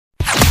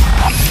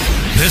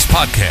This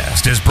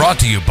podcast is brought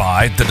to you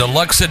by the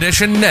Deluxe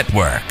Edition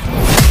Network.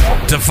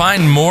 To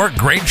find more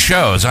great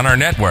shows on our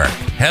network,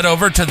 head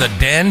over to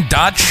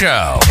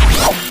theden.show.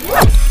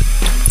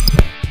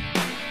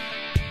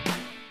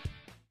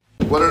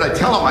 What did I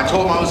tell him? I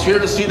told him I was here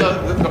to see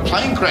the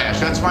plane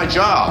crash. That's my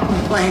job.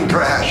 Plane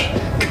crash.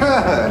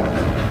 Good.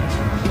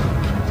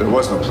 There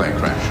was no plane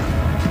crash.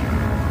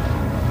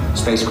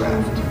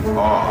 Spacecraft.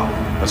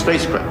 Oh, a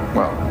spacecraft.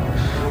 Well,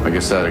 I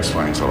guess that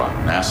explains a lot.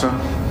 NASA?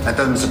 That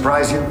doesn't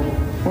surprise you?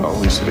 Well,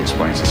 at least it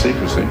explains the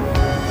secrecy.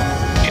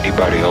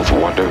 Anybody else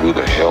wonder who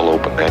the hell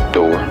opened that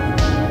door?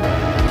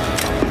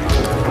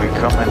 We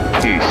come in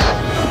peace.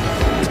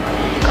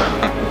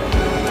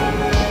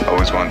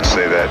 Always wanted to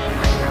say that.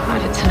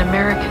 But it's an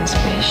American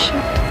spaceship.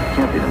 It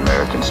can't be an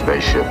American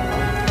spaceship.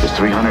 It's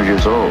 300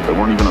 years old. They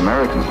weren't even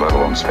Americans, let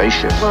alone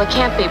spaceships. Well, it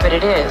can't be, but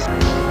it is.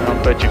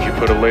 I'll bet you if you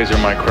put a laser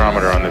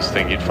micrometer on this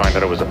thing, you'd find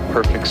out it was a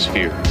perfect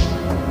sphere.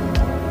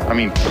 I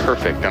mean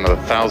perfect, down to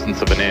the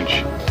thousandth of an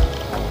inch.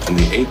 In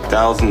the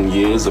 8,000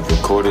 years of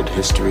recorded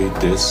history,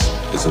 this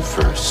is a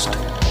first.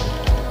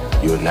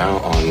 You are now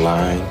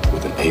online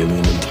with an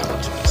alien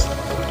intelligence.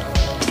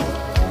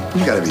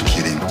 You gotta be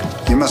kidding.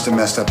 You must have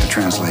messed up the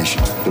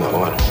translation.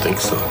 No, I don't think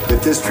so.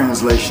 If this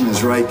translation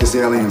is right, this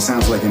alien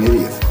sounds like an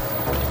idiot.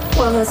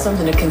 Well, that's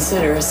something to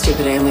consider, a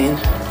stupid alien.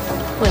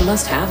 We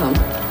must have him.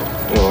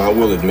 Well, I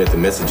will admit the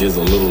message is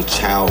a little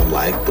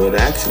childlike, but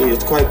actually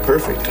it's quite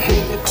perfect. I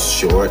mean, it's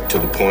short, to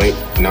the point,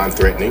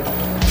 non-threatening.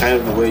 Kind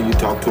of the way you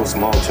talk to a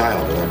small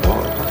child or a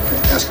dog. Okay,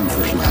 ask him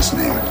for his last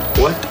name.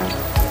 What?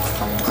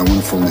 I want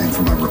a full name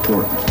for my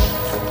report.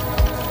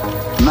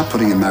 I'm not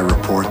putting in my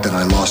report that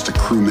I lost a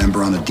crew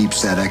member on a deep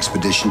sat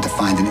expedition to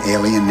find an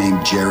alien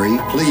named Jerry.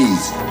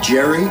 Please,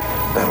 Jerry?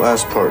 That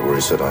last part where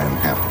he said, I am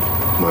happy.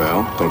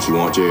 Well, don't you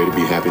want Jerry to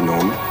be happy,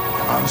 Norman?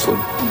 Honestly,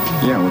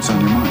 Yeah, what's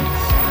on your mind?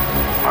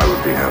 I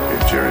would be happy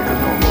if Jerry had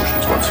no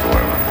emotions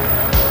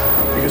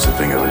whatsoever. Because the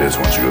thing of it is,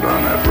 once you go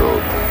down that road,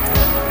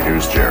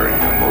 here's Jerry,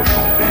 an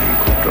emotional being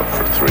cooped up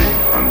for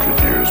 300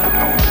 years with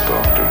no one to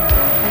talk to.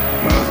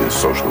 None of the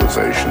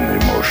socialization,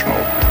 the emotional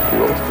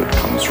growth that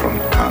comes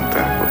from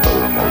contact with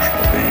other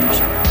emotional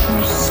beings.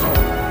 So,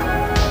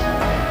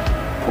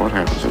 what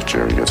happens if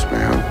Jerry gets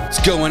mad? What's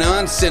going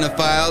on,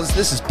 cinephiles?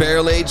 This is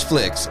Barrel Age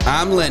Flicks.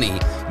 I'm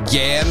Lenny.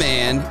 Yeah,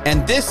 man.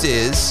 And this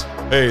is...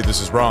 Hey, this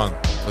is Ron.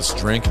 Let's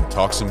drink and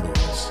talk some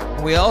movies.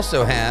 We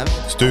also have...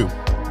 Stu.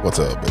 What's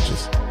up,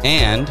 bitches?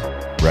 And...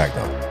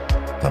 Ragnar.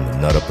 Time to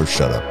nut up or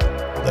shut up.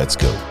 Let's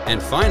go.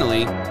 And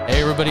finally...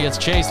 Hey, everybody, it's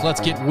Chase.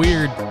 Let's get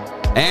weird.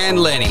 And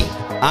Lenny.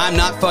 I'm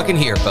not fucking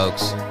here,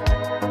 folks.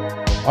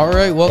 All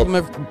right, welcome.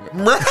 You're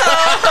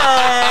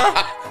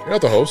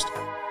not the host.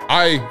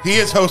 He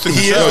is hosting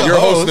the show. You're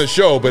hosting the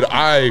show, but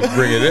I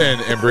bring it in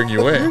and bring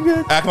you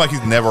in. Acting like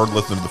he's never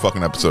listened to the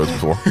fucking episodes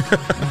before.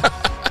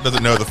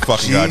 Doesn't know the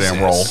fucking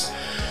goddamn role.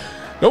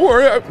 Don't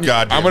worry. I'm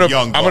young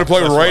gonna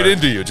play bucks, right right.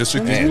 into you. Just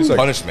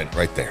punishment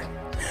right there.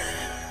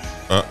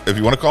 If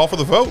you want to call for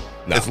the vote,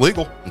 it's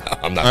legal. No,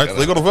 I'm not. It's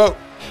legal to vote.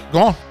 Go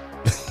on.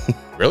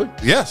 Really?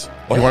 Yes.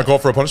 You want to call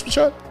for a punishment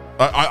shot?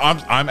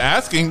 I'm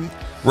asking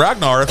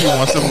Ragnar if he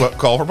wants to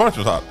call for a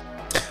punishment shot.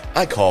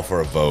 I call for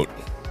a vote.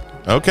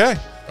 Okay.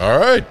 All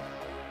right.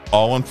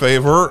 All in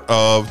favor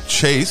of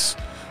Chase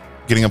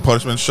getting a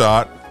punishment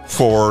shot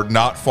for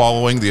not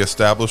following the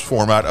established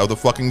format of the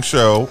fucking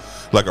show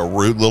like a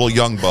rude little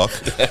young buck.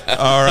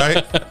 All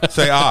right.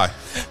 Say aye.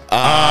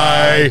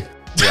 Aye.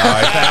 The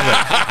ayes have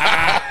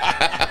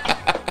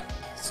it.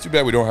 It's too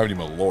bad we don't have any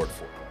Malort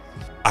for it.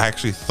 I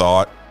actually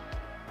thought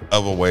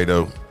of a way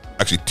to,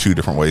 actually two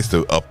different ways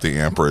to up the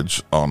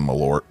amperage on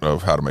Malort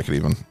of how to make it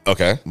even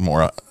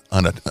more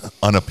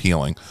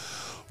unappealing.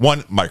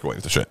 One,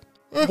 microwave the shit.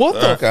 What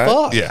the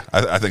fuck? Yeah,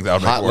 I think that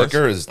would make Hot it worse.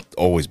 liquor is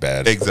always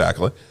bad.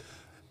 Exactly.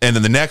 And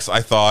then the next,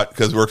 I thought,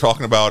 because we were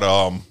talking about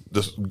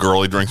just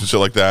girly drinks and shit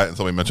like that, and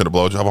somebody mentioned a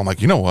blowjob, I'm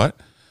like, you know what?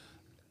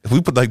 If we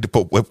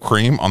put whipped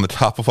cream on the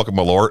top of fucking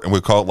Malort and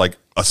we call it like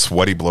a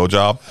sweaty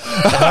blowjob,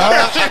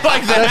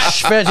 like that,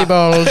 Sweaty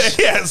balls.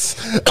 Yes,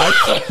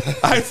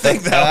 I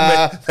think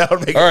that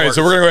would make. All it right, worse.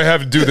 so we're gonna go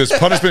ahead and do this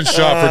punishment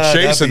shot for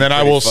Chase, and then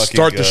I will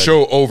start the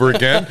show over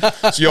again.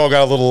 So y'all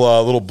got a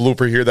little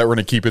blooper here that we're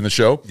gonna keep in the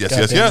show. Yes,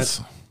 yes,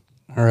 yes.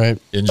 All right,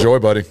 enjoy,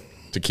 buddy.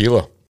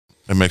 Tequila.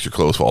 It makes your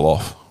clothes fall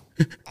off.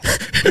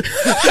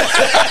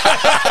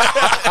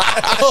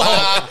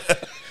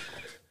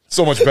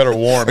 So much better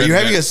warm. Are you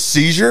having a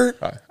seizure?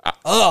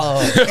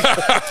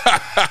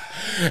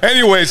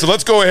 Anyway, so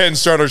let's go ahead and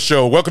start our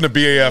show. Welcome to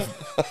BAF,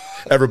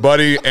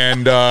 everybody.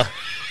 And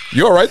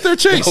you all right there,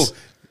 Chase? No,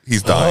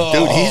 he's dying.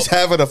 Dude, he's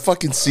having a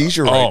fucking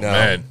seizure right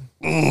now.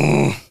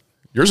 Man.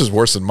 Yours is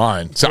worse than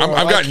mine. So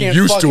I've gotten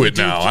used to it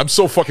now. I'm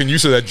so fucking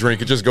used to that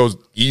drink. It just goes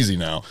easy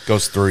now.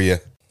 Goes through you.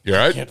 You all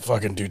right? I can't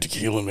fucking do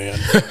tequila, man.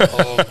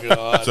 Oh,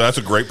 God. So that's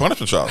a great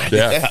punishment shot.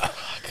 Yeah.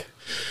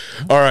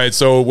 All right,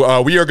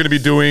 so we are going to be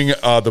doing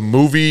the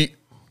movie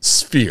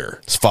sphere.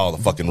 Let's follow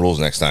the fucking rules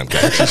next time,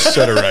 guys. You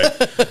said it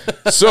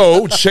right.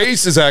 So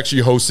Chase is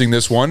actually hosting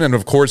this one, and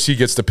of course he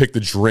gets to pick the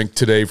drink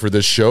today for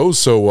this show.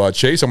 So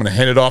Chase, I'm going to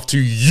hand it off to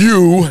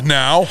you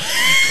now.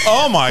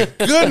 Oh my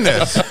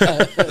goodness!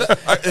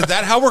 Is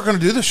that how we're going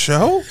to do the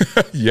show?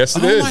 Yes,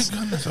 it is. Oh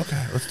my goodness!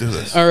 Okay, let's do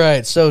this. All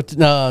right, so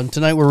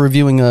tonight we're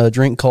reviewing a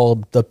drink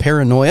called the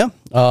Paranoia.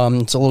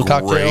 It's a little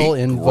cocktail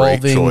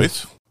involving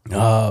choice.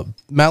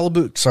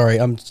 Malibu. Sorry,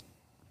 I'm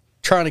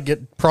trying to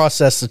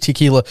process the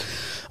tequila.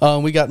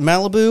 We got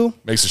Malibu,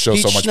 makes the show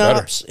so peach much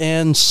schnapps,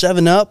 and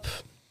 7-Up.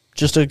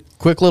 Just a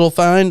quick little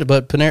find,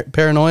 but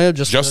Paranoia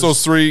just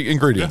those three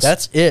ingredients.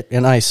 That's it,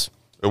 and ice.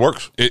 It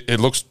works. It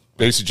looks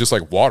basically just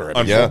like water.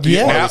 I mean,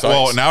 Yeah.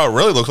 Well, now it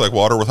really looks like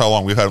water with how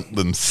long we've had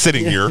them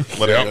sitting here.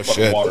 Letting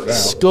shit. water down.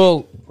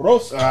 Skull.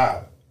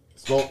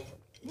 Skull.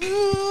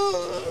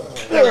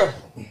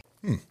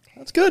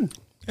 That's good.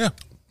 Yeah.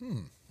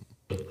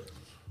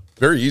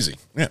 Very easy.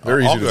 Yeah.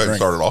 Very easy I'll to go ahead and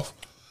drink. start it off.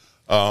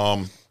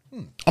 I'm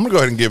gonna go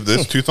ahead and give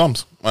this 2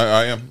 thumbs.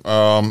 I am.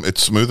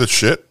 It's smooth as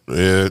shit.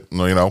 I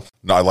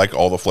like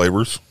all the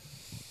flavors.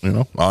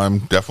 I'm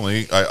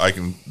definitely. I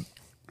can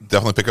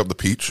definitely pick up the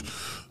peach.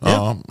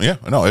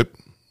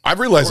 I've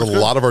realized a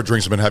lot of our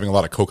drinks have been having a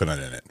lot of coconut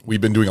in it.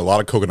 We've been doing a lot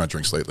of coconut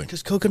drinks lately.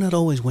 Because coconut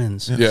always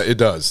wins. Yeah, it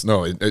does.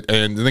 No, and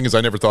the thing is,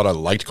 I never thought I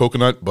liked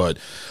coconut, but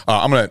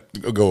I'm gonna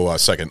go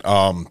second.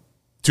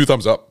 2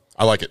 thumbs up.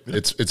 I like it.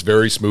 It's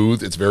very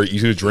smooth. It's very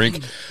easy to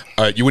drink.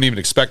 You wouldn't even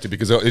expect it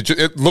because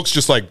it looks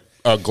just like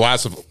a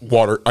glass of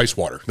water, ice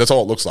water. That's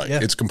all it looks like. Yeah.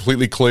 It's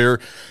completely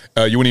clear.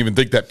 You wouldn't even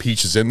think that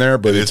peach is in there,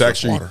 but it's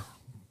actually water.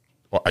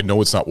 Well, I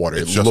know it's not water.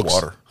 It's it just looks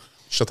water.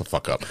 Shut the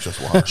fuck up.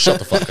 Just water. Shut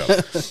the fuck up.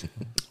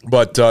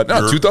 But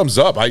no, 2 thumbs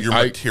up. You're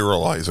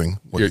materializing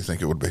what do you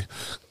think it would be.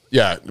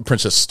 Yeah,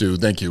 Princess Stu,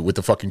 thank you, with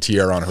the fucking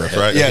tiara on her head.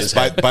 Right. Yes,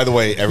 by the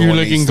way, everyone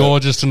You're looking needs to,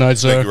 gorgeous tonight,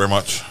 sir. Thank you very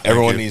much.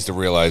 everyone needs to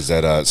realize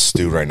that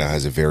Stu right now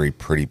has a very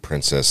pretty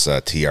princess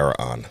tiara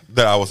on.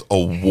 That I was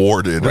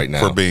awarded Right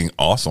now. for being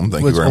awesome.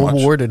 Thank Was you very much.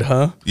 awarded,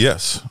 huh?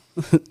 Yes.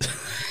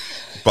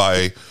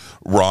 By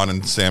Ron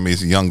and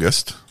Sammy's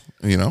youngest,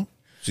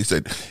 She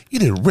said, "You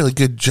did a really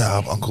good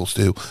job, Uncle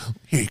Stu.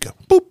 Here you go."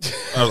 Boop.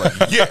 I was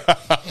like, "Yeah."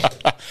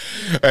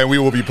 And we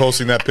will be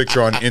posting that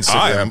picture on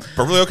Instagram. I'm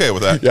perfectly okay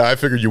with that. Yeah, I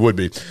figured you would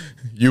be.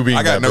 You being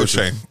I got that no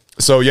person. shame.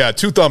 So yeah,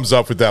 2 thumbs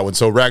up with that one.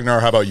 So Ragnar,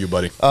 how about you,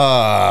 buddy?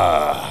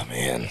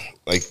 Man,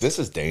 like this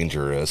is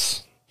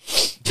dangerous.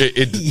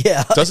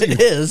 Yeah, doesn't.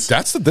 it is.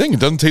 That's the thing. It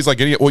doesn't taste like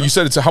any. Well, you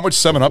said it's how much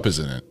 7-Up is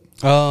in it?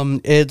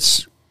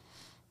 It's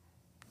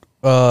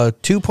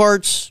 2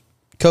 parts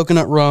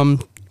coconut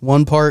rum,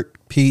 1 part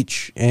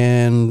peach,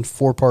 and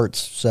 4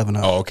 parts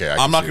 7-Up. Oh, okay.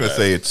 I'm not going to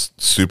say it's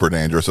super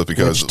dangerous just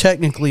because Which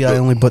technically I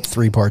only put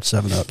 3 parts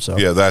 7-Up. So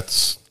yeah,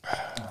 that's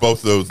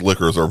both those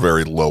liquors are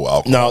very low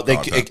alcohol. No,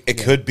 content. it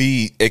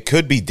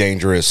could be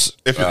dangerous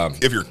if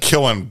you're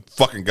killing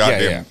fucking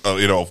goddamn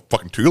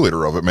fucking 2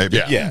 liter of it maybe.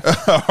 Yeah.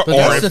 But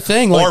that's the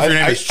thing. Or Like, if your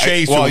name is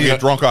Chase, well, you'll you get know-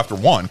 drunk after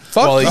 1.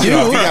 fuck Well, you. if you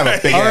have a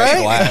big All ass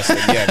right? glass,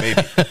 then yeah,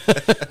 maybe.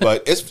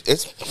 But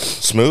it's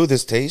smooth,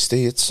 it's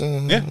tasty. It's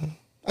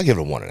I'll give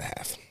it a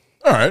 1.5.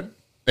 All right.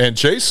 And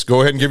Chase,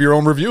 go ahead and give your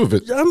own review of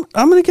it. I'm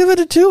going to give it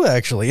a 2.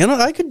 Actually,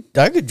 I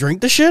could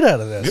drink the shit out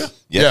of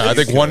this. Yeah, I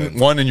think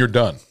one and you're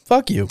done.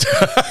 Fuck you.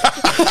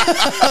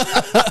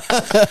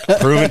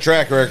 Proven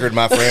track record,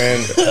 my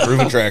friend.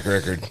 Proven track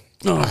record.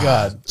 Oh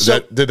God.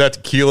 Did that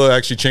tequila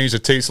actually change the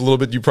taste a little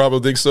bit? You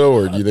probably think so,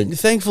 or do you think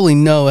Thankfully,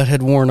 no, it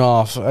had worn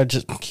off. I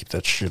just keep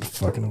that shit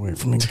fucking away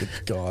from me. Good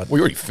God. we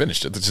already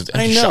finished it? It's just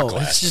I empty shot know.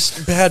 glass. It's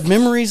just bad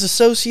memories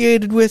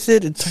associated with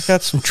it. It's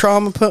got some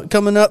trauma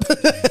coming up.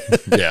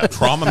 Yeah,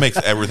 Trauma makes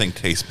everything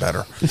taste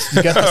better.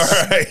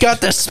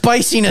 Got the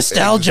spicy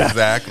nostalgia.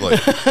 Exactly.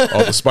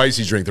 Oh, the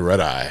spicy drink, the red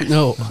eye.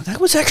 No,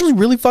 that was actually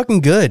really fucking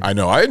good. I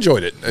know. I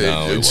enjoyed it.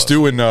 it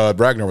Stu and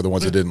Bragnar were the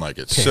ones that didn't like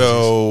it.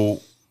 So,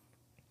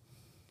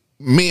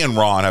 me and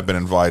Ron have been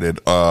invited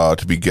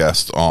to be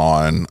guests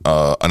on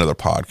another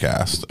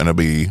podcast, and it'll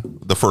be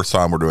the first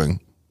time we're doing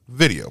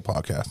video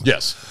podcast.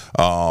 Yes.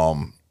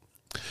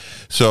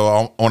 So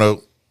I want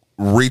to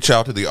reach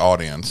out to the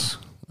audience.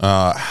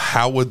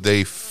 How would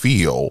they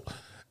feel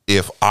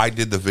if I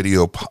did the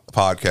video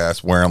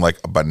podcast wearing like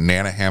a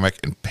banana hammock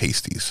and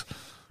pasties?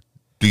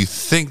 Do you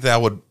think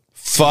that would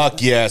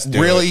Fuck yes.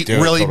 really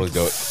totally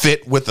do it.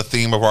 fit with the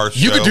theme of our show?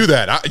 You could do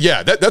that.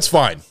 Yeah, that's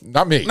fine.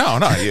 Not me. No,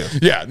 not you.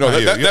 Yeah, no, Not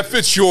you. that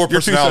fits your You're too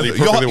personality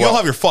sensitive. perfectly You'll well.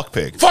 have your fuck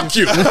pig. Fuck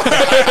you.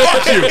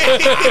 Fuck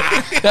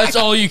you. That's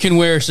all you can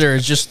wear, sir.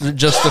 Is just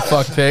the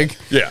fuck pig.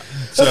 Yeah.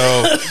 So,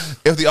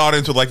 if the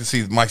audience would like to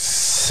see my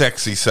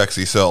sexy,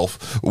 sexy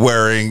self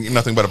wearing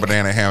nothing but a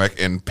banana hammock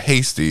and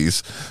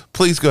pasties,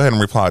 please go ahead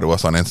and reply to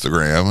us on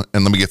Instagram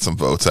and let me get some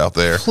votes out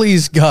there.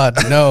 Please, God,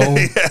 no.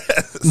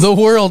 The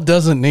world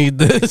doesn't need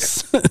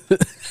this.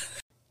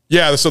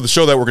 Yeah, so the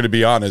show that we're going to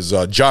be on is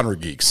Genre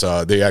Geeks.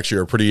 They actually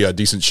are a pretty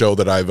decent show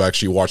that I've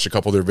actually watched a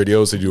couple of their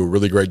videos. They do a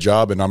really great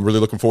job, and I'm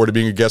really looking forward to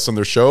being a guest on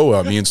their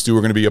show. Me and Stu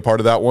are going to be a part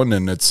of that one,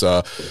 and it's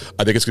I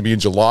think it's going to be in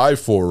July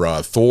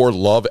for Thor,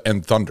 Love,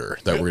 and Thunder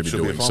that we're going to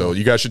be doing. So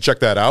you guys should check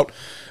that out.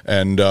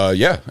 And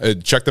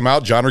check them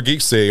out, Genre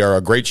Geeks. They are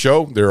a great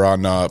show. They're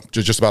on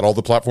just about all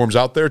the platforms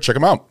out there. Check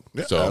them out.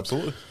 Yeah, so,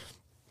 absolutely.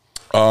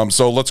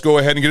 So let's go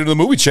ahead and get into the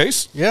movie,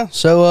 Chase. Yeah.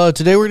 So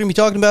today we're going to be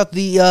talking about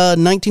the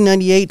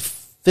 1998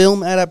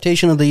 film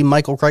adaptation of the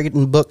Michael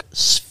Crichton book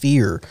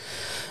Sphere.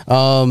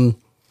 Let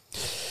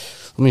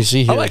me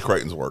see here. I like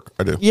Crichton's work.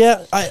 I do.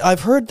 Yeah,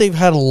 I've heard they've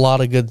had a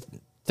lot of good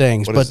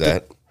things. What is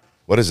that?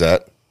 What is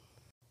that?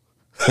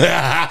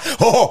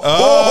 Oh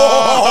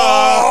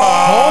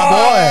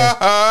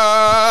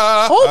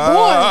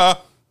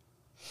boy!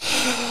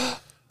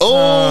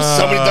 Oh,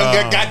 somebody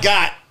done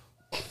got.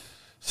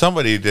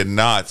 Somebody did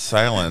not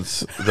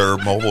silence their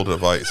mobile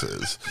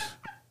devices.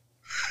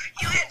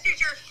 You answered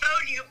your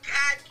phone, you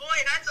bad boy.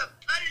 That's a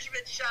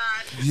punishment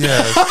shot.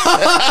 Yes.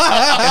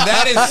 And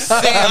that is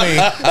Sammy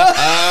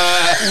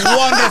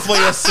wonderfully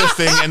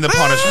assisting in the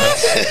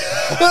punishments.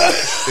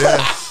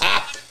 Yes.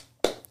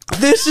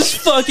 This is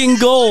fucking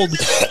gold.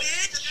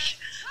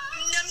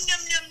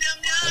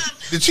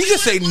 Did she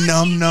just say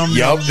num num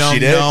Yup, num num she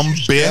did. num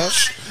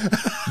bitch?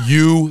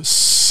 You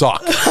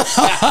suck.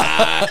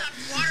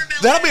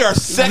 That'll be our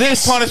second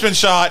punishment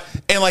shot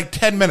in like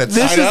 10 minutes.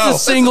 This is the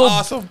single.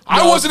 Awesome.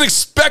 I wasn't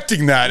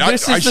expecting that.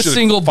 This I is the should've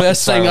single fucking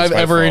best thing silenced I've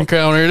my ever phone.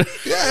 encountered.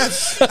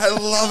 Yes, I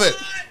love it.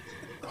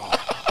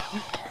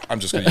 I'm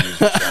just going to use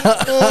it.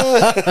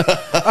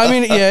 I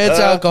mean, yeah, it's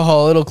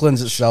alcohol. It'll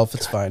cleanse itself.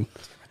 It's fine.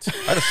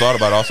 I just thought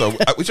about also,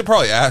 we should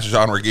probably ask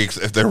Genre Geeks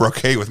if they're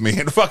okay with me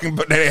and fucking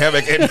putting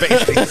Hammock in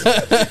pasties.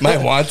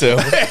 Might want to.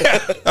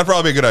 That'd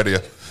probably be a good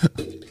idea.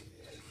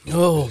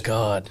 Oh,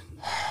 God.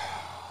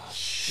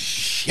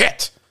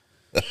 Shit.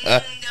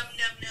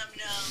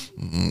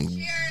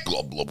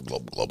 Glub, glub,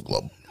 glub, glub,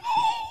 glub.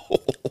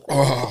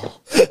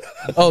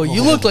 Oh,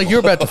 you look like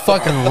you're about to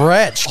fucking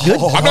retch. Good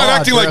I'm not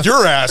God, acting bro. like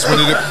your ass. When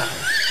it...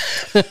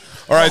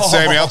 All right,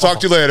 Sammy, I'll talk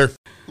to you later.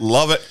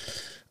 Love it.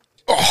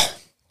 Oh,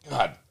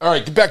 God. All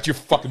right, get back to your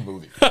fucking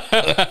movie.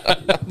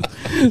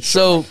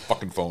 So,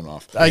 fucking phone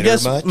off. I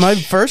guess my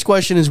first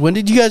question is, when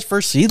did you guys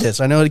first see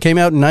this? I know it came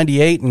out in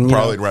 98. And,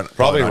 Probably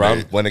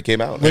around when it came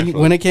out.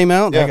 When it came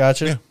out? Yeah. I got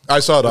you. Yeah. I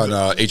saw it on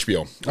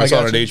HBO. I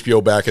saw it on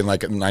HBO back in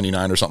like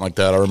 99 or something like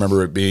that. I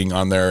remember it being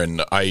on there,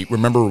 and I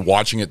remember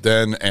watching it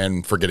then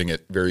and forgetting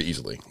it very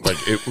easily. Like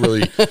it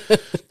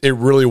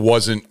really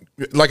wasn't.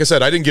 Like I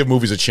said, I didn't give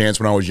movies a chance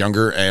when I was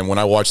younger, and when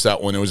I watched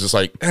that one, it was just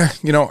like,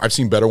 I've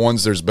seen better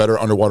ones. There's better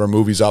underwater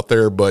movies out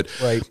there, but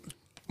right.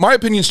 My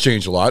opinions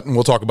changed a lot, and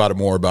we'll talk about it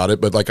more about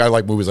it. But like, I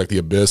like movies like The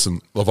Abyss,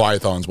 and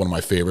Leviathan's one of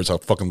my favorites. I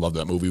fucking love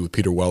that movie with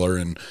Peter Weller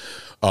and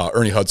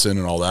Ernie Hudson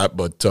and all that.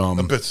 But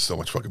Abyss is so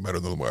much fucking better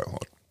than Leviathan.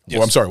 Yes.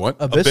 Well, I'm sorry, what?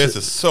 Abyss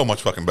is so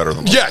much fucking better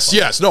than Leviathan.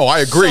 Yes, no, I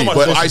agree, So much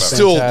but fucking I better.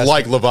 still Fantastic.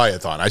 like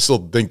Leviathan. I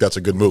still think that's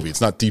a good movie.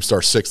 It's not Deep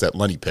Star 6 that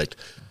Lenny picked.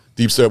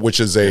 Deep Star, which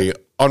is a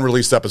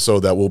unreleased episode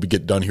that will be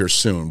get done here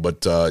soon.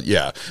 But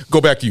yeah, go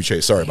back to you,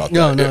 Chase. Sorry about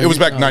that. No, it was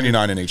back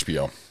 99 in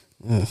HBO.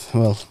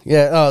 Well,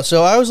 yeah.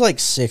 So I was like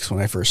 6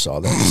 when I first saw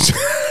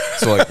that.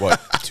 So like what,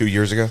 2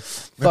 years ago?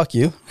 Fuck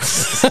you.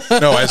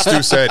 No, as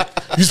Stu said,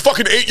 he's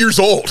fucking 8 years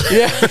old.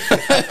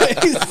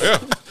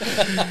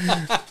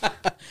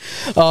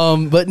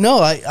 But no,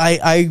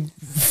 I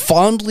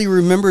fondly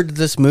remembered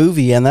this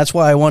movie, and that's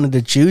why I wanted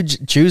to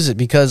choose it,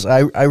 because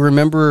I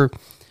remember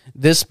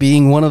this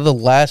being one of the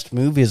last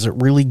movies that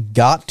really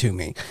got to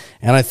me,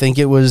 and I think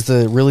it was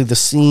the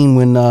scene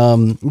when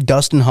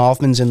Dustin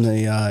Hoffman's in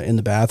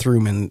the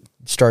bathroom and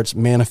starts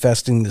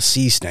manifesting the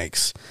sea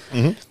snakes,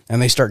 and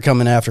they start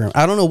coming after him.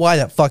 I don't know why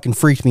that fucking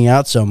freaked me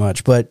out so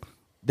much, but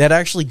that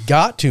actually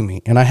got to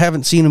me, and I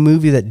haven't seen a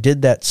movie that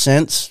did that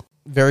since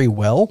very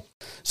well.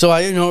 So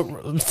I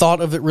thought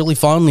of it really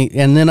fondly,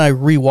 and then I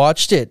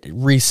rewatched it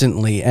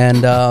recently,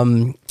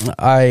 and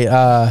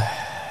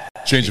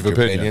Change of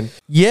opinion.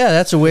 Yeah,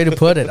 that's a way to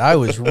put it. I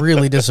was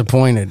really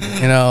disappointed.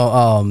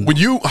 When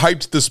you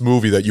hyped this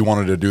movie that you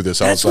wanted to do this,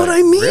 That's I was what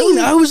like, I mean.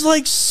 really? I was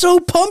like so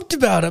pumped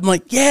about it. I'm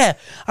like, yeah,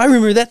 I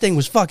remember that thing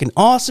was fucking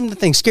awesome. The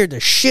thing scared the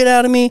shit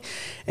out of me.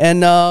 And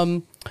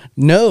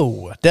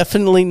no,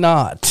 definitely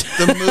not.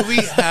 The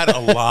movie had a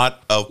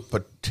lot of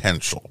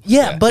potential.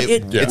 Yeah, but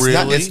it's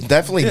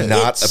definitely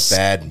not a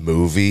bad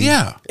movie.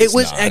 Yeah. It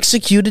was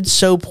executed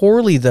so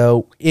poorly,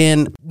 though,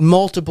 in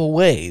multiple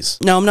ways.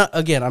 Now,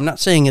 I'm not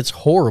saying it's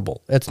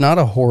horrible. It's not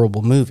a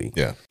horrible movie.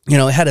 Yeah.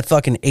 It had a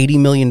fucking $80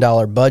 million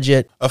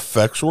budget.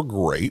 Effects were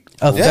great.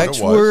 Effects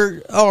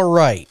were all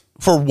right.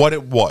 For what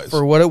it was.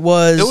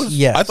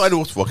 Yes. I thought it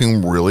was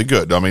fucking really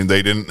good. I mean,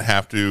 they didn't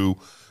have to,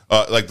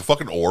 like the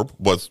fucking orb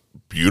was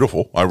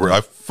beautiful. I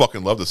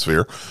fucking love the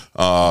sphere.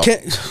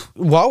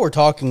 While we're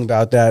talking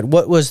about that,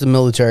 what was the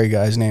military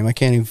guy's name? I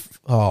can't even.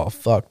 Oh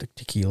fuck the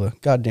tequila!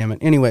 God damn it!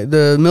 Anyway,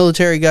 the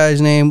military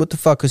guy's name. What the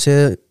fuck was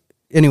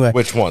Anyway,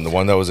 which one? The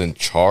one that was in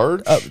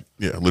charge?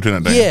 Yeah,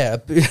 Lieutenant Dan.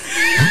 Yeah.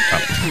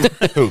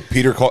 Who?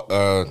 Peter?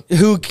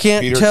 Who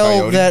can't Peter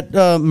tell Coyote?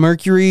 that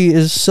Mercury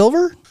is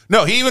silver?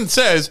 No, he even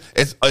says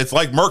it's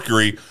like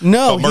Mercury.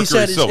 No, but he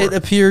said silver. it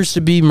appears to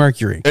be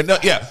Mercury. And,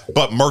 yeah,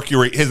 but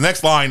Mercury. His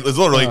next line is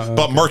literally,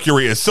 "But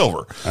Mercury is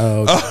silver."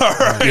 Oh, okay. All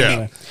right.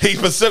 Yeah. He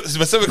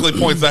specifically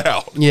points that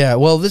out. Yeah,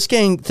 well, this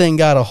thing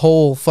got a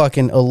whole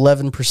fucking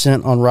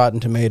 11% on Rotten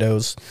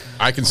Tomatoes.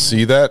 I can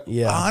see that.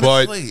 Yeah.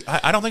 Honestly,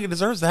 I don't think it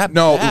deserves that.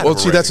 No, bad well, of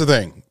a see, that's the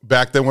rating. thing.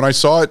 Back then when I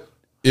saw it,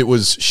 it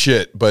was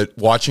shit. But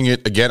watching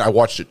it again, I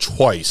watched it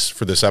twice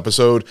for this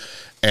episode,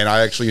 and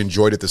I actually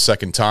enjoyed it the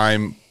second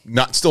time.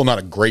 Still not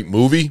a great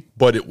movie,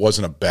 but it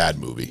wasn't a bad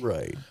movie.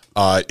 Right.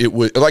 It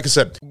was, like I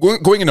said,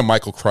 going into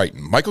Michael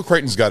Crichton. Michael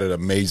Crichton's got an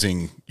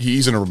amazing.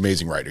 He's an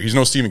amazing writer. He's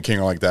no Stephen King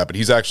or like that, but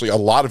he's actually a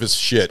lot of his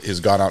shit has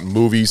gone out in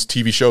movies,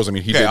 TV shows. I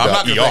mean, he did. I'm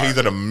not going to ER. say he's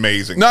an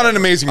amazing, not an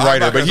amazing I'm writer,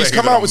 not but gonna he's say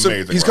come an out with some.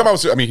 amazing He's come writer.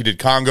 out with. I mean, he did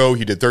Congo.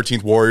 He did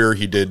 13th Warrior.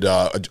 He did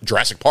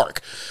Jurassic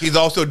Park. He's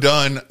also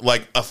done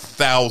like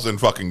 1,000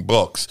 fucking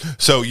books.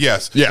 So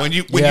yes, when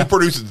you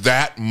produce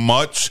that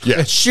much,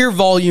 Yeah. Sheer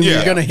volume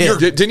you're going to hit.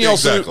 Didn't he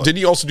also? Exactly. Did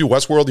he also do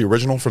Westworld, the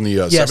original from the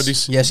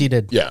 70s? Yes, he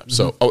did. Yeah.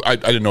 So I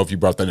didn't know if you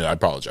brought that in. I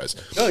apologize.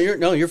 No,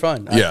 you're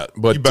fine. Yeah,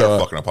 but you better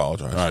fucking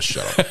apologize.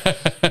 Shut up.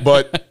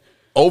 But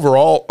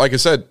overall, like I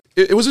said,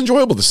 it was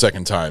enjoyable the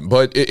second time,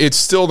 but it's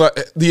still not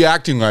the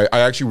acting. I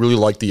actually really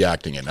liked the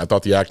acting in. I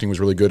thought the acting was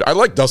really good. I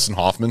like Dustin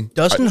Hoffman.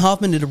 Dustin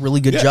Hoffman did a really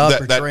good job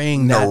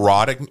portraying that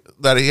neurotic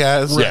that he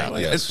has. Yeah,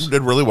 it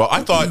did really well.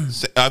 I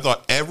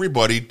thought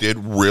everybody did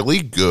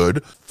really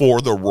good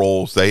for the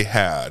roles they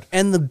had.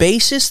 And the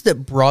basis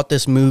that brought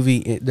this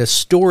movie, the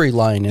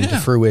storyline into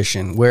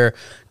fruition,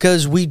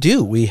 because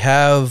we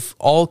have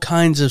all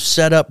kinds of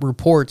setup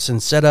reports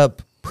and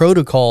setup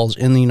protocols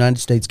in the United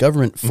States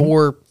government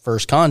for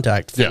first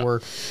contact,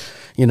 for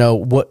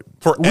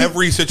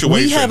every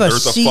situation.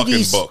 There's a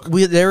fucking book.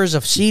 There is a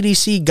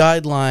CDC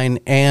guideline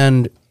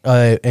and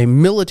a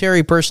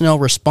military personnel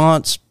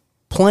response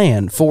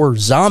plan for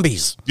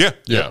zombies.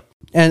 Yeah.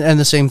 And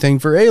the same thing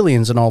for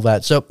aliens and all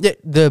that. So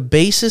the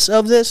basis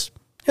of this,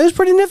 it was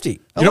pretty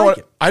nifty. You know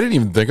what? I didn't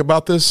even think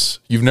about this.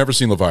 You've never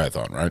seen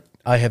Leviathan, right?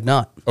 I have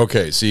not.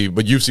 Okay, see,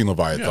 but you've seen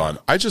Leviathan.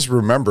 I just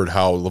remembered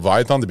how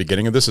Leviathan, the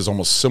beginning of this, is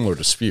almost similar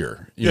to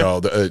Sphere. You know,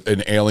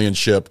 an alien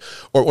ship,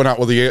 or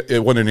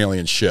it wasn't an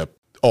alien ship.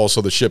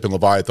 Also, the ship in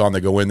Leviathan,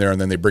 they go in there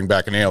and then they bring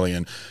back an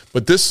alien.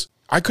 But this,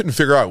 I couldn't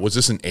figure out, was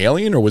this an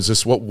alien or was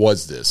this, what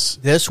was this?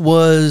 This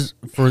was,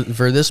 for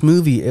this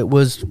movie, it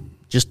was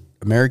just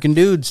American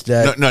dudes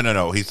that... No.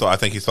 I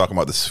think he's talking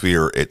about the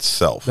Sphere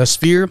itself. The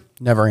Sphere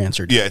never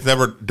answered. Yeah, it's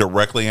never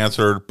directly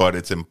answered, but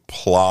it's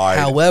implied.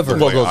 However,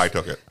 the way I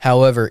took it.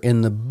 However,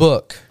 in the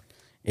book,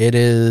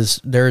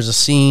 there's a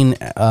scene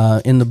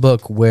in the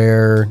book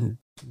where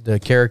the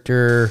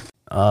character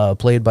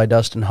played by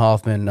Dustin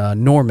Hoffman,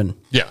 Norman.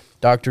 Yeah.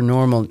 Dr.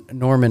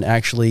 Norman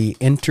actually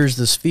enters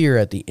the Sphere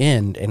at the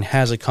end and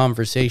has a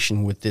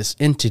conversation with this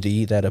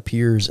entity that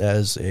appears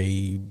as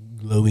a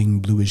glowing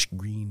bluish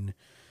green.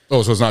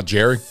 Oh, so it's not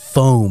Jerry?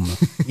 Foam.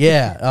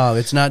 Yeah.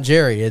 It's not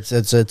Jerry. It's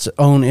its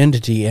own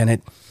entity, and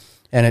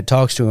it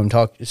talks to him,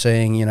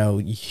 saying,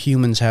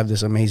 humans have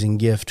this amazing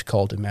gift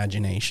called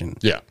imagination.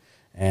 Yeah.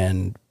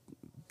 And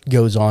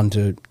goes on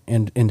to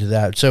into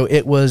that. So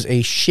it was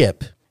a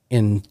ship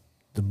in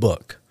the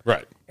book.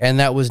 Right. And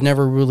that was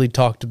never really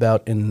talked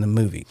about in the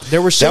movie.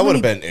 There were so that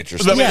would many, have been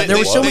interesting. Yeah, there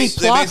were so many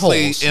plot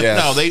holes.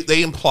 No,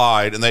 they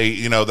implied, and they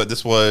that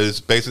this was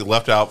basically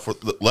left out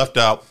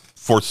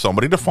for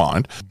somebody to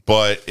find,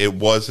 but it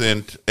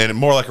wasn't, and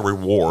more like a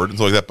reward and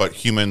stuff like that. But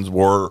humans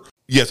were,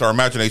 yes, our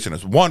imagination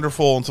is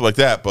wonderful and stuff like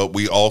that, but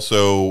we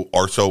also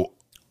are so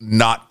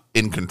not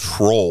in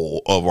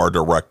control of our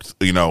direct,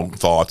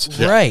 thoughts,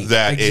 right?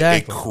 That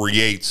exactly. it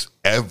creates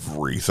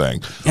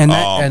everything,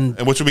 and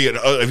which would be,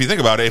 if you think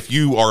about it, if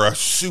you are a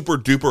super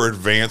duper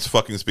advanced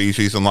fucking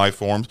species in life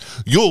forms,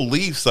 you'll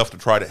leave stuff to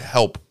try to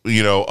help,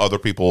 other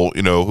people,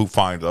 who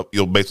find up.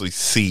 You'll basically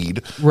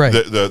seed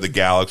the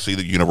galaxy,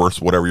 the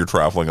universe, whatever you're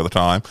traveling at the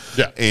time,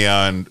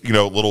 and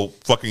little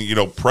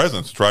fucking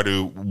presents to try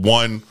to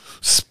one,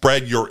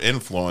 spread your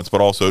influence,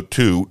 but also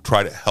two,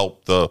 try to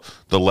help the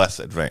less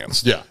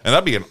advanced. Yeah. And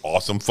that'd be an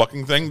awesome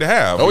fucking thing to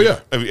have. Oh, yeah.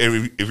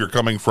 If you're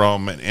coming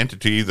from an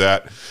entity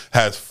that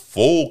has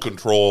full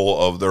control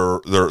of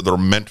their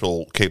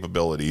mental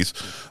capabilities,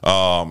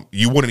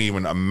 you wouldn't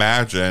even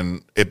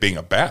imagine it being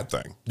a bad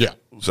thing. Yeah.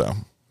 So.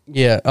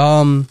 Yeah.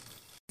 I'm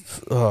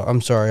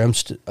sorry. I'm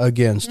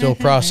still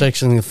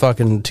processing the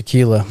fucking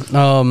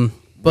tequila.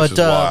 Which is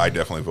why I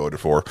definitely voted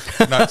for.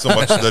 Not so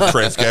much the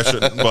transgression,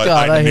 but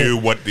God, I knew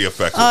what the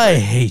effects would be. I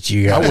hate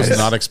you guys. I was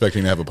not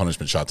expecting to have a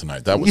punishment shot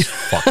tonight. That was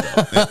fucked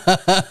up.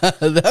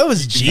 That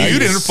was genius. You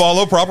didn't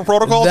follow proper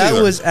protocols That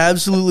either. was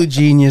absolutely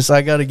genius.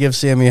 I got to give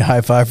Sammy a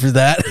high five for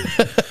that.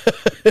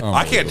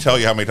 I can't tell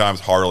you how many times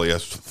Harley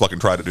has fucking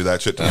tried to do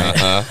that shit to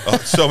me.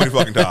 So many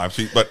fucking times.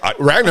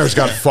 Ragnar's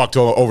got fucked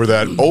over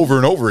that over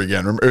and over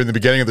again. Remember in the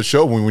beginning of the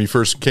show when we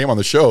first came on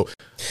the show,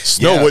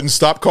 Snow wouldn't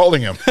stop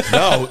calling him.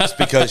 No, it's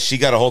because she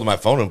got a hold of my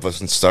phone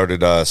and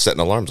started setting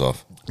alarms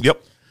off.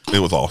 Yep. It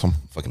was awesome.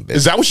 Fucking bitch.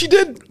 Is that what she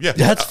did? Yeah.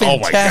 That's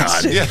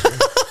fantastic. Oh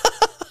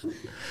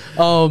my God.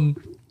 Yeah.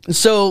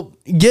 So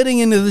getting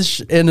into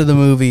this end of the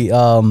movie,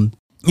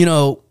 you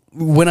know,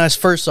 when I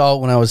first saw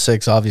it when I was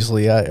 6,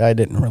 obviously I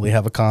didn't really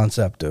have a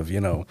concept of, you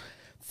know,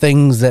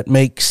 things that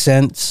make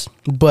sense.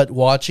 But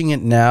watching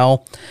it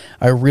now,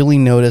 I really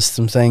noticed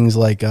some things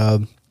like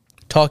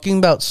talking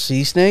about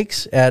sea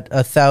snakes at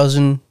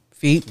 1,000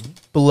 feet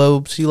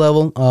below sea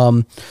level.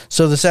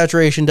 So the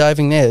saturation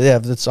diving, yeah,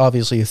 that's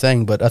obviously a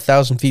thing, but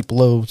 1,000 feet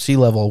below sea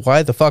level,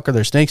 why the fuck are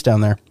there snakes down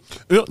there?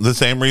 The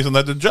same reason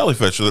that the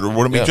jellyfish, there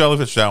wouldn't be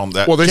jellyfish down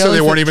that. Well, they said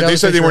they weren't even. They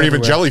said they weren't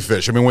even everywhere.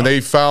 jellyfish. I mean, when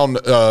they found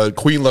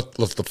Queen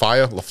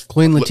Latifah,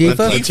 Queen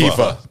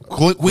Latifah?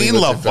 Queen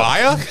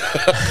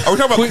Levia? Are we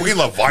talking about Queen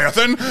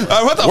Leviathan?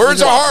 What the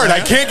Words fuck, are hard. man?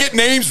 I can't get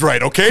names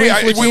right. Okay,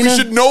 we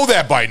should know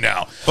that by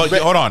now. But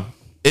hold on.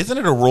 Isn't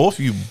it a rule if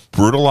you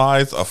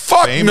brutalize a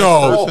Fuck famous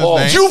no!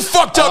 person's name? You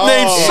fucked up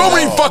names so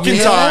many fucking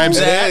times.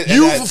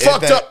 You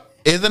fucked up.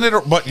 Isn't it?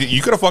 But you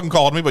could have fucking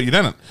called me, but you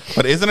didn't.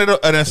 But isn't it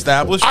an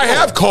established? I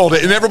have called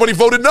it, and everybody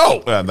voted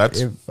no.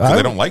 That's because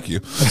they don't like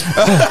you.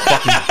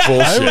 Fucking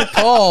bullshit. I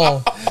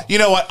recall. You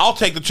know what? I'll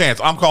take the chance.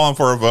 I'm calling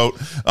for a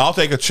vote. I'll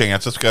take a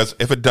chance. It's because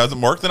if it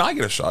doesn't work, then I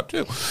get a shot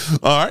too.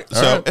 All right.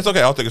 So it's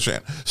okay. I'll take a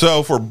chance.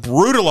 So for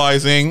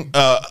brutalizing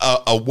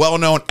a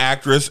well-known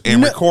actress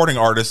and recording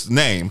artist's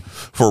name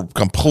for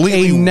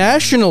completely a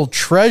national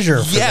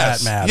treasure for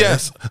that matter.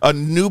 Yes, a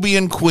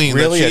Nubian queen.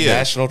 Really, that a she is.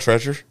 national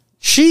treasure?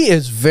 She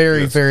is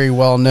very, very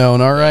well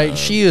known. All right,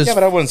 she is. Yeah,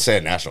 but I wouldn't say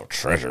a national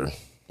treasure.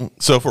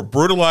 So for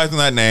brutalizing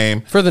that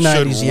name For the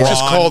should 90s, yeah.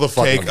 Just call the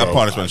fucking take a vote.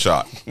 punishment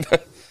shot.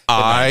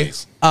 I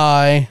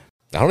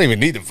don't even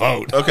need to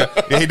vote. Okay,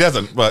 yeah, he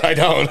doesn't, but I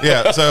don't.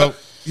 Yeah, so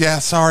yeah,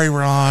 sorry,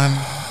 Ron.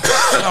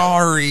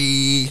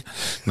 Sorry,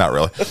 not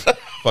really.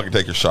 Fucking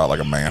take your shot like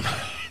a man.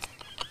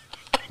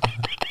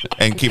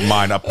 And keep in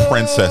mind, a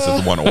princess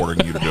is the one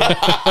ordering you to do it.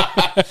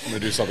 I'm gonna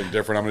do something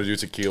different. I'm gonna do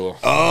tequila.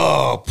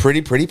 Oh,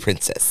 pretty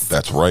princess.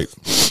 That's right.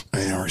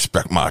 And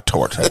respect my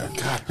authority.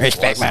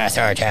 Respect my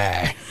authority.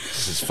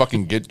 This is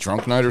fucking get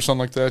drunk night or something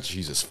like that.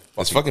 Jesus,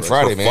 It's fucking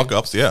Friday, man. Fuck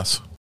ups, yes.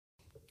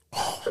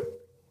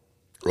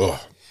 Ugh.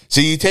 So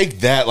you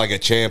take that like a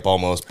champ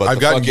almost, but I've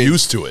gotten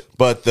used to it.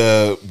 But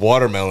the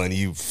watermelon,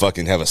 you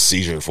fucking have a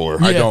seizure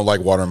for. I don't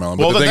like watermelon.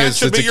 But Well, the then thing that is,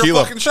 should the be your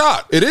tequila fucking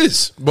shot. It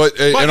is, but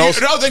But and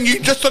also, no, then you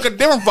just took a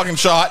different fucking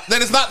shot.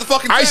 Then it's not the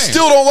fucking thing. I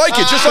still don't like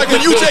it. Just like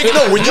when you take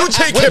when you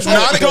take Which one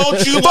hypnotic,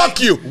 don't you fuck like?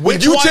 you. When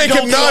Which you one take don't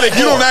you hypnotic, like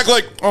you don't more? act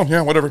like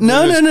no, whatever.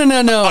 No. I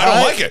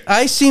don't like it.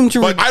 I seem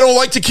to. I don't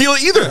like tequila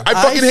either. I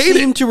fucking hate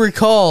seem it. to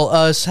recall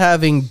us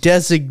having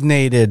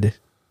designated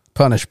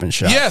punishment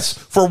shots. Yes,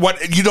 for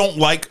what you don't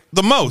like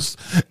the most.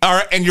 All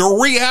right, and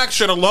your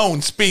reaction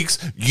alone speaks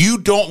you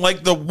don't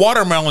like the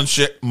watermelon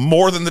shit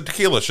more than the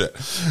tequila shit.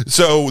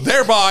 So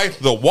thereby,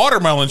 the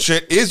watermelon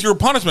shit is your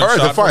punishment All right,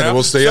 shot. then fine. for now. It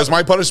will stay as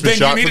my punishment then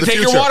shot you need for to the take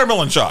future. your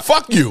watermelon shot.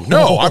 Fuck you.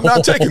 No, I'm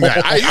not taking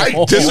that.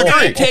 I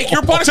disagree. You take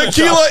your punishment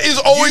Tequila shot. has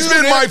always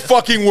You been my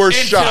fucking worst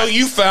until shot.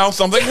 you found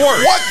something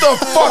worse. What the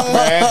fuck,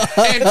 man?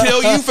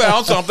 Until you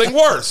found something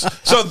worse.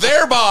 So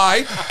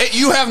thereby,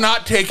 you have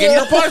not taken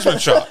your punishment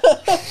shot.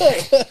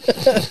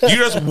 You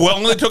just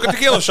willingly took a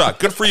tequila shot.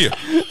 Good for you.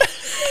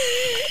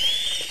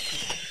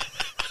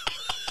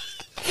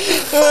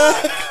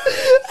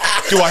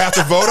 Do I have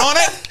to vote on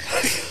it?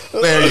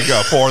 There you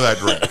go. Pour that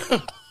drink.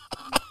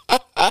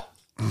 God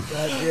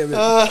damn it.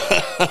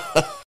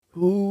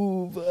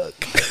 Ooh, fuck.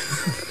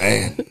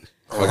 Man.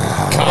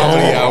 Fucking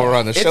comedy hour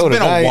on the show It's been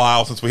tonight. a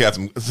while since we had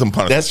some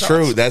punishment That's shots.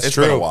 true. That's It's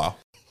true. been a while.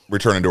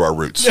 Returning to our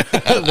roots.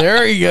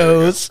 There he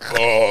goes.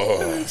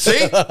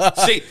 See?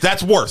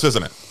 That's worse,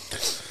 isn't it?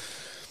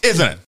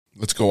 Isn't it?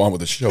 Let's go on with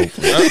the show.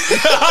 Yes,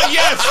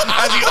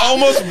 as you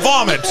almost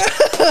vomit.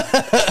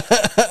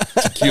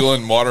 Tequila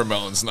and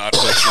watermelon's not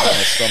flexing on my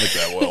stomach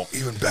that well.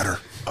 Even better.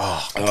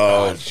 Oh,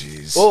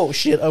 jeez. Oh,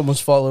 shit. I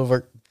almost fall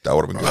over. That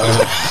would have been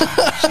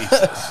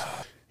good.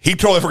 He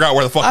totally forgot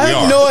where the fuck I we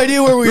have are. no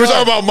idea where we We are. were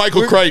talking about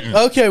Michael Crichton.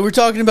 Okay, we're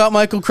talking about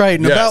Michael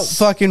Crichton. Yes. About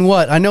fucking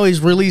what? I know he's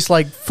released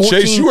like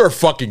 14. Chase, you are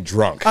fucking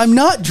drunk. I'm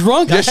not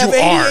drunk. Yes, I have you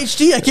are.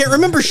 ADHD. I can't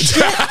remember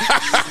shit.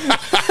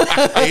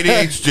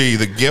 ADHD,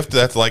 the gift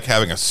that's like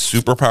having a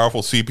super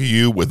powerful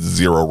CPU with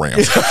 0 RAM.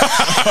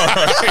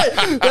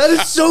 That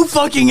is so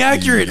fucking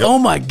accurate. Oh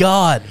my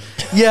god.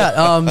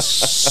 Yeah.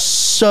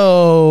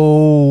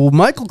 So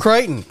Michael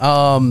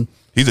Crichton.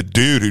 He's a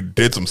dude who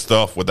did some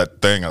stuff with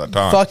that thing at the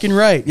time. Fucking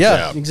right.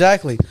 Yeah. Yeah.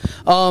 Exactly.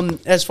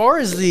 As far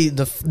as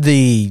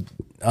the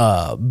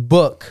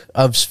book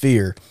of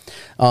Sphere,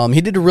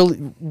 he did a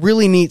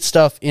really neat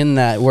stuff in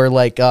that where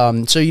like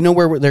so you know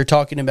where they're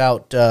talking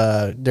about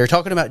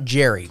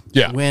Jerry.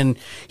 Yeah. When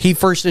he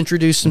first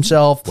introduced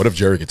himself. What if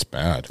Jerry gets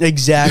bad?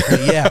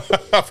 Exactly. Yeah.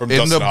 From In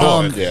the Dustin book.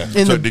 Hoffman, yeah.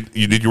 In So the-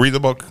 did you read the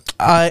book?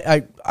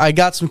 I I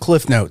got some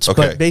cliff notes,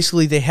 Okay. but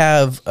basically they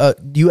have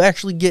you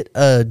actually get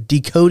a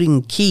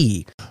decoding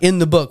key in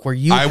the book where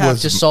you have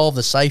to solve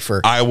the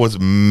cipher. I was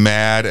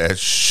mad as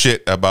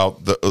shit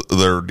about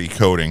their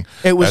decoding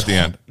It was at the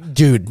end.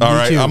 Dude, All me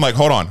right. too. I'm like,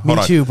 hold on. Me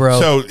too, bro.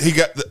 So he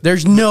got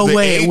there's no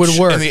way H it would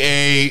work. And the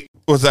A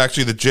was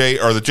actually the J,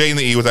 or the J and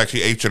the E was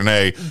actually H and an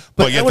A.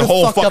 But that yet the would've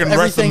whole fucked up fucking rest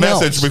of the everything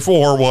message else.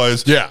 before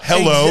was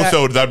hello. Exact-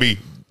 So that'd be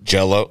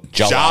Jello.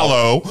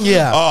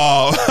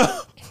 Yeah.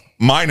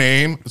 My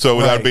name. So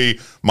that'd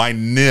be my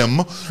nim.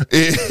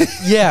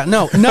 Yeah,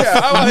 no,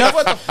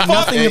 nothing,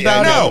 nothing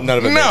about it. None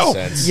of it makes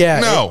sense.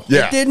 Yeah,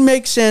 it did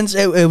make sense.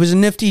 It was a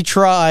nifty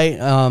try,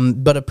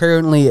 but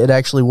apparently it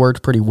actually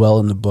worked pretty well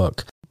in the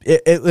book.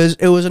 It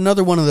was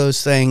another one of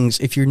those things.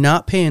 If you're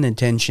not paying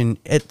attention,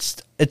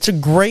 it's a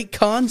great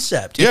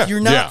concept. Yeah. If you're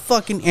not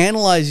fucking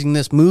analyzing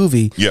this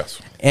movie,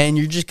 yes, and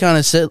you're just kind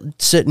of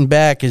sitting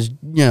back as,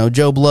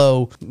 Joe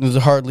Blow, there's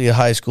hardly a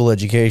high school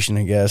education,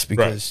 I guess,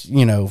 because,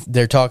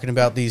 they're talking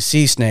about these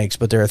sea snakes,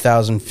 but they're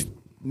 1,000 feet.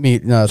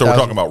 No, so we're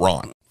talking about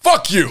Ron.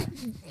 Fuck you.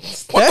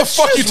 What That's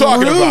the fuck you just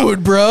talking rude,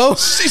 about, bro?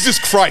 Jesus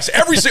Christ!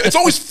 It's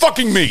always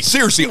fucking me.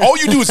 Seriously, all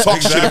you do is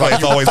talk shit about.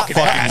 It's always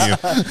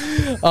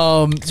fucking you.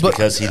 But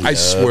because he. I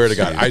swear to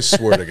God. I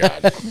swear to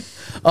God.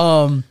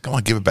 Come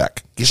on, give it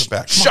back. Give it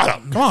back. Shut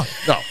up. Come on.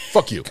 No,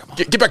 fuck you.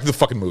 Get back to the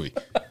fucking movie.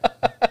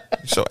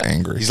 You're so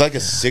angry. He's like a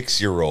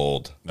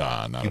 6-year-old.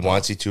 Nah. He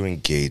wants you to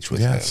engage with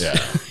him. Yeah.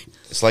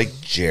 It's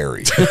like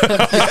Jerry. All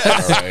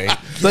right.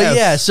 But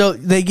yeah, so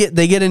they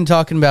get in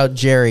talking about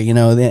Jerry.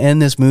 In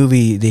this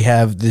movie, they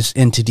have this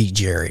entity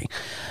Jerry,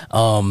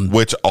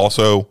 which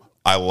also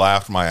I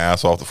laughed my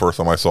ass off the first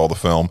time I saw the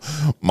film.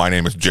 My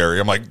name is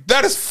Jerry. I'm like,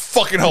 that is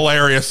fucking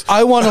hilarious.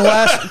 I want to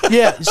last.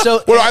 Yeah.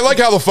 So well, I like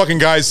how the fucking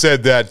guy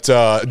said that.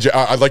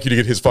 I'd like you to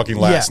get his fucking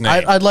last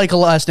name. I'd like a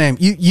last name.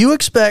 You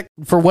expect,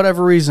 for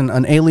whatever reason,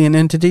 an alien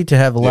entity to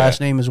have a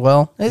last name as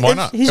well? Why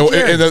not? He's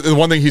Jerry. And the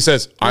one thing he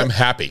says, I'm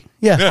happy.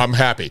 Yeah. I'm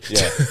happy.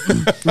 Yeah.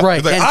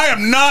 Right. Like, I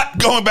am not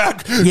going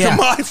back to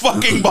my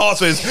fucking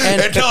bosses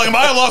and telling them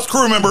I lost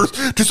crew members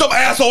to some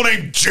asshole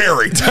named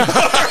Jerry.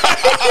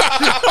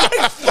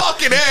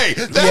 Fucking A.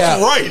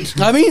 That's right.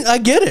 I mean, I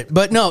get it,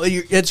 but no,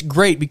 it's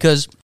great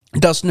because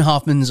Dustin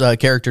Hoffman's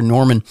character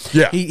Norman,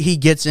 he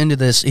gets into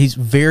this. He's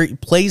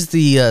plays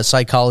the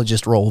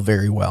psychologist role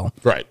very well.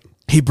 Right.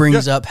 He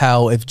brings up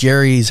how if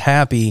Jerry's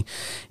happy,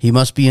 he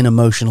must be an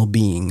emotional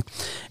being.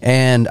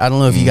 And I don't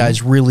know if you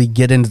guys really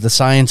get into the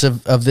science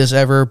of this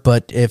ever,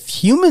 but if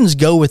humans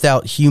go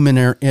without human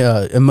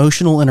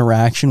emotional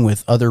interaction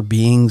with other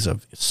beings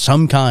of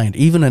some kind,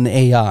 even an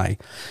AI,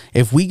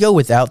 if we go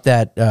without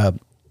that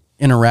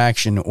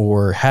interaction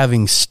or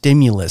having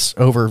stimulus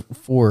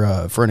for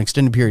an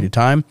extended period of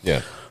time,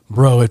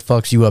 bro, it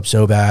fucks you up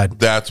so bad.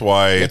 That's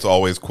why it's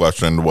always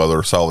questioned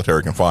whether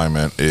solitary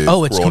confinement is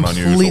it's cruel and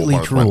completely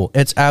unusual cruel.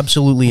 It's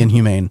absolutely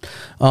inhumane.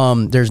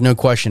 There's no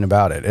question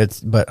about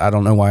it. But I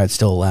don't know why it's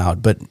still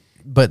allowed. But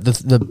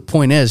the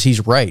point is,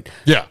 he's right.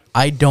 Yeah.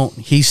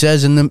 He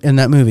says in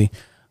that movie,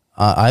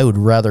 I would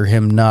rather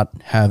him not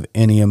have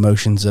any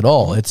emotions at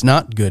all. It's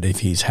not good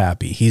if he's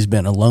happy. He's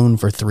been alone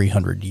for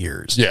 300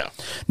 years. Yeah.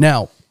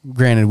 Now,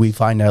 granted, we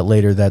find out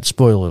later that,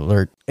 spoiler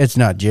alert, it's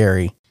not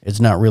Jerry. It's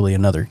not really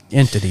another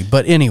entity.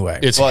 But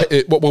anyway.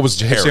 What was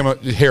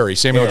Harry?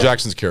 Samuel Yeah.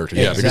 Jackson's character.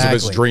 Yeah, because of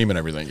his Exactly. dream and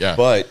everything. Yeah.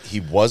 But he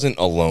wasn't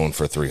alone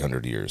for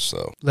 300 years,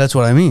 though. That's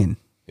what I mean.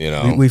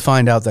 We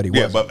find out that he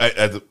was. but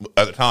at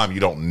the time, you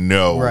don't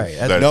know. Right.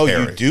 That No, it's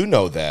Harry. you do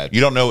know that.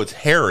 You don't know it's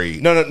Harry.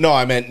 No.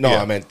 I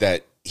meant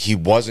that he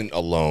wasn't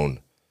alone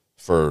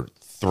for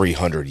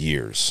 300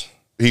 years.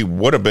 He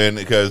would have been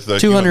because the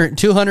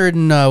 200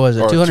 and was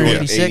it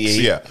 286?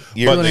 Yeah,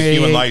 but the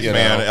human life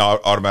man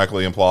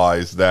automatically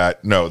implies that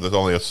there's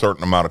only a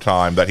certain amount of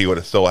time that he would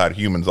have still had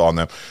humans on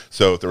them.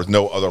 So if there was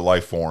no other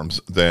life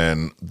forms,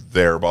 then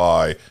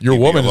thereby your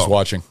woman is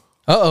watching.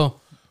 Oh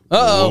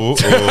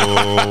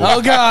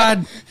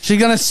God, she's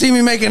gonna see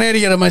me make an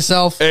idiot of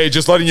myself. Hey,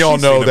 just letting y'all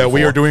know that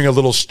we are doing a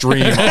little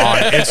stream on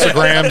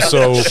Instagram,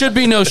 so should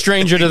be no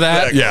stranger to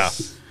that. Yeah.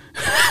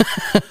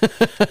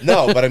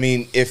 No, but I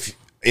mean,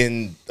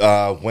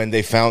 when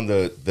they found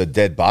the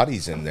dead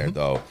bodies in there,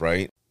 though,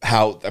 right?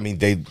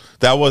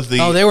 That was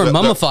the they were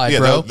mummified,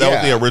 bro. That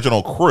was the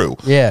original crew.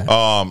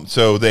 Yeah.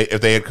 So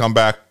if they had come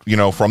back,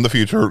 from the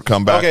future,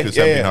 come back to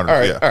 1700.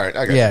 All right.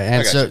 I got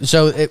and you.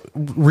 so it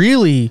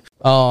really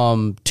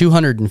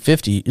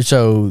 250.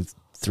 So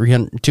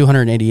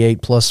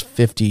 288 plus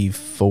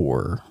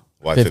 54.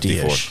 Why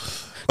 50-ish.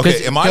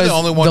 Okay, am I the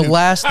only one?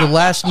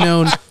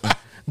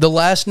 The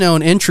last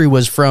known entry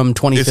was from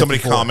 2054. Is somebody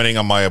commenting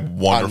on my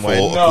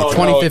wonderful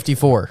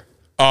 2054?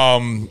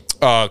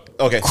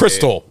 Okay,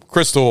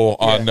 Crystal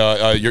on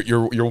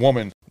your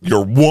woman.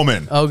 Your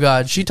woman. Oh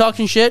God, she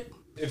talking shit.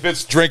 If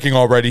it's drinking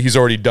already, he's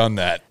already done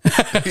that.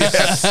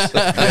 Yes.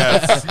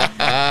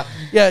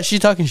 Yeah, she's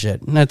talking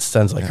shit. That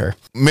sounds like her.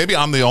 Maybe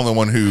I'm the only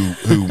one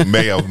who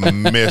may have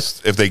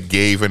missed if they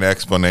gave an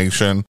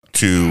explanation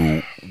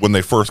to when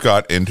they first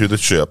got into the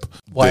ship.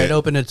 Why it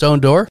opened its own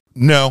door?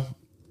 No,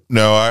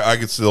 I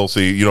could still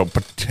see,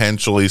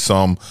 potentially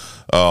some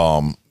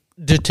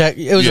Detect.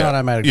 It was an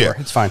automatic door.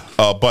 It's fine.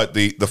 But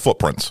the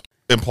footprints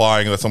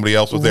implying that somebody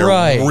else was there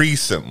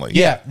recently.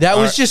 Yeah, that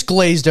was just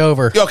glazed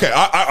over. Okay,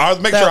 I'll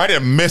make sure I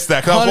didn't miss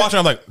that because I was watching.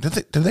 I'm like, did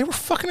they ever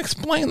fucking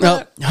explain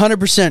that?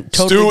 100%.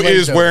 Totally. Stu glazed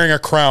is over. wearing a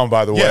crown,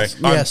 by the way. Yes,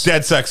 I'm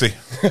dead sexy.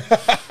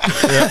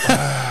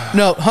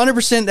 No,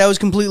 100%. That was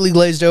completely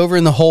glazed over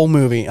in the whole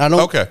movie. I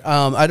don't. Okay.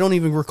 I don't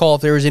even recall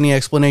if there was any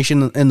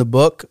explanation in the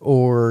book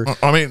or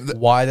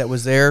why that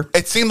was there.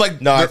 It seemed like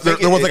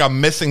there was like a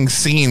missing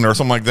scene or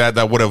something like that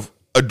that would have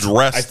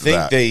addressed. I think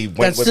that. they went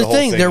That's with the the whole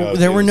thing. thing.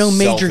 There were no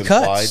major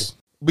cuts.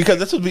 Because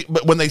this would be,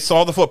 but when they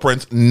saw the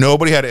footprints,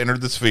 nobody had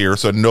entered the sphere,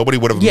 so nobody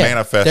would have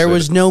manifested. There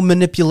was no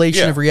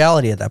manipulation of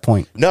reality at that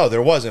point. No,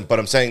 there wasn't. But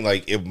I'm saying,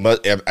 like,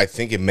 I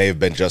think it may have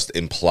been just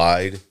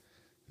implied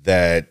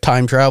that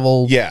time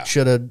travel.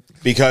 Should have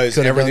because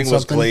everything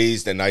was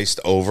glazed and iced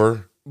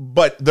over.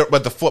 But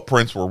the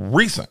footprints were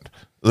recent.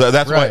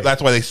 That's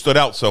why they stood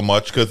out so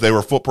much because they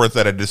were footprints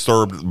that had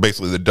disturbed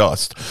basically the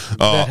dust.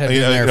 So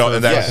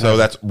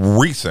that's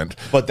recent.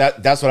 But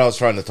that's what I was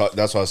trying to talk.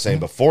 That's what I was saying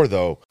before,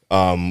 though.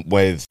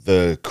 With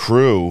the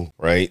crew,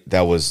 right,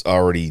 that was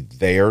already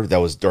there, that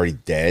was already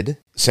dead,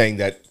 saying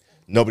that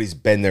nobody's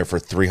been there for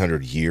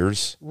 300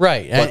 years,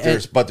 right?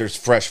 But there's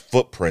fresh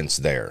footprints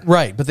there,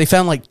 right? But they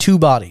found like 2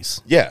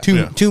 bodies,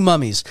 two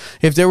mummies.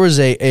 If there was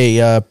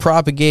a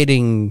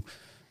propagating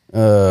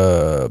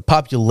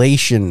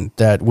population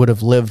that would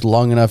have lived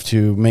long enough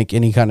to make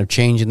any kind of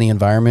change in the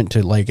environment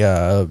to like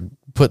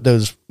put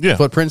those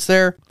footprints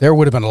there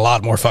would have been a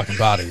lot more fucking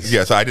bodies.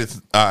 Yes,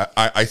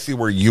 I see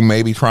where you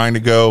may be trying to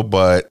go,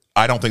 but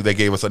I don't think they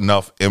gave us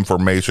enough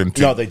information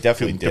to, they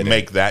definitely to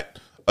make that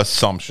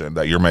assumption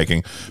that you're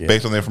making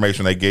based on the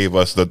information they gave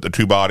us. The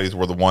 2 bodies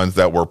were the ones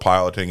that were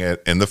piloting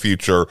it in the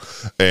future,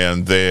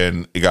 and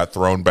then it got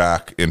thrown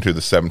back into the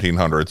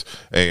 1700s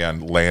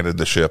and landed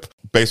the ship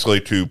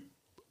basically to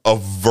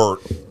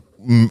avert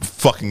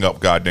fucking up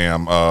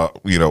goddamn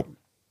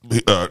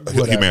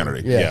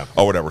humanity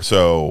or whatever.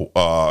 So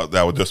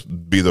that would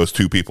just be those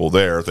 2 people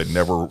there. They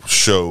never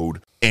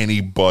showed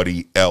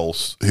anybody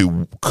else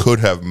who could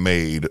have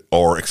made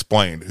or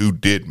explained who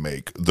did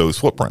make those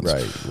footprints.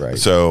 Right.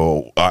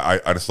 So I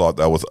just thought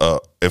that was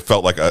it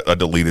felt like a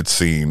deleted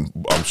scene.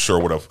 I'm sure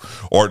would have,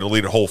 or a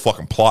deleted whole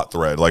fucking plot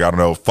thread. Like, I don't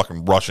know,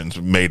 fucking Russians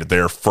made it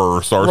there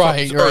first, or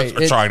or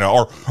China,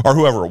 or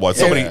whoever it was.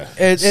 Somebody.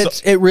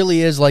 It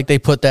really is like they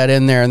put that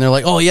in there, and they're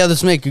like, oh yeah,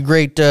 this make a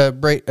great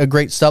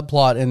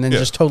subplot, and then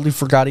just totally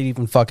forgot it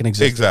even fucking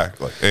existed.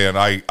 Exactly. And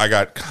I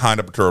got kind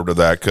of perturbed with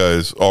that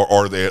because,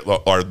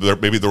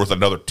 maybe there was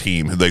another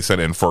team who they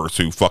sent in first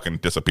who fucking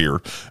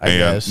disappeared,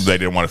 and they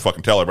didn't want to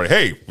fucking tell everybody,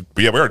 hey,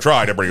 we already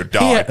tried, everybody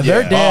died.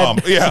 They're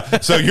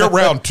dead. So you're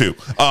round 2.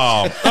 Good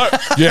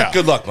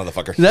luck,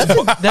 motherfucker.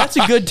 That's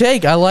a good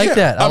take. I like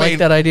that. I like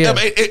that idea.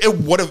 It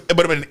would have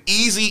been an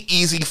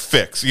easy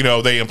fix.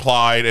 They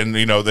implied, and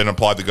then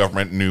implied the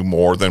government knew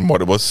more than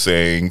what it was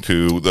saying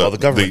to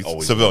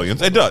the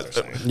civilians. It does.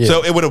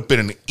 So it would have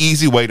been an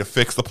easy way to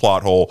fix the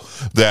plot hole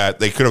that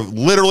they could have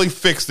literally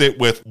fixed it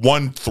with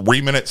 1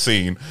 3-minute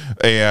scene,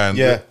 and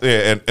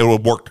it would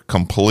have worked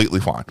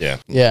completely fine.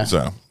 Yeah.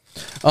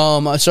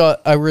 So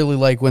I really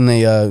like when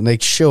they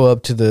show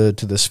up to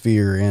the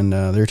sphere, and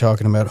they're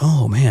talking about,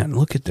 oh man,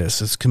 look at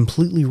this, it's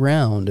completely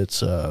round,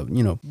 it's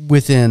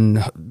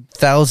within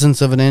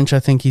thousandths of an inch, I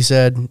think he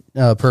said,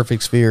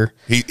 perfect sphere.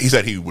 He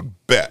said he would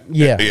bet.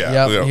 He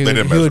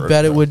would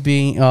bet it would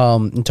be.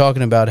 And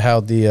talking about how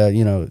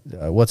the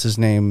what's his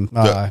name,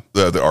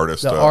 the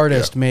artist, the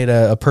artist made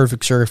a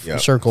perfect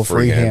circle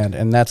freehand,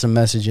 and that's a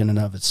message in and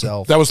of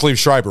itself. That was Liev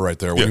Schreiber right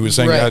there when he was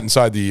saying that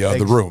inside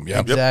the room.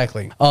 Yeah,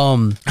 exactly.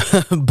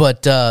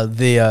 But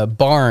the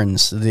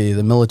Barnes,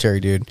 the military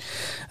dude,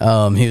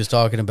 he was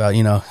talking about,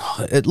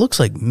 it looks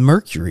like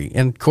Mercury,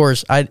 and of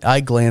course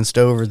I glanced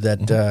over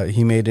that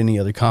he made any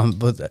other comment,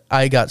 but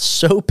I got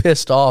so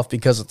pissed off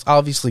because it's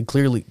obviously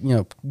clearly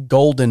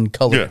golden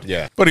colored.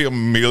 Yeah. But he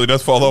immediately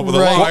does fall over the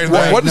line.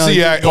 What does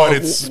he act? But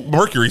it's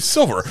Mercury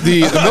silver.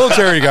 The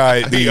military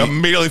guy, he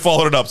immediately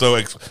followed it up, so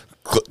it's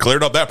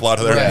cleared up that plot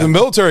there. Right. The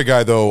military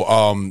guy, though,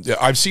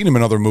 I've seen him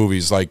in other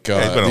movies. Like he's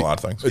been in a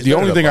lot of things. The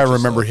only thing I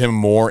remember him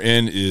more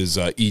in is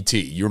E.T.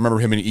 You remember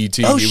him in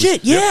E.T.? Oh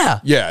shit! Yeah,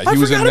 he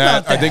was in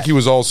that. I think he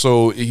was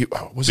also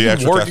was the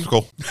extra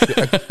testicle.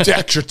 The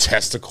extra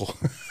testicle.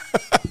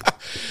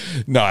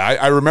 No,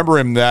 I remember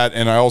him that,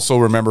 and I also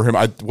remember him.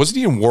 Wasn't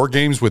he in War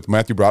Games with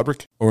Matthew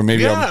Broderick, or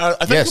maybe? I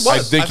think it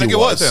was. I think it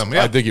was him.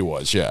 Yeah. I think he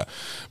was. Yeah,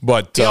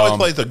 but he always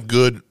plays a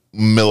good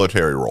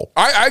military role.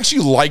 I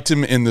actually liked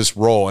him in this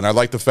role, and I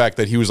like the fact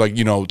that he was like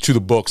to the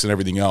books and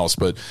everything else.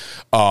 But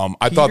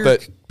I thought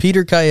that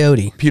Peter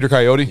Coyote.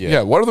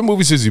 Yeah. What other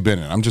movies has he been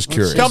in? I'm just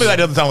curious. Tell me that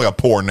doesn't sound like a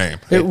poor name.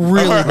 It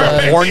really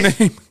does. Poor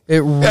name.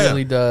 It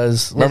really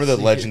does. Remember the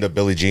Legend of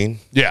Billie Jean?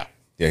 Yeah.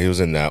 Yeah, he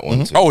was in that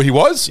one too. Oh, he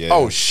was? Yeah.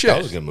 Oh shit. That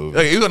was a good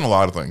movie. He was in a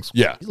lot of things.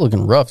 Yeah. He's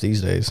looking rough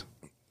these days.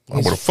 I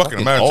would have fucking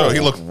imagined so. He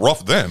looked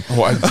rough then.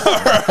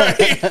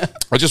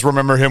 I just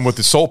remember him with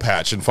the soul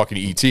patch in fucking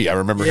E.T. I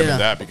remember him in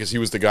that because he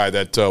was the guy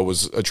that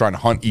was trying to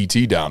hunt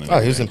E.T. down.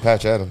 He was in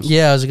Patch Adams.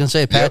 Yeah, I was going to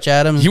say Patch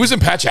Adams. He was in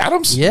Patch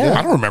Adams? Yeah.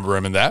 I don't remember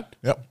him in that.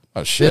 Yep.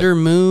 Oh, shit. Bitter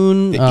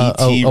Moon, a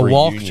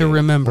Walk to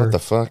Remember. What the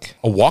fuck?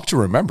 A Walk to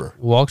Remember?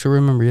 Walk to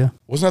Remember, yeah.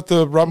 Wasn't that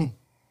the Robin?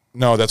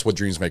 No, that's What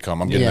Dreams May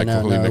Come. I'm getting that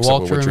completely mixed Walk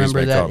up with to What Dreams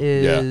Remember,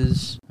 May that Come.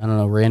 is, I don't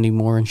know, Randy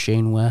Moore and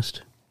Shane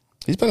West.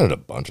 He's been in a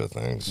bunch of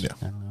things. Yeah.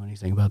 I don't know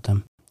anything about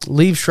them.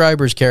 Liev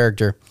Schreiber's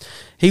character,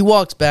 he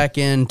walks back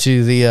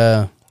into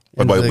the...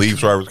 By the way, Liev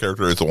Schreiber's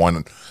character is the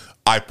one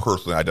I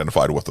personally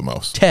identified with the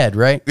most. Ted,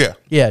 right? Yeah.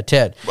 Yeah,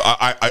 Ted.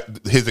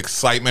 His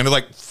excitement is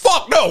like,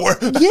 fuck no,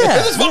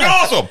 this is fucking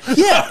awesome.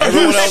 Yeah,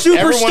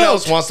 everyone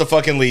else wants to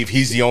fucking leave.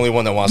 He's the only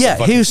one that wants to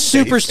fucking he was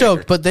super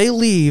stoked, but they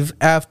leave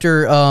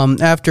after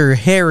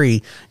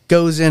Harry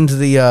goes into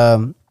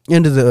the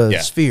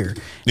sphere.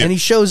 Yeah. And he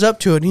shows up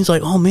to it and he's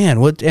like, oh man,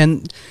 what?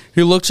 And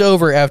he looks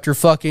over after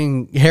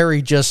fucking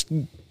Harry just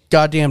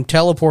goddamn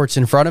teleports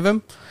in front of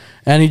him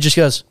and he just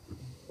goes,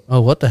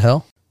 oh, what the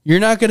hell? You're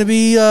not going to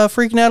be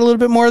freaking out a little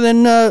bit more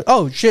than,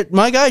 oh shit,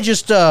 my guy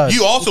just...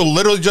 you also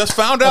literally just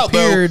found out,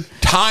 appeared. though,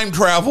 time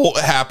travel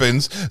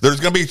happens. There's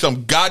going to be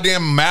some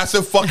goddamn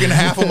massive fucking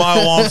half a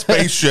mile long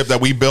spaceship that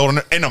we built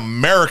in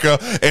America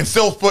and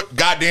still put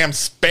goddamn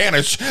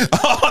Spanish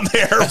on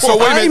there. So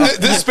wait a minute,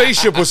 this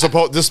spaceship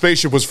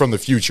was from the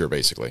future,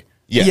 basically.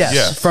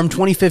 Yes, from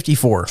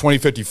 2054.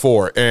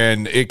 2054,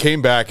 and it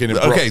came back and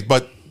it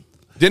but...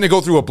 Didn't it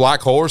go through a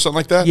black hole or something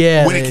like that?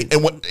 Yeah.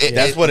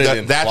 That's what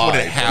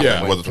it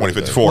happened with the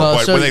 2054. Well,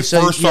 but when they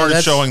first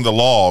started showing the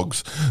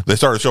logs, they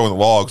started showing the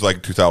logs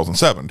like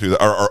 2007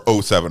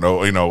 or 07,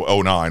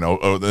 09,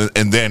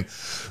 and then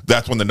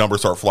that's when the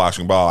numbers start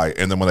flashing by,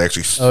 and then when they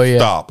actually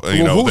stop.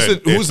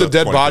 Who's the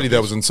dead body that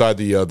was inside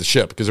the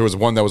ship? Because there was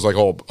one that was like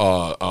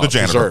the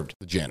janitor. Preserved.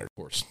 The janitor, of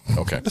course.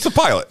 Okay. It's a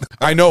pilot.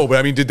 I know, but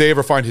I mean, did they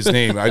ever find his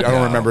name? I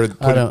don't remember.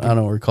 I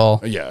don't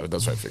recall. Yeah,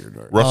 that's what I figured.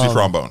 Rusty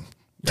Trombone.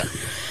 Yeah.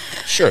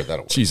 Sure,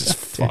 that'll work. Jesus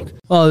fuck.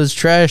 Well, it's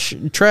trash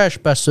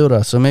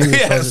basura, so maybe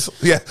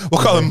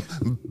we'll call him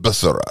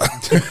basura.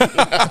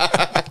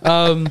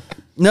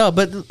 No,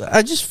 but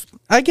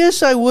I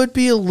guess I would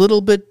be a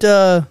little bit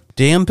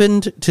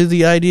dampened to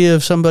the idea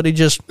of somebody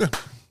just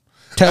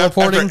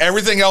teleporting. After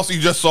everything else you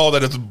just saw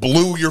that has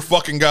blew your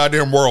fucking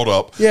goddamn world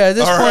up. Yeah, at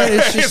this point right?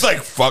 it's just, it's like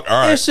fuck.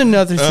 All right, it's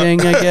another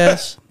thing, I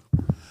guess.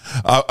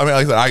 I mean,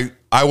 like I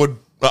said,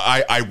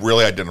 I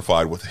really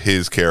identified with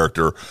his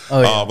character.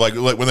 Oh, yeah. Like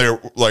when they were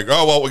like,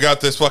 oh, well, we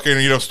got this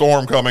fucking,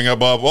 storm coming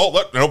above. Well,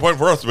 no point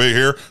for us to be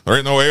here. There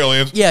ain't no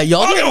aliens. Yeah,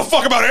 y'all I don't give a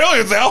fuck about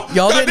aliens now.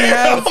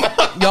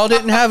 Y'all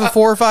didn't have a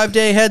 4 or 5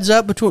 day heads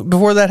up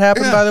before that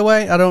happened, by the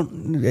way? I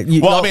don't...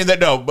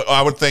 but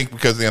I would think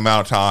because the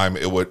amount of time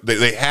it would...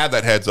 They had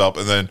that heads up,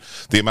 and then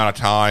the amount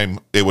of time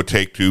it would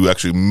take to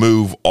actually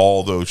move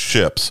all those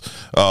ships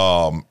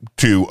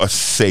to a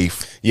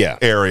safe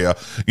area.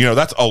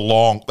 That's a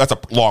long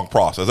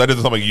process. That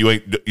isn't something you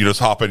just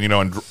hop in,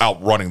 and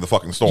outrunning the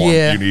fucking storm.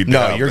 Yeah. You need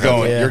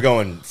you're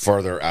going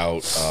further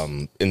out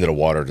into the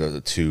water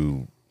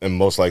to and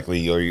most likely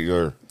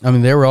you're. I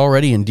mean, they were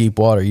already in deep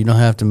water. You don't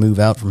have to move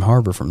out from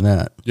harbor from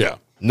that. Yeah.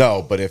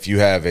 No, but if you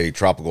have a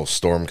tropical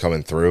storm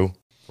coming through,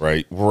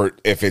 right,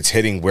 if it's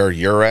hitting where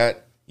you're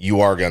at,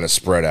 you are going to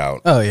spread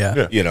out. Oh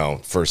yeah.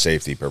 For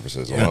safety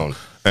purposes alone.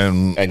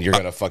 And you're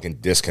going to fucking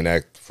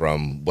disconnect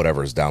from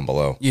whatever's down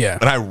below. Yeah.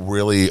 And I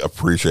really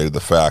appreciated the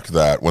fact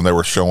that when they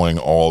were showing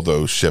all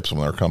those ships when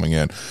they were coming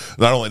in,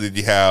 not only did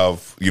you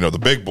have, the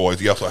big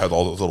boys, you also had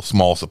all those little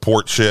small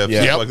support ships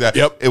and stuff like that.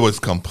 Yep. It was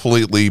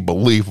completely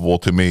believable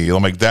to me.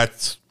 I'm like,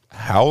 that's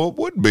how it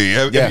would be.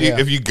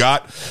 If you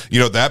got,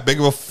 that big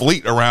of a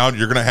fleet around,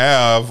 you're going to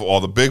have all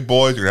the big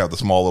boys, you're going to have the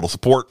small little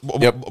support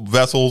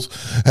vessels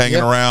hanging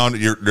around.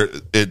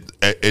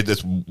 It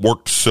just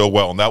worked so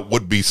well. And that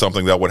would be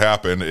something that would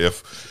happen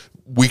if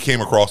we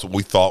came across what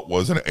we thought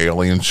was an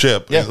alien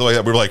ship. Yeah. We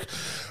were like,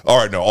 all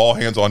right, no, all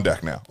hands on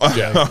deck now.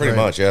 Yeah, pretty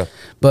much, yeah.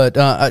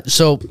 But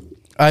so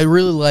I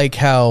really like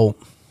how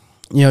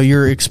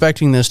you're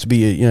expecting this to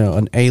be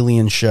an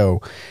alien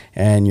show,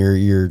 and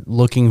you're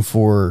looking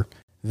for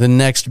the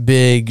next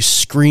big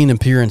screen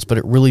appearance, but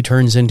it really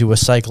turns into a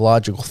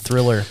psychological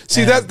thriller.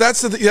 See,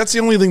 that's the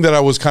only thing that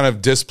I was kind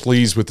of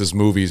displeased with this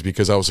movie, is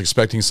because I was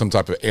expecting some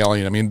type of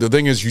alien. I mean, the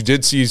thing is, you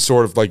did see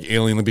sort of like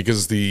alien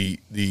because the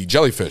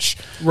jellyfish.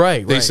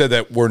 Right. They said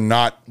that we're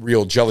not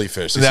real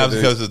jellyfish. That was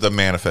because of the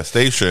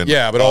manifestation.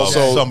 Yeah, but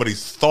also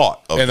somebody's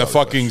thought of and the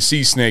fucking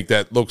sea snake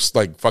that looks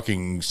like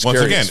fucking scary.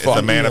 Once again, as fuck.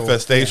 it's a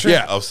manifestation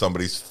of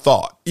somebody's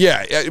thought.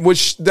 Yeah,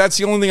 which that's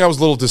the only thing I was a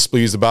little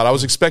displeased about. I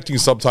was expecting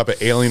some type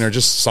of alien or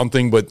just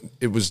something, but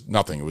it was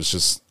nothing. It was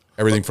just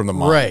everything from the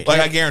mind. Right. Like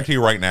I guarantee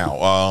you right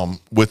now,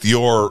 with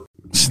your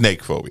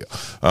snake phobia,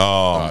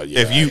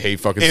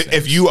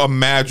 if you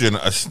imagine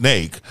a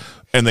snake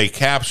and they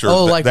capture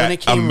like that when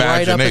it came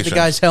right up at the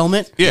guy's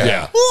helmet?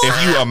 Yeah.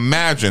 If you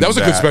imagine that was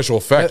a good special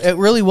effect. It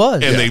really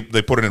was. And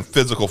they put it in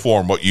physical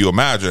form, what you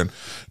imagine,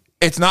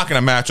 it's not going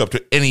to match up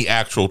to any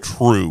actual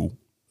true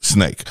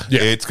snake.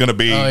 Yeah. It's going to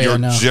be your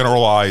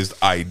generalized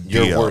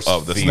idea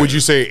of the snake. Would you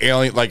say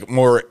alien, like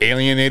more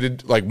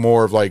alienated, like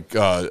more of like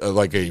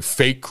a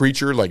fake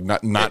creature, like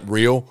not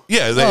real?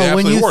 Yeah, they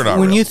absolutely were not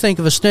when real. you think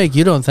of a snake,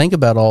 you don't think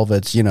about all of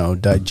its,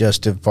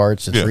 digestive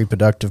parts, its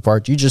reproductive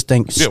parts. You just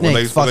think snake, when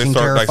they fucking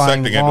start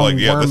terrifying, dissecting it, long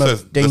like, worm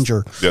of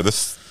danger.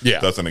 This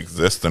doesn't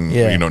exist in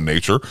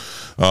nature.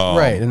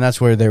 Right, and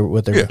that's where they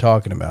were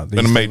talking about.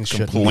 And it made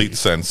complete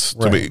sense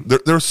to me.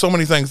 There's so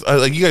many things.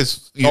 Like you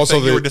guys, you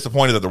were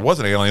disappointed that there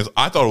wasn't aliens.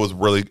 I thought it was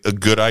really a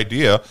good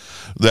idea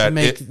that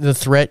the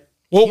threat.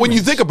 Well, when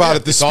you think about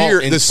it, the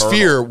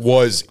sphere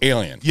was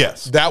alien.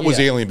 Yes, that was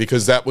alien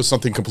because that was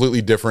something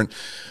completely different.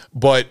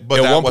 But at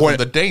that one wasn't point,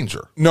 the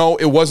danger. No,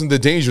 it wasn't the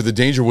danger. The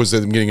danger was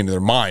them getting into their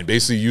mind,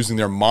 basically using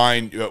their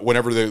mind.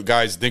 Whenever the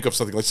guys think of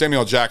something like Samuel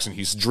L. Jackson,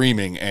 he's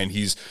dreaming and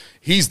he's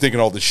thinking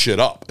all this shit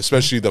up,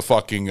 especially the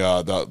fucking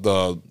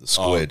the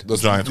squid, the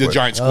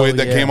giant squid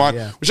that came on,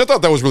 yeah. which I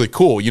thought that was really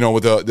cool.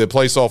 With the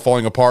place all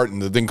falling apart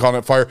and the thing caught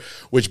on fire.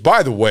 Which,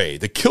 by the way,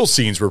 the kill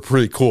scenes were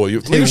pretty cool.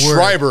 Liev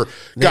Schreiber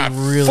got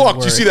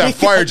fucked. You see that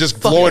fire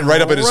just glowing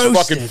right up in his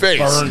fucking face.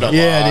 Burned alive.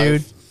 Yeah,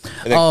 dude.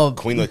 And then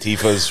Queen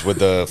Latifah's with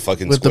the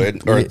fucking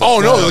squid.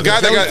 The guy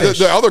that got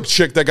the other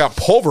chick that got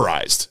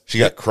pulverized. She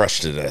got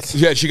crushed to death.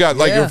 Yeah, she got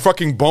her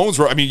fucking bones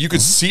were. I mean, you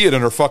could see it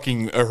in her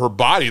fucking her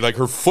body. Like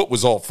her foot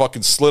was all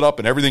fucking slit up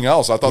and everything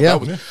else. I thought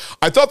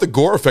I thought the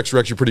gore effects were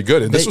actually pretty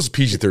good, and this was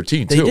PG-13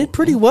 too. They did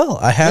pretty well.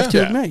 I have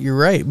to admit, you're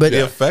right. But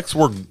the effects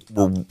were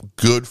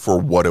good for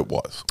what it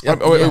was.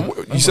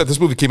 You said this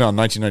movie came out in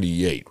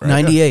 1998, right?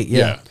 98,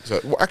 yeah. So,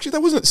 actually,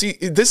 that wasn't. See,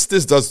 this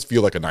does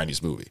feel like a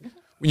 90s movie.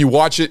 When you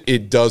watch it,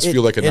 it does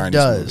feel like a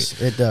 90s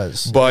movie. It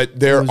does. But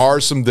there are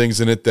some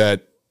things in it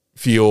that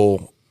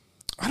feel,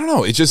 I don't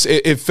know. It just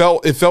it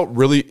felt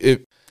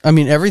really. I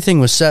mean, everything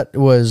was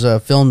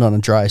filmed on a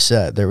dry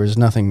set. There was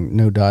nothing,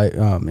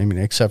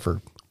 except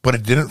for. But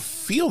it didn't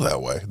feel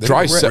that way. They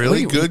Dry did a set,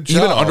 really good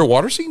job. Even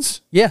underwater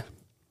scenes. Yeah,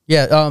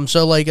 yeah.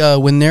 So like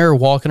when they're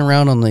walking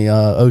around on the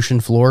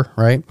ocean floor,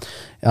 right?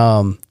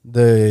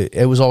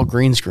 It was all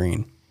green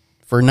screen.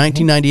 For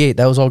 1998,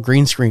 that was all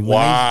green screen.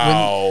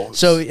 Wow.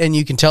 And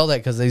you can tell that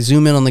because they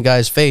zoom in on the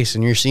guy's face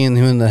and you're seeing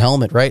him in the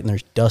helmet, right? And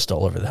there's dust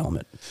all over the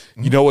helmet.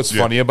 You know what's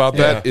funny about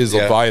that is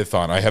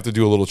Leviathan. I have to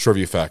do a little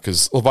trivia fact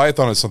because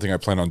Leviathan is something I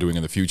plan on doing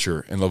in the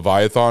future. And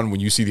Leviathan, when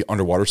you see the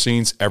underwater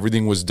scenes,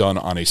 everything was done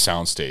on a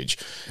soundstage.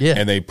 Yeah.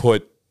 And they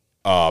put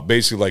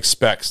basically like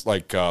specks,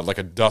 like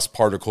a dust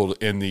particle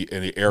in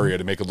the area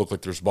to make it look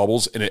like there's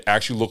bubbles, and it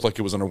actually looked like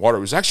it was underwater.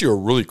 It was actually a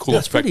really cool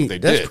effect that they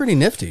did. That's pretty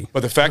nifty.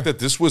 But the fact that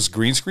this was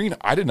green screen,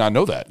 I did not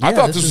know that. I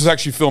thought this was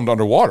actually filmed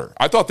underwater.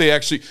 I thought they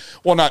actually,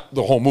 well, not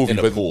the whole movie, in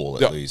a but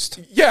pool at least.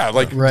 Yeah,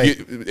 like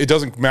it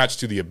doesn't match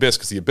to The Abyss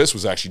because The Abyss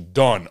was actually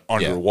done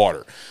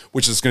underwater,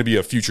 which is going to be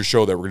a future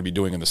show that we're going to be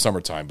doing in the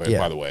summertime. By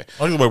the way,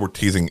 I like the way we're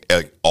teasing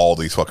all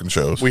these fucking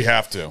shows. We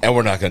have to, and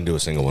we're not going to do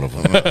a single one of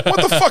them.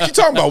 What the fuck are you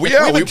talking about? We've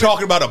been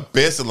talking about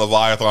Abyss and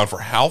Leviathan for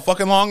how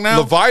fucking long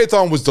now?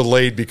 Leviathan was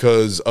delayed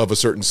because of a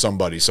certain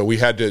somebody, so we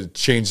had to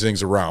change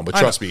things around. But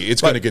trust me,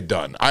 it's going to get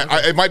done.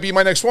 It might be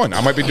my next one.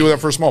 I might be doing that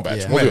for a small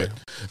batch. We'll do it.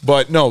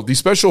 But no, the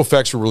special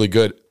effects were really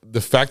good.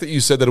 The fact that you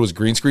said that it was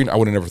green screen, I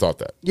would have never thought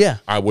that. Yeah,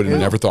 I would have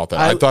never thought that.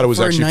 I thought it was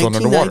actually filmed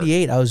underwater.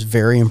 1998, I was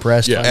very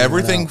impressed. Yeah,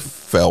 everything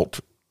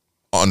felt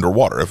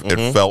underwater.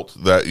 It felt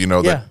that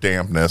that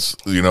dampness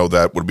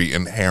that would be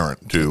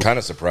inherent to. Kind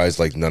of surprised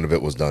like none of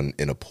it was done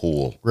in a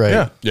pool,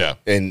 right? Yeah.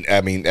 And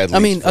I mean,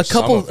 a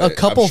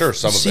couple sure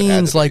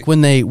scenes like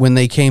when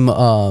they came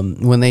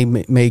when they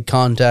made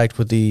contact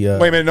with the.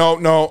 Wait a minute,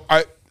 no,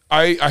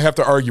 I have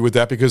to argue with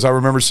that because I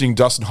remember seeing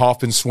Dustin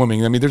Hoffman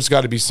swimming. I mean, there's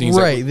got to be scenes,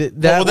 right?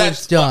 That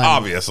was done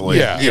obviously.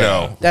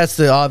 Yeah, that's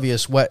the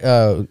obvious wet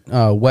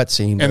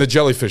scene, and the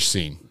jellyfish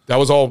scene. That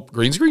was all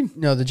green screen?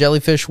 No, the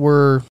jellyfish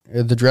were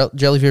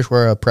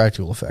a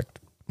practical effect.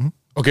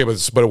 Okay, but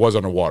it was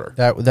underwater.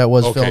 That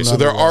was okay. Filmed So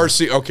there are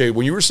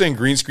when you were saying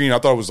green screen, I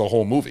thought it was the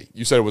whole movie.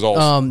 You said it was all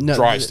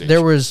dry stage.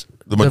 There was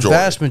the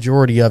vast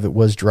majority of it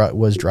was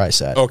dry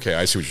set. Okay,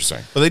 I see what you're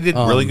saying. But they did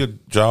really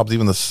good jobs,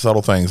 even the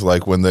subtle things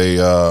like when they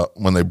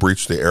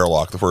breached the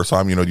airlock the first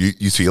time.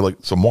 You see like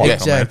some water.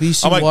 Exactly.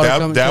 I'm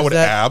like that would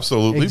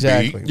absolutely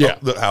be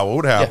how it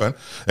would happen.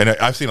 Yeah. And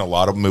I've seen a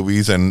lot of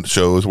movies and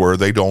shows where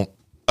they don't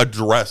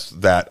address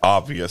that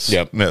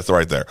obviousness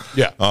right there.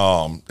 Yeah.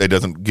 It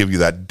doesn't give you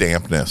that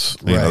dampness,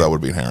 that would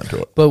be inherent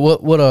to it. But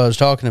what I was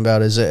talking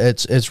about is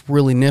it's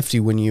really nifty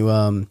when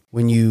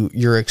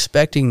you're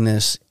expecting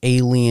this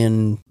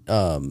alien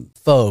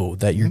foe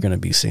that you're going to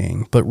be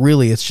seeing, but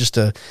really it's just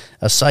a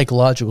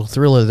psychological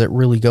thriller that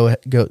really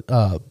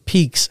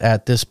peaks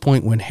at this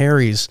point when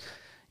Harry's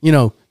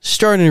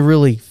starting to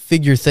really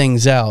figure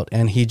things out,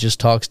 and he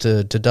just talks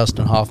to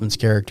Dustin Hoffman's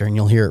character, and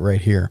you'll hear it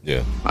right here.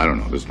 Yeah. I don't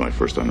know. This is my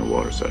first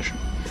underwater session.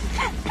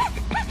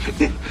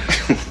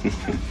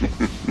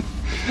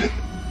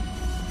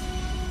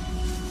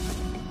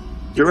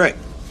 You're right.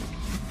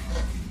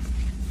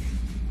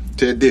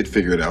 Ted did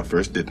figure it out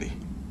first, didn't he?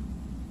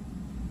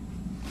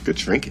 Good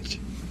shrinkage.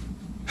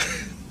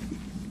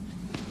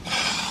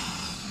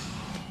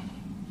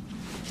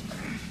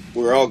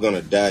 We're all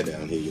gonna die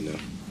down here, you know.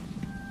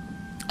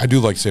 I do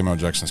like Samuel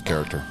Jackson's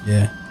character.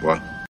 Yeah.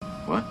 What?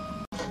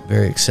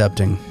 Very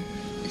accepting.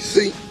 You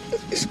see,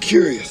 it's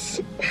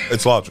curious.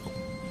 It's logical.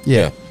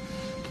 Yeah.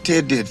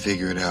 Ted did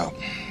figure it out.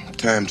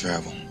 Time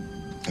travel.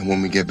 And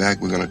when we get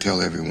back, we're going to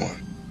tell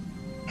everyone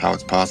how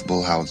it's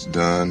possible, how it's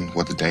done,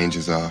 what the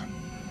dangers are.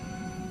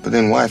 But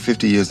then why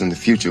 50 years in the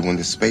future, when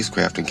this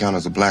spacecraft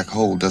encounters a black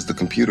hole, does the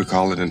computer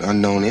call it an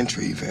unknown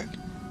entry event?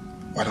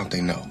 Why don't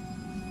they know?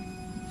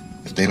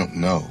 If they don't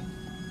know,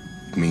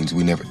 it means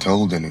we never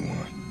told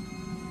anyone.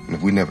 And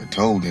if we never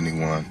told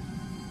anyone,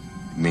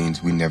 it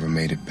means we never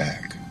made it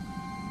back.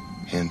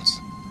 Hence,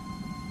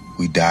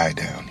 we die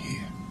down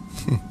here.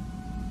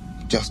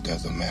 Just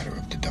as a matter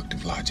of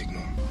deductive logic,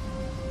 Norm.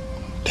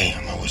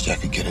 Damn, I wish I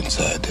could get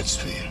inside that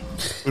sphere.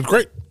 It was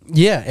great.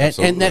 Yeah,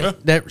 and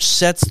that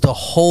sets the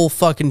whole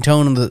fucking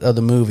tone of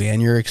the movie,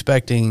 and you're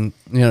expecting,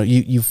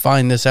 you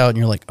find this out, and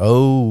you're like,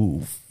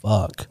 oh,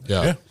 fuck.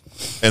 Yeah.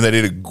 And they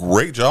did a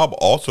great job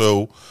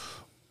also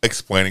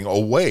explaining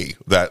away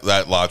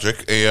that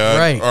logic,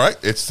 and all right,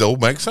 it still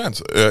makes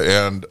sense.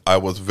 And I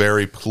was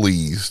very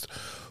pleased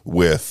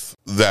with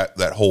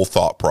that whole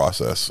thought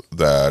process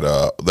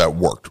that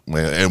worked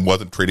and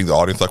wasn't treating the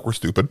audience like we're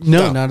stupid.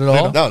 No, not at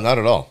all. No, not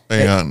at all.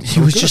 And he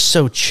was just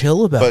so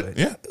chill about it.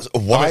 Yeah.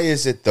 Why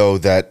is it though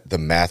that the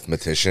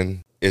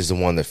mathematician is the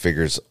one that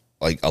figures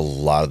like a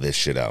lot of this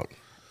shit out?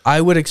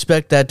 I would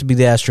expect that to be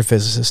the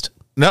astrophysicist.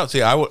 No,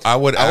 see,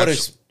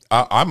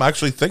 I'm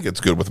actually think it's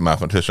good with a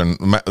mathematician.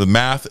 The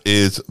math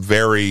is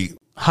very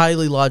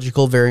highly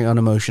logical, very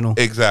unemotional.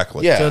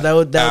 Exactly. Yeah. So that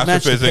would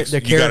match the you got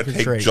to character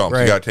take trait, jumps,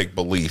 right. you got to take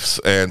beliefs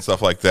and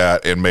stuff like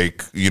that, and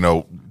make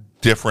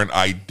different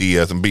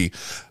ideas and be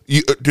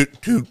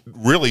to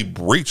really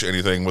breach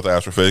anything with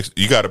astrophysics.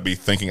 You got to be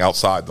thinking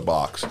outside the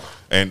box,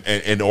 and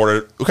in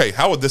order, okay,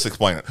 how would this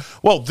explain it?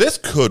 Well, this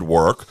could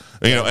work,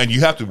 and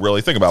you have to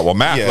really think about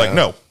math. Like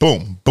no,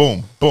 boom,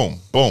 boom, boom,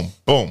 boom,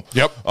 boom.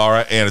 Yep. All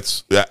right, and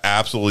it's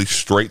absolutely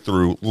straight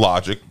through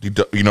logic,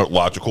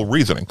 logical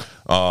reasoning,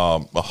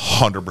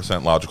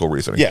 100% logical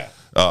reasoning. Yeah.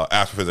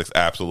 Astrophysics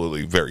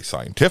absolutely very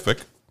scientific.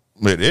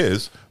 It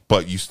is,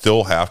 but you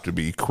still have to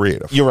be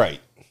creative. You're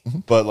right.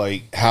 But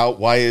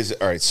why is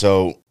it? All right.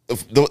 So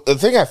the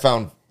thing I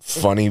found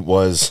funny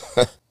was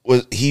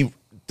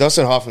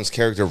Dustin Hoffman's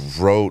character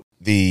wrote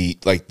the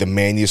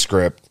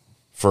manuscript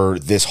for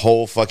this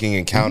whole fucking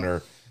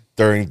encounter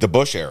during the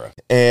Bush era.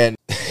 And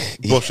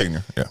Bush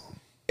Senior. Yeah.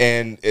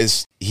 And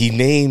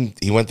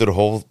he went through the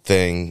whole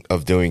thing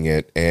of doing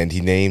it, and he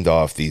named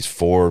off these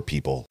 4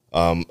 people.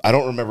 I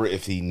don't remember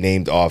if he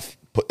named off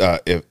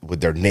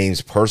with their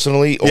names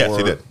personally, or yes,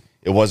 he did.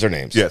 It was their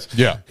names. Yes.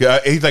 Yeah.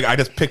 He's like, I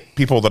just picked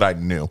people that I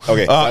knew.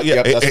 Okay.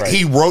 That's right.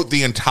 He wrote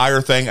the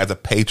entire thing as a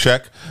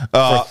paycheck for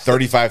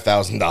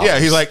 $35,000. Yeah.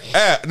 He's like,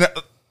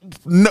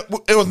 no,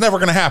 it was never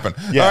going to happen.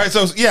 Yeah. All right.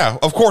 So,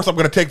 of course I'm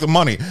going to take the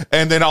money,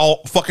 and then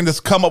I'll fucking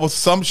just come up with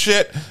some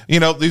shit,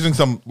 using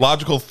some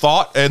logical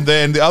thought. And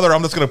then the other,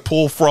 I'm just going to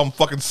pull from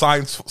fucking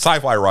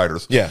sci-fi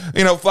writers. Yeah.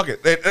 Fuck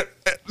it.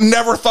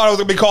 Never thought I was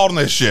going to be called on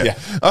this shit. Yeah.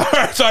 All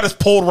right. So I just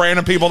pulled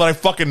random people that I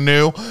fucking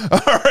knew.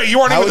 All right. You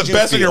weren't even the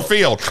best in your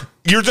field.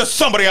 You're just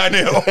somebody I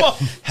knew.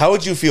 How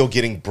would you feel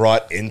getting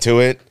brought into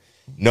it,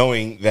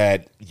 knowing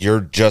that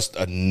you're just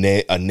a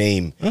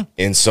name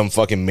in some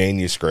fucking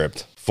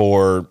manuscript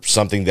for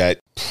something that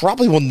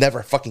probably will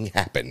never fucking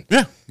happen?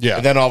 Yeah. Yeah.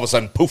 And then all of a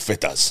sudden, poof,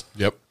 it does.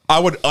 Yep. I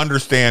would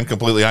understand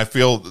completely. I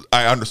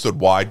understood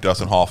why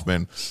Dustin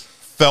Hoffman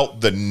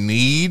felt the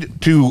need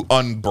to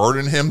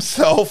unburden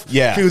himself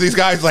to these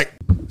guys. Like,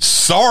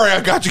 sorry, I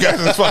got you guys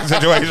in this fucking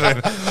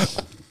situation.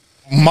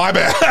 My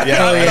bad.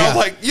 Yeah. And I was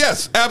like,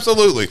 yes,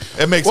 absolutely.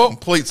 It makes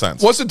complete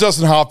sense. Wasn't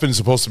Dustin Hoffman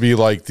supposed to be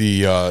like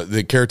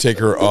the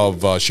caretaker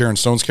of Sharon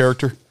Stone's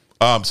character?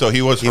 So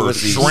he was her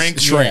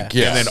shrink, yes.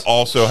 and then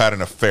also had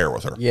an affair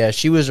with her. Yeah,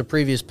 she was a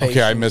previous patient.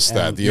 Okay, I missed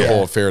that. The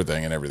whole affair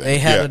thing and everything. They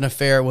had an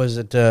affair, was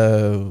it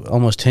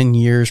almost 10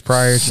 years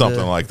prior to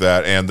something like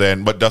that. And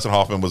then, but Dustin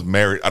Hoffman was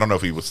married. I don't know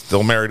if he was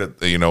still married,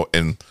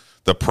 in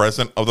the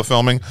present of the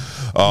filming.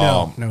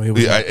 No, he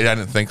was I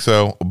didn't think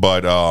so,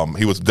 but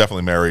he was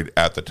definitely married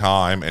at the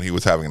time, and he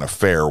was having an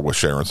affair with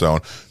Sharon Stone,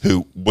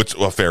 which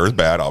affair is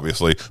bad,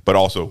 obviously, but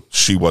also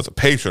she was a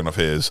patient of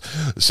his,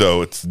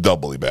 so it's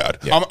doubly bad.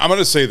 Yeah. I'm going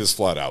to say this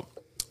flat out.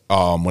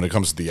 When it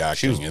comes to the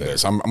acting in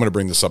this, I'm going to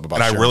bring this up about.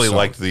 And Sharon I really Stone.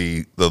 liked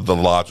the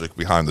logic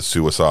behind the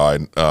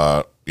suicide.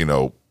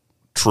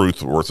 Truth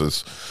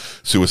versus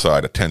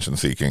suicide, attention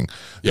seeking.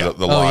 Yeah.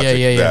 The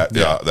logic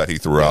that he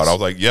threw out. Yes. I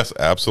was like, yes,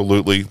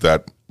 absolutely.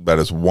 That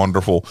is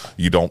wonderful.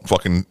 You don't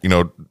fucking,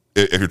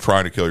 if you're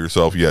trying to kill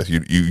yourself, yes,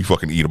 you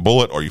fucking eat a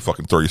bullet or you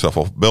fucking throw yourself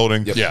off a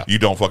building. Yep. Yeah. You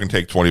don't fucking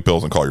take 20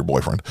 pills and call your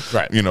boyfriend.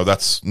 Right.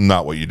 That's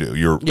not what you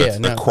do. That's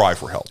a cry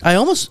for help. I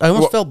almost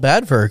felt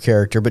bad for her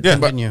character, but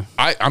continue.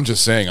 I'm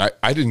just saying,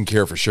 I didn't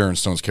care for Sharon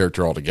Stone's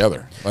character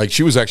altogether. Like,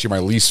 she was actually my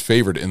least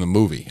favorite in the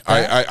movie.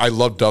 I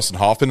love Dustin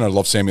Hoffman. I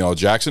love Samuel L.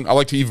 Jackson. I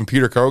liked even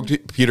Peter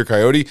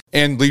Coyote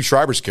and Liev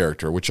Schreiber's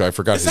character, which I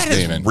forgot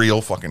his name.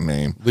 Real fucking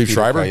name. Liev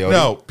Schreiber? Coyote?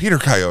 No, Peter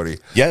Coyote.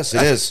 Yes,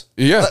 it is.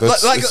 Yeah,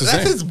 that's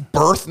his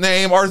birth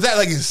name or is that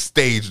like his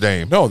stage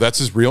name? No, that's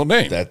his real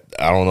name. That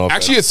I don't know.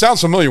 Actually, it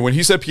sounds familiar. When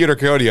he said Pietro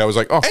Coyote, I was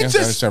like, oh, yeah,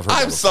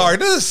 I'm sorry.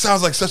 This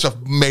sounds like such a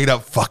made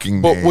up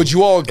fucking name. But would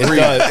you all agree?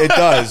 It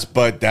does,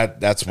 but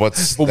that's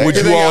what's. But would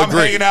you all I'm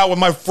agree? hanging out with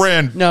my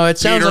friend. No, it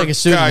sounds Peter like a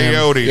pseudonym.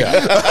 Coyote.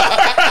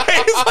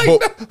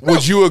 But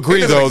would you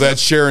agree though that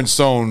Sharon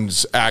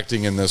Stone's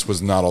acting in this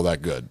was not all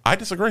that good? I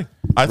disagree.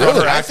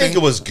 I think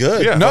it was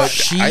good. Yeah. No, No,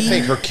 I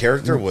think her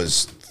character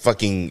was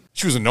fucking.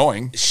 She was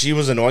annoying. She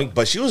was annoying,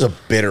 but she was a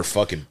bitter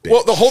fucking bitch.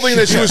 Well, the whole thing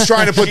that she was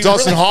trying to put She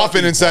Dustin really Hoffman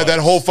fucking inside that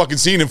whole fucking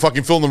scene and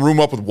fucking filling the room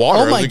up with water.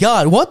 Oh my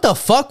God. What the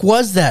fuck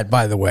was that,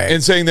 by the way?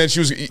 And saying that she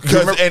was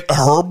Because in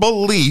her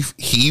belief,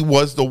 he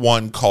was the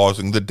one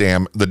causing the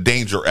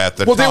danger at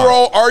the well, time. they were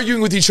all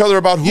arguing with each other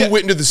about who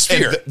went into the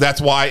sphere. And that's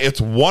why it's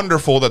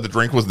wonderful that the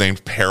drink was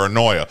named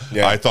Paranoia.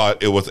 Yeah. I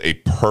thought it was a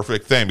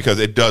perfect thing because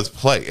it does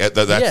play.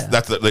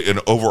 That's an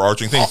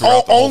overarching thing.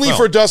 Only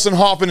for Dustin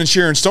Hoffman and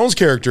Sharon Stone's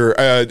character.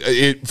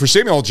 For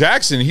Samuel L.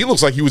 Jackson, he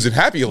looks like he was in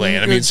Happy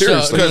Land. I mean,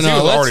 seriously.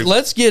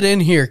 Let's get in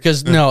here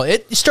because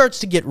it starts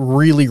to get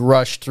really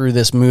rushed through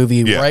this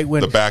movie right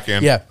when the back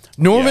end. Yeah,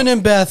 Norman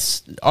and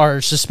Beth are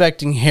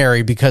suspecting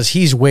Harry because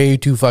he's way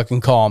too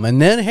fucking calm,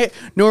 and then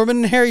Norman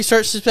and Harry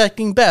start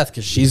suspecting Beth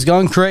because she's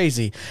gone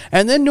crazy,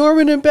 and then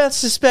Norman and Beth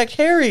suspect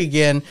Harry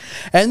again,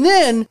 and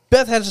then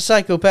Beth has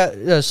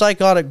a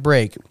psychotic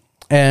break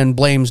and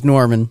blames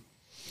Norman.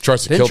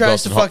 Tries to then kill tries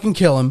Dustin to fucking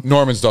kill him.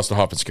 Norman's Dustin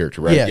Hoffman's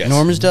character, right? Yeah,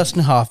 Norman's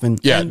Dustin Hoffman.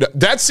 Yeah, And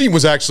that scene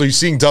was actually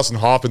seeing Dustin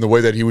Hoffman the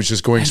way that he was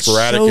just going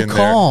sporadic so in there.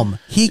 calm.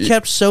 He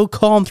kept so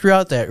calm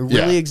throughout that. It really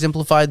Yeah.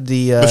 exemplified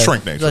the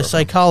shrink nature the of it.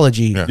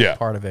 psychology Yeah.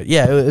 part of it.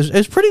 Yeah, it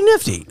was pretty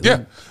nifty.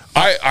 Yeah.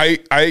 I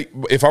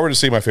if I were to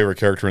say my favorite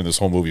character in this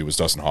whole movie was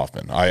Dustin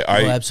Hoffman.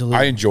 absolutely.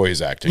 I enjoy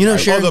his acting. You know, I,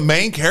 Sharon- the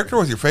main character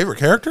was your favorite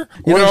character?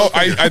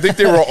 I think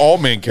they were all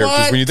main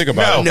characters when you think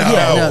about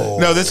it.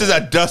 No, this is a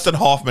Dustin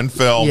Hoffman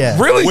film. Yeah.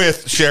 Really?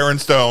 With Sharon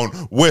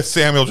Stone, with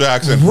Samuel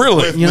Jackson,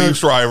 Really? with You know- Liev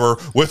Schreiber,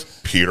 with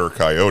Peter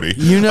Coyote.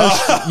 Sharon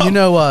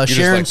like to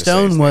say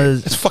Stone his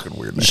was It's fucking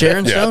weird. name.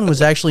 Sharon Yeah. Stone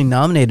was actually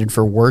nominated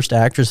for Worst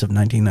Actress of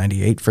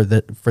 1998 for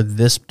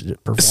this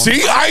performance.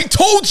 See, I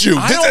told you.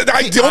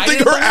 I don't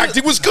think her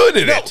acting was good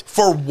in No, it.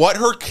 for what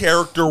her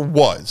character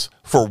was,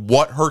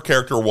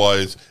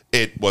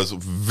 it was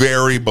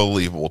very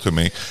believable to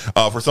me.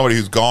 For somebody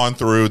who's gone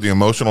through the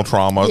emotional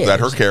trauma Yeah, that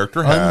her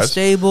character has.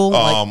 unstable.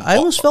 I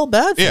almost felt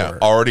bad for her.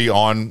 Already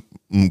on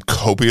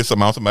copious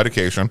amounts of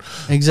medication.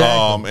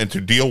 Exactly. And to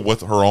deal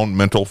with her own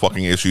mental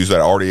fucking issues that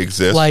already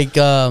exist. Like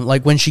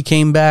when she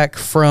came back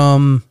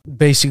from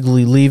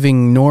basically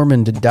leaving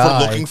Norman to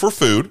die, looking for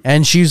food,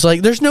 and she's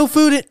like, "There's no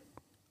food at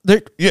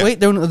there. Yeah. Wait,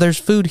 there's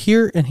food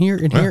here and here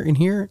and here and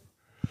here."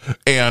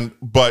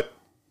 But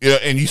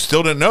you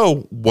still didn't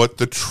know what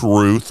the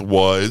truth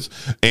was,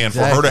 and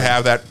for her to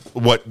have that,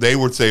 what they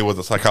would say was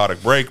a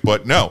psychotic break,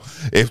 but no,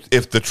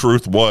 if the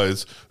truth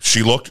was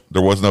she looked,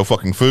 there was no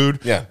fucking food,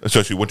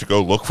 so she went to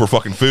go look for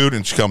fucking food,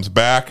 and she comes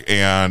back,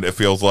 and it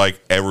feels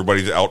like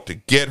everybody's out to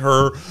get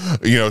her.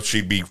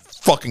 She'd be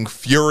fucking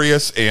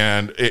furious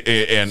and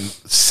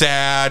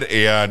sad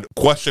and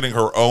questioning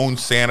her own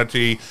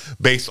sanity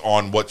based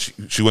on what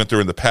she went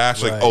through in the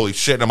past. Like, holy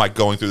shit, am I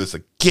going through this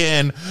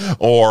again?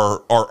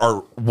 Or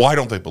why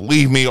don't they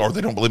believe me? Or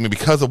they don't believe me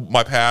because of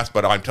my past,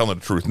 but I'm telling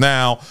the truth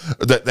now.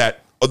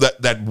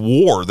 That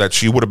war that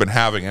she would have been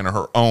having in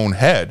her own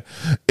head,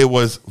 it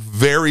was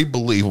very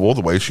believable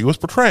the way she was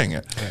portraying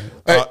it.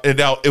 And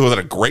now, it was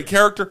a great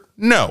character?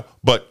 No,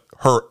 but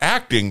her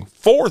acting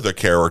for the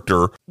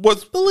character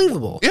was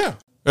believable. Yeah.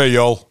 Hey,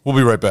 y'all. We'll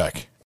be right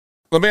back.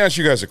 Let me ask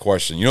you guys a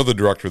question. You know the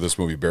director of this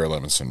movie, Barry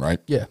Levinson, right?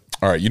 Yeah.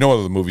 All right. You know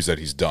other movies that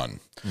he's done.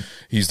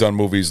 He's done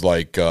movies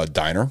like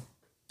Diner.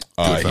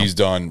 He's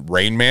done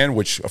Rain Man,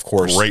 which, of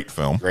course, great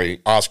film.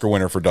 Great. Oscar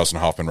winner for Dustin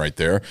Hoffman right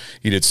there.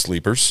 He did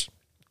Sleepers.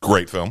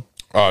 Great film.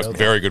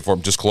 Very good for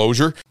him.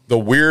 Disclosure. The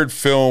weird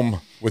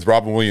film with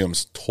Robin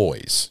Williams,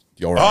 Toys.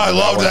 I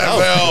love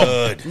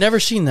that film. Never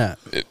seen that.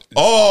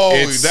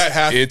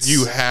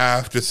 You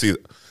have to see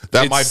it.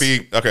 That might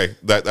be okay.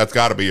 That's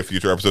got to be a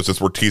future episode since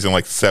we're teasing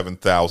like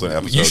 7,000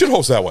 episodes. You should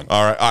host that one.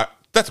 All right,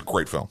 that's a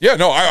great film. Yeah,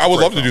 no, I would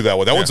love to do that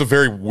one. That one's a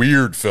very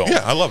weird film.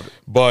 Yeah, I loved it.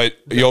 But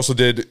he also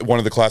did one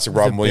of the classic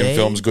Robin Williams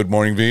films, Good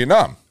Morning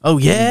Vietnam. Oh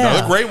yeah,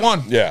 another great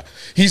one. Yeah,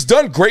 he's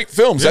done great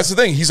films. That's the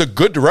thing. He's a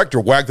good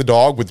director. Wag the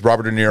Dog with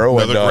Robert De Niro.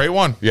 Another great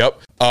one.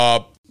 Yep.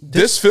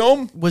 This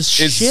film was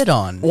shit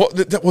on. Well,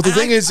 the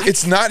thing is,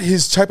 it's not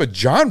his type of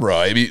genre.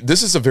 I mean,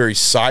 this is a very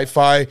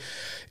sci-fi.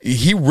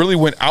 He really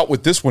went out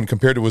with this one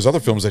compared to his other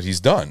films that he's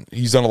done.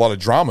 He's done a lot of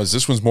dramas.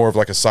 This one's more of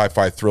like a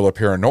sci-fi thriller,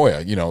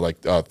 paranoia.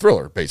 like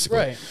thriller, basically.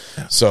 Right.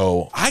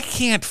 So I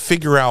can't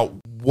figure out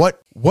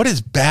what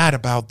is bad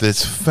about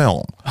this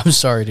film. I'm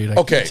sorry, dude. I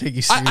can't take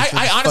you seriously.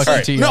 I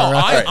honestly,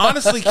 I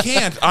honestly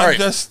can't. I'm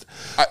just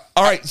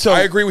all right. So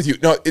I agree with you.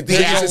 No,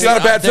 it's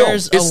not a bad film.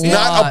 It's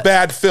not a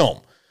bad film.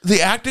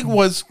 The acting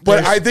was,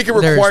 but I think it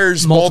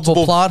requires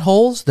multiple plot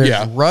holes.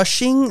 There's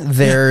rushing.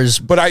 There's,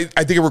 but I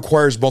think it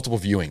requires multiple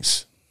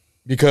viewings.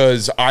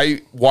 because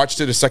I watched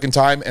it a second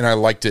time and I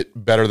liked it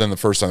better than the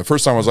first time. The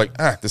first time I was like,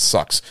 this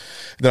sucks.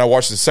 And then I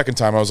watched it the second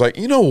time. I was like,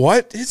 you know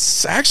what?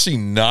 It's actually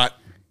not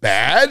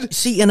bad.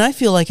 See, and I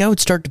feel like I would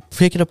start to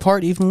pick it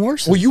apart even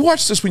worse. Well, you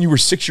watched this when you were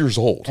 6 years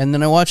old. And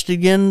then I watched it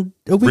again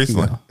a week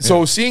ago.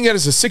 So seeing it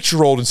as a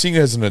 6-year-old and seeing it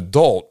as an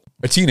adult,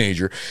 a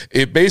teenager,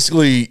 it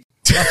basically...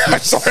 I'm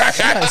sorry, I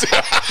had to.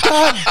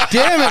 God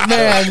damn it,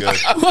 man!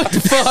 What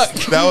the fuck?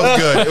 That was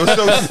good.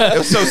 It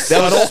was so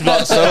subtle.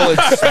 Subtle and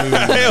smooth.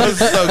 It was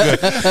so good.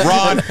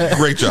 Ron,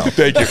 great job.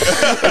 Thank you.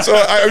 So,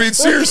 I mean,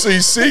 seriously,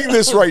 seeing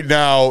this right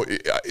now,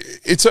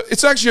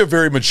 it's actually a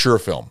very mature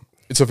film.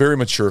 It's a very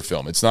mature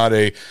film. It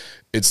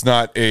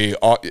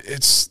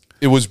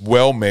was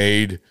well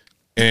made,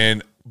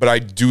 but I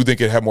do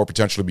think it had more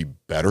potential to be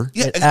better.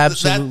 Yeah, It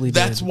absolutely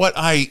that's did. what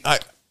I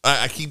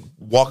keep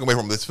walking away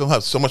from. This film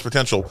has so much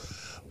potential,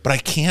 but I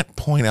can't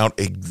point out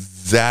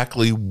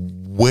exactly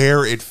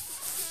where it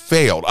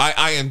failed.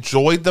 I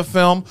enjoyed the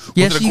film.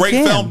 Yes, Was it a you great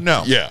can. film?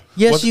 No. Yeah.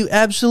 Yes, you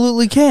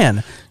absolutely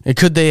can.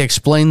 Could they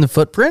explain the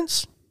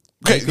footprints?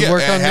 They Okay, could yeah,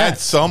 work it on had that.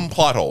 some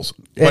plot holes,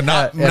 but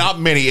not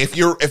many. If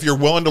you're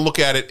willing to look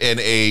at it in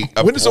a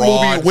When does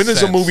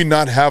a movie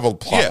not have a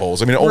plot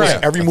holes? I mean, almost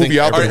every movie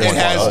out there has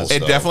plot holes. It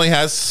definitely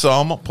has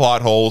some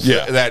plot holes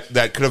Yeah.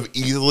 that could have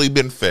easily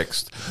been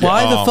fixed.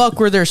 Why the fuck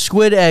were there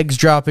squid eggs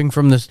dropping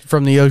from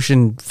the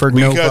ocean for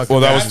no Because fucking?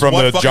 Well, that was from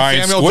what the fucking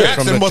giant Samuel squid.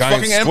 Jackson From the was giant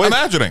fucking squid.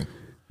 imagining.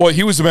 Well,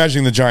 he was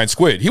imagining the giant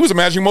squid. He was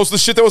imagining most of the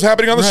shit that was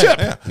happening on the ship.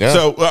 Yeah.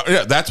 So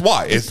that's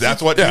why.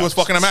 That's what he was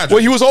fucking imagining.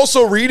 Well, he was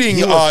also reading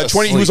He was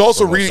 20. He was asleep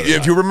also for most reading. of the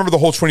If you remember the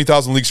whole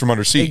 20,000 Leagues from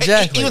Under Sea.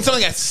 Exactly. Even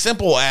something as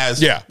simple as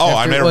Yeah.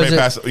 I never made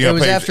past. It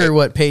was page, after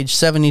what, page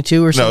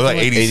 72 or something? like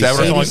 87 or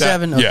something like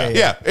that. 87? Okay.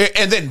 Yeah,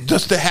 and then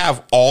just to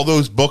have all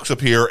those books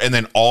appear and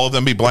then all of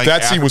them be blank.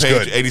 That scene after was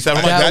page good.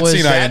 87. That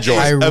scene I enjoyed.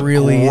 I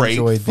really great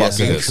enjoyed that,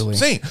 fucking actually.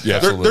 scene. Yeah,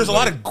 There's a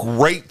lot of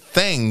great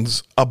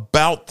things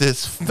about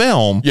this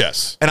film.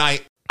 Yes. and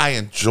I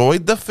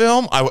enjoyed the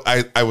film. I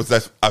was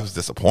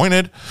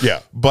disappointed. Yeah.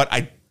 but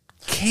I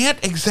can't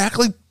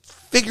exactly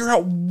figure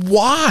out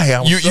why.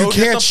 I was You so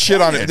can't shit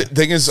on it. The disappointed.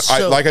 thing is,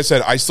 like I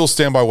said, I still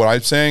stand by what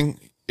I'm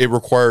saying. It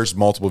requires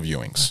multiple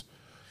viewings.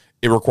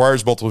 It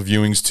requires multiple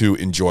viewings to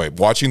enjoy it.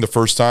 Watching the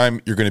first time,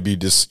 you're going to be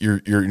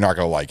you're not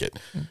going to like it.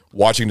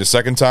 Watching the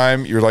second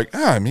time, you're like,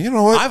 I mean, you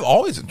know what? I've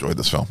always enjoyed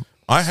this film.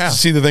 I have.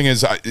 See, the thing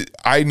is,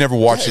 I never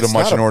watched it it's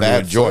much not in a order to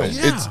bad enjoy it.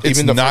 film. It's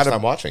Even the not first a,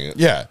 time watching it.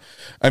 Yeah,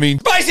 I mean,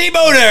 Spicy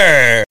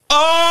boner.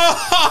 Oh,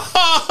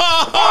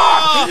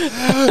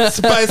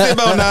 spicy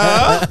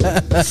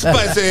boner,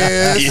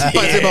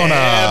 spicy boner,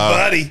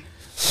 buddy.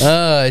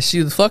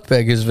 See the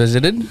fuckbag has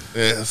visited.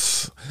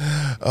 Yes.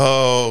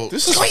 Oh,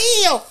 this is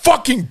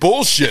fucking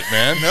bullshit,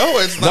 man. No,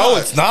 it's not. No,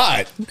 it's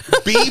not.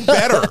 Be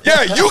better.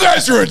 Yeah, you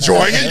guys are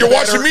enjoying it. You're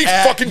watching me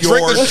Better fucking at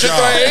drink your the shit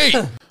that I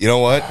ate. You know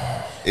what?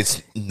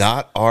 It's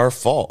not our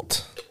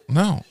fault.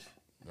 No,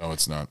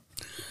 it's not.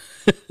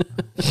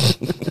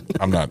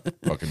 I'm not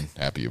fucking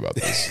happy about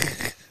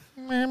this.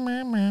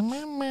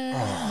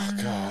 Oh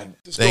God!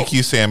 Thank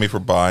you, Sammy, for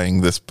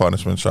buying this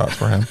punishment shot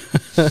for him.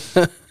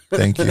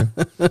 Thank you.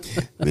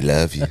 We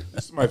love you.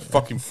 This is my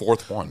fucking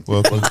fourth one.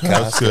 Welcome to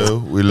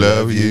Costco. We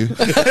love you.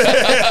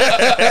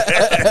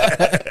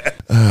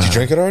 Did you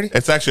drink it already?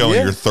 It's actually only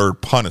your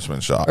third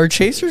punishment shot. Are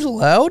chasers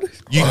allowed?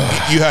 You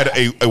had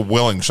a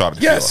willing shot.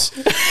 At Yes.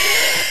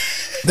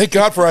 Thank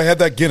God for I had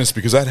that Guinness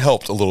because that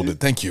helped a little bit.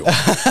 Thank you.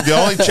 The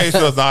only chaser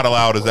that's not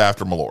allowed is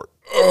after Malort.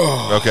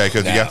 Okay,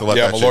 because you have to let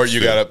that Malort, shit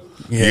you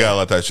stew. gotta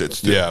let that shit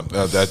stew. Yeah,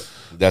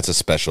 that's a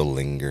special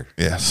linger.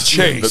 Yes,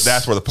 Chase.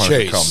 That's where the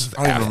punishment Chase. comes.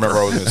 I don't even remember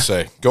what I was going to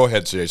say. Go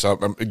ahead, Chase.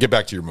 Get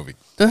back to your movie.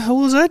 The hell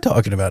was I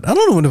talking about? I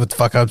don't know what the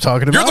fuck I'm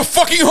talking about. You're the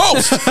fucking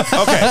host.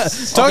 Okay,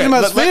 Talking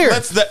about Sphere.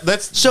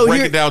 Let's So break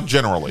here- it down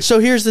generally. So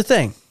here's the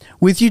thing.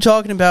 With you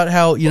talking about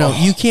how,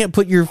 you can't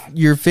put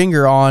your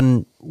finger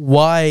on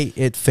why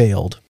it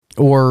failed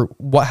or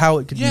how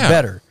it could be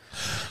better.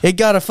 It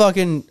got a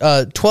fucking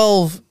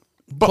 12%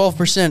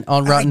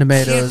 on Rotten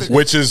Tomatoes.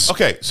 Which is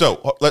okay.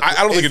 So I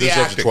don't think it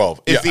deserves a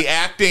 12. Is the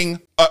acting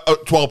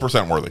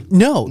 12% worthy?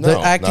 No, the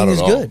acting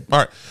is good. All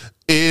right.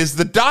 Is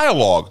the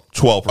dialogue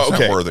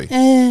 12% worthy?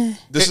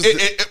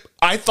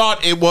 I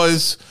thought it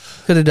was.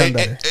 Could have done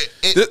better.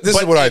 This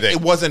is what I think.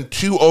 It wasn't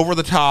too over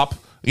the top,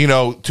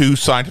 too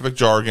scientific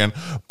jargon,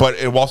 but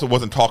it also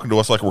wasn't talking to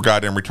us like we're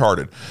goddamn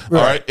retarded. All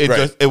right.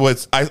 It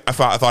was. I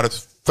thought it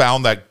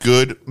found that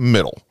good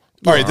middle.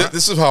 All right.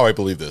 This is how I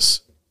believe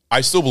this. I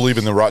still believe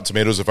in the Rotten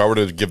Tomatoes. If I were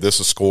to give this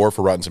a score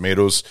for Rotten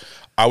Tomatoes,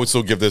 I would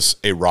still give this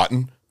a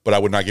rotten, but I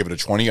would not give it a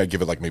 20. I'd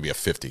give it like maybe a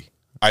 50.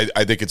 I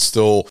think it's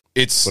still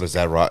What is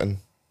that, rotten?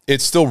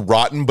 It's still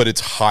rotten, but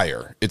it's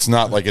higher. It's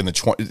not like in the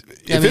 20.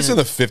 If it's in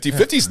the 50,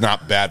 50 is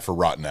not bad for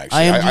rotten.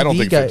 Actually, I don't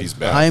think 50 is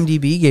bad.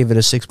 IMDb gave it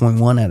a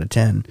 6.1 out of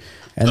 10,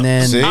 and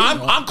then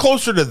I'm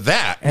closer to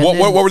that.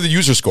 What were the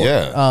user score?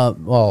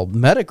 well,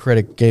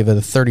 Metacritic gave it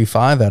a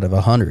 35 out of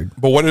 100.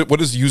 But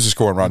what is the user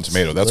score on Rotten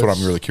Tomato? That's what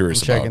I'm really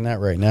curious I'm about. checking that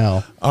right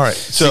now. All right,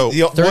 so the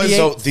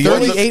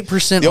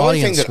 38%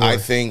 only thing audience that I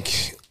score.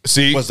 think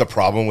was the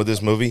problem with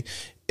this movie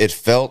It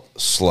felt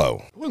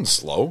slow. It wasn't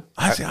slow.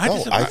 I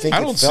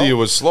don't see it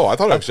was slow. I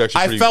thought it was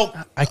actually pretty...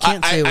 I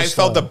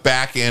felt the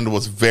back end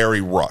was very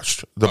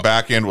rushed. The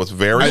back end was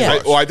very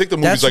rushed. I think the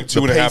movie's like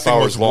 2.5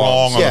 hours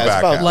long. On the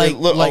back end.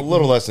 A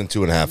little less than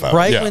 2.5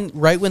 hours.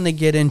 Right when they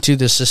get into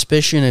the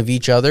suspicion of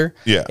each other,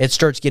 it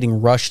starts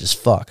getting rushed as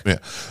fuck. Yeah,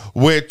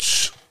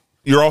 which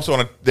you're also on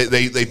a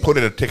they put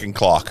in a ticking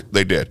clock.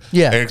 They did,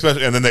 and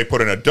then they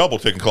put in a double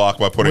ticking clock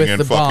by putting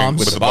in fucking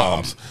with the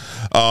bombs.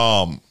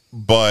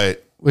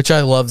 But which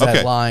I love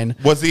that line.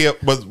 Was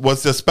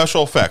the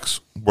special effects,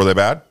 were they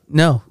bad?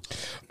 No.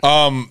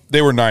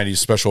 They were 90s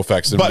special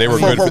effects, and But they were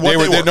for good.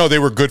 They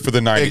were good for the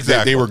 90s.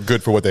 Exactly. They were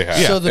good for what they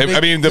had. Yeah. So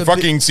the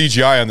fucking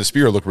CGI on the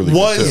spear looked really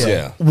good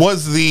too.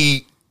 Was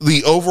the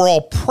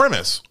overall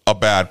premise a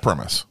bad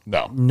premise?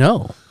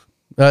 No.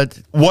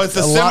 Was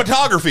the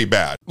cinematography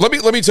bad? Let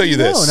me tell you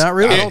this. No, not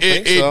really.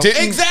 It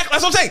didn't. Exactly.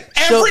 That's what I'm saying.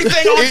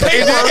 Everything on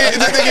paper.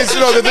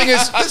 The thing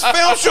is, this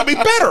film should be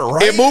better,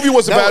 right? The movie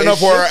wasn't bad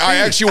enough where I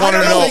actually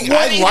wanted to know.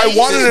 I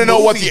wanted to know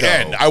what the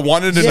end. I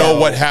wanted to know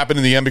what happened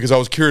in the end because I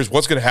was curious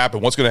what's going to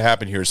happen. What's going to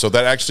happen here? So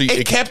that actually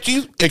it kept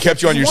you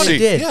on your seat.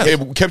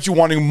 It kept you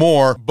wanting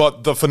more.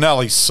 But the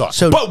finale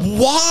sucked. But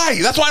why?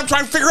 That's why I'm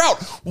trying to figure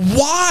out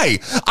why.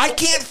 I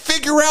can't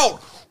figure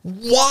out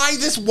why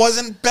this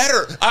wasn't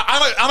better.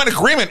 I'm in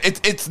agreement.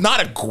 It's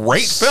not a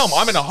great film.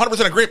 I'm in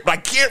 100% agreement, but I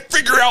can't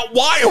figure out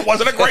why it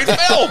wasn't a great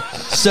film.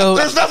 So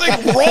there's nothing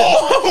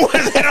wrong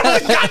with it. I'm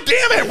like, God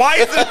damn it! Why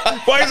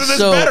isn't this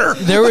better?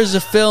 There was a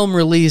film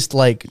released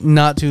like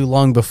not too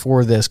long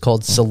before this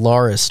called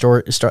Solaris.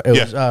 It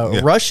was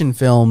a Russian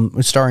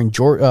film starring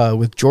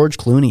with George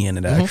Clooney in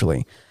it.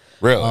 Actually.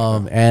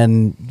 Really?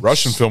 And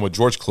Russian film with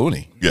George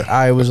Clooney. Yeah.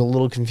 I was a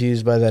little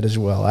confused by that as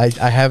well. I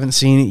haven't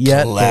seen it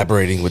yet.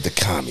 Collaborating with the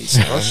commies.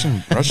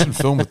 Russian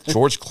film with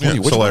George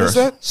Clooney. Which one is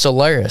that?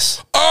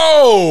 Solaris.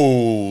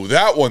 Oh,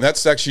 that one.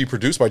 That's actually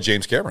produced by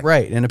James Cameron.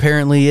 Right, and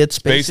apparently it's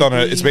based on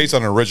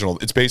an original.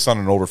 It's based on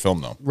an older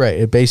film though. Right.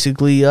 It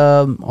basically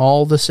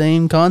all the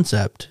same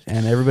concept,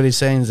 and everybody's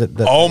saying that.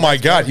 Oh my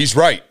God, he's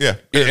right. Yeah,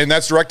 and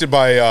that's directed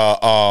by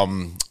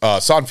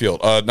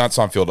Sonfield. Not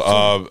Sonfield.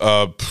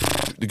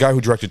 The guy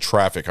who directed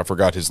Traffic. I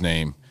forgot his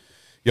name.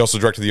 He also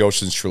directed the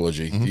Ocean's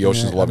trilogy, the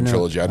Ocean's 11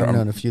 trilogy. I've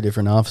known a few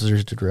different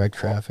officers to direct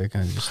Traffic.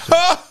 I just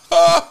that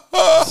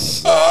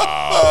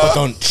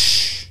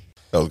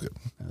was good.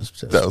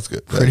 That was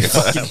good.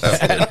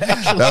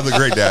 That was a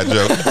great dad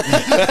joke.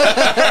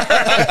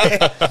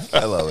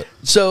 I love it.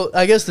 So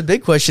I guess the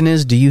big question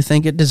is, do you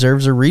think it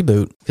deserves a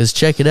reboot? Because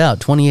check it out.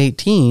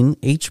 2018,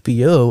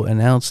 HBO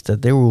announced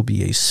that there will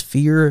be a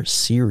Sphere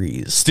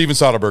series. Steven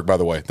Soderbergh, by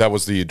the way. That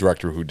was the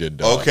director who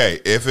did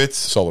if it's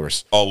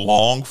Solaris. A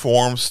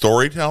long-form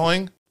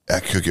storytelling,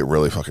 that could get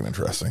really fucking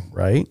interesting.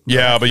 Right?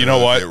 Yeah, but you know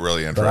what? Get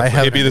really interesting.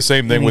 It'd be the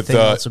same thing with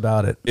else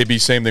about it. It'd be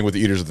same thing with the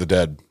Eaters of the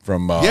Dead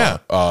from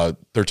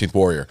 13th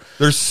Warrior.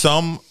 There's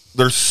some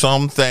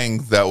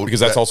things that would, because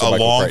that's also a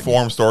Michael long Crichton.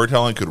 form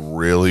storytelling could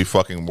really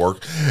fucking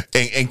work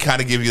and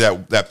kind of give you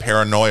that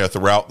paranoia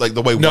throughout, like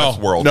the way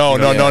Westworld. No.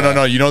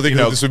 You don't think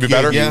this would be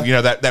better? You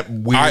know that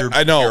weird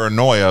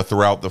paranoia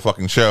throughout the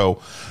fucking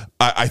show.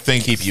 I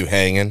think keep you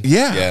hanging.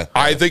 Yeah.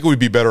 I think it would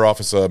be better off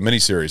as a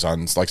miniseries on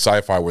like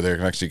Sci-Fi where they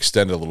can actually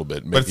extend it a little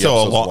bit. But it's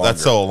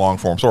that's still a long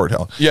form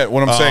storytelling. Yeah,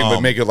 what I'm saying,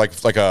 but make it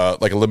like a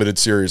limited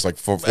series, like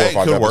 4 or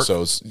 5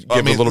 episodes.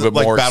 Give it a little bit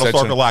like more Battlestar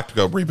extension.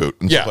 Galactica reboot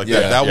and stuff like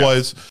that. That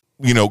was.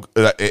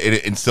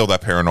 It instilled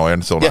that paranoia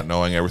and still not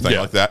knowing everything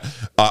like that.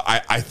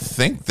 I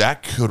think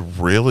that could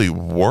really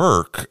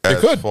work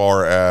as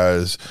far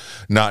as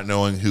not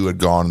knowing who had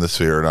gone in the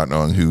sphere, not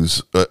knowing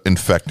who's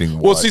infecting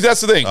what. Well, see, that's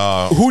the thing.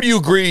 Who do you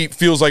agree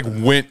feels like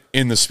went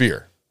in the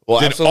sphere? Well,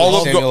 Did absolutely. all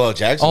of Samuel L.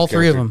 Jackson's all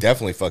three of them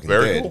definitely fucking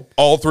Very did. cool.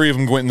 All three of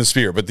them went in the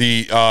sphere, but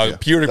the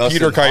Peter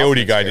Dustin Coyote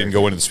Hoffman's guy didn't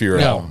go into the sphere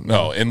at No. all.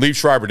 No, and Liev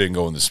Schreiber didn't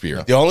go in the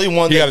sphere. The only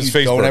one He got that his you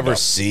face don't burned ever up.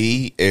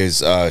 see is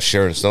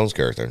Sharon Stone's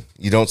character.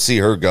 You don't see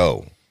her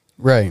go.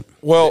 Right.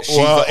 Well, She's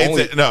the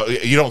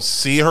only- you don't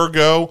see her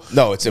go.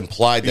 No, it's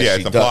implied that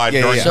it's implied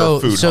during her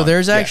food So hunt.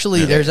 there's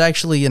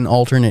actually an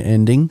alternate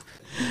ending.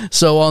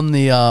 So on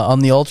the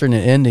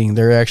alternate ending,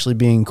 they're actually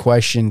being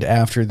questioned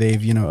after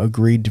they've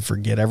agreed to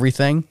forget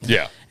everything.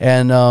 Yeah.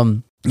 And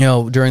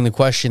during the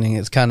questioning,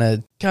 it's kind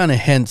of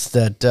hints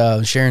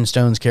that Sharon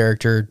Stone's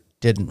character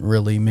didn't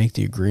really make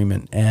the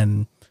agreement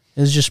and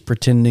is just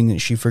pretending that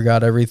she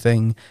forgot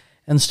everything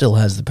and still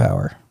has the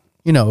power.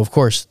 Of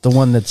course, the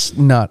one that's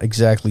not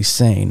exactly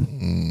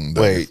sane.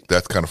 Wait,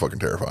 that's kind of fucking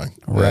terrifying,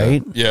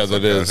 right? Yeah,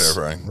 that is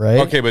terrifying,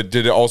 right? Okay, but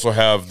did it also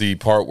have the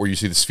part where you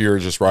see the sphere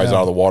just rise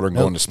out of the water and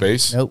go into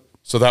space? Nope.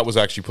 So that was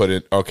actually put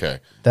in. Okay,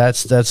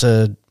 that's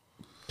a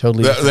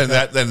totally.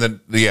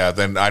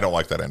 Then I don't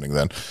like that ending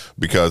then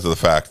because of the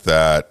fact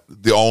that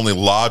the only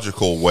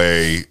logical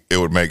way it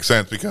would make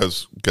sense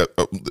because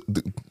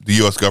the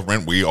U.S.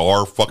 government, we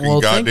are fucking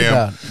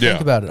goddamn.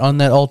 Think about it. On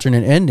that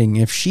alternate ending,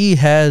 if she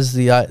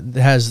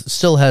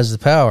still has the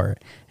power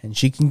and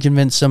she can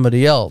convince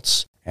somebody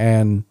else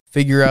and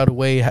figure out a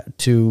way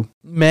to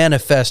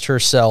manifest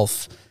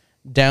herself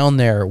down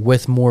there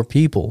with more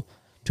people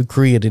to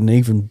create an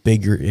even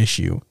bigger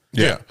issue.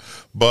 Yeah.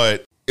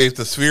 But if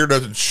the sphere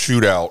doesn't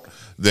shoot out,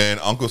 then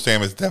Uncle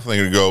Sam is definitely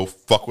going to go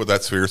fuck with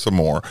that sphere some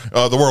more.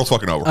 The world's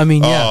fucking over. I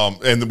mean, yeah.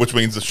 And which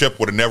means the ship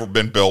would have never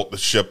been built. The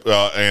ship,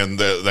 then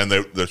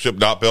the ship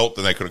not built,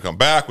 then they could have come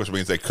back, which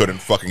means they couldn't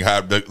fucking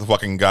have the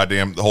fucking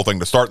goddamn the whole thing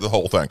to start the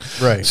whole thing.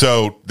 Right.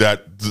 So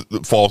that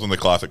falls in the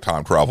classic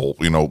time travel,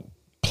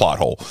 plot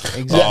hole.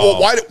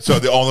 Exactly. So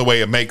the only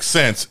way it makes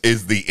sense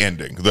is the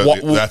ending.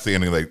 That's the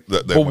ending.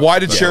 But why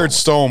did Sharon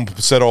Stone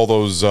set all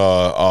those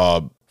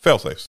fail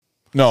safes?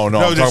 No, I'm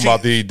talking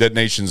about the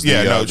detonations. She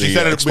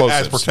said it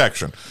explosives. as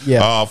protection.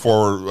 Yeah.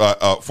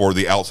 For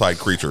the outside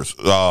creatures.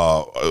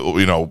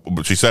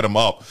 She set them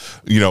up.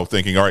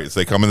 Thinking, all right, if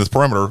they come in this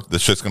perimeter,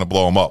 this shit's going to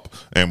blow them up,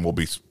 and we'll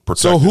be protected.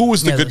 So who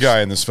was the good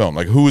guy in this film?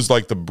 Like, who was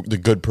like the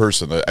good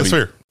person? The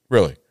sphere.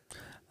 Really?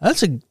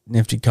 That's a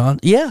nifty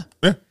Yeah.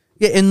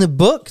 In the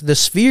book, the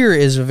sphere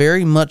is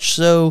very much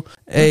so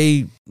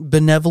a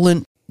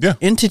benevolent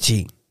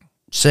entity.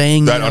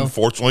 Saying that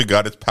unfortunately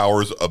got its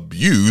powers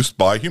abused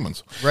by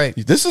humans. Right.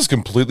 This is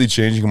completely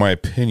changing my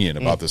opinion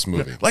about this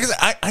movie. Like I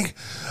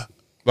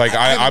said,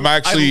 I'm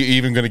actually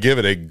even going to give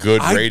it a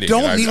good rating.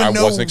 I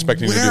wasn't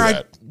expecting to do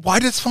that. Why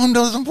this phone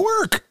doesn't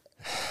work?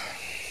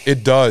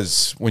 It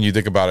does when you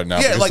think about it now.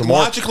 Yeah, like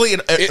logically,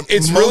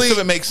 it's most really, of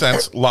it makes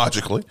sense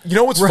logically. You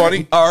know what's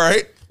funny? All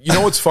right. You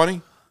know what's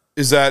funny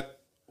is that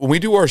when we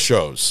do our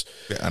shows,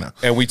 I know,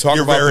 and we talk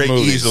You're about very the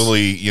movies,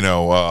 easily,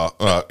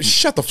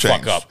 shut the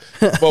fuck up.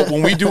 But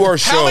when we do our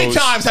shows, how many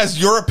times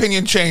has your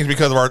opinion changed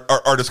because of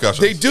our discussions?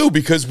 They do,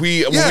 because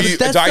we that's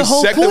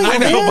dissect the movie. I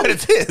know, but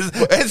it's his.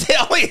 It's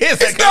only his.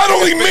 It's not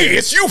only me.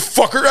 It's you,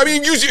 fucker. I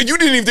mean, you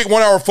didn't even think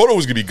 1 hour photo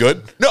was gonna be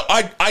good. No,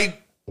 I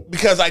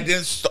because I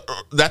didn't.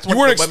 That's what you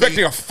weren't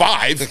expecting a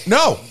 5.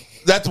 No.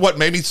 That's what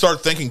made me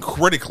start thinking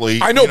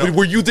critically. I know, but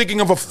were you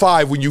thinking of a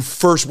 5 when you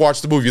first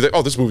watched the movie? You're like,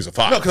 oh, this movie's a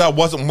 5. No, because I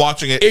wasn't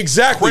watching it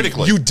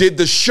critically. You did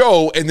the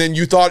show, and then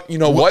you thought,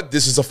 what?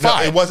 This is a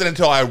 5. No, it wasn't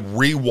until I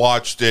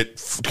rewatched it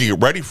to get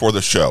ready for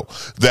the show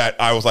that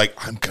I was like,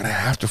 I'm going to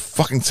have to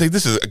fucking say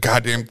this is a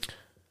goddamn...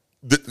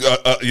 I'm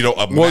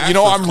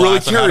really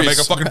curious. How to make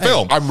a fucking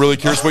film. I'm really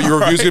curious what your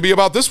review's going to be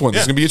about this one.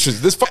 This is going to be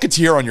interesting. This fucking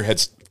tiara on your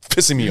head's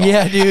pissing me off.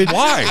 Yeah, dude.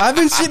 Why? I've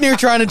been sitting here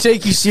trying to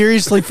take you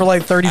seriously for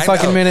like 30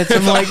 fucking minutes.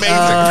 I'm like, amazing.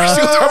 Every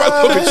single time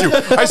I look at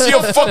you, I see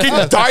a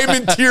fucking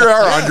diamond tiara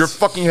on your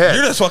fucking head.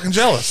 You're just fucking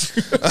jealous.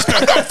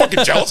 I'm not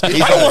fucking jealous. I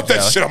don't want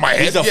that shit on my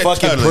head. He's a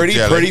fucking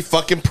pretty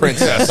fucking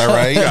princess, all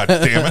right? God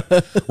damn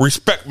it.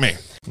 Respect me.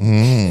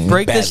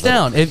 Break this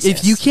down.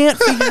 If you can't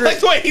figure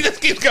it, wait, he just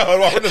keeps going.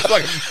 What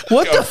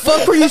the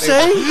fuck were you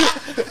saying?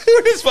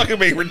 You're just fucking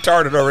being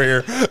retarded over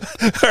here.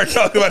 Or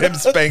talking about him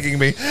spanking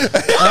me.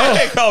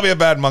 They call me a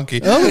bad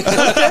monkey. Oh,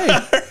 okay.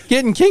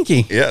 Getting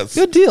kinky. Yes.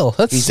 Good deal.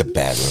 He's a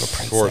bad little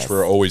princess. Of course,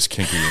 we're always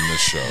kinky in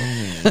this show.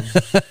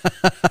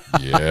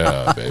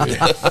 Yeah, baby.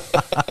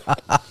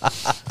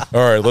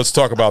 All right, let's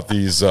talk about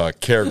these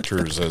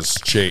characters as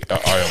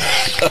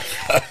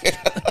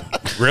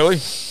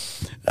Really?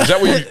 Is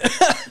that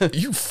what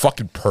you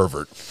fucking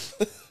pervert?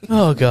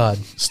 Oh, God.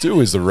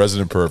 Stu is the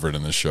resident pervert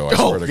in this show. I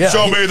swear to God.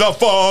 Show me the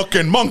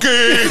fucking monkey.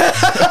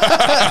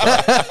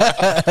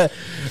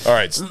 All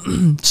right.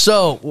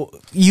 So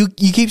you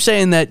keep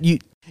saying that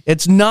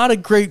it's not a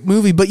great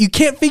movie, but you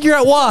can't figure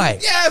out why.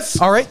 Yes.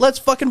 All right, let's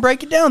fucking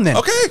break it down then.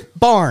 Okay.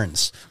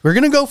 Barnes. We're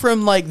going to go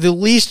from like the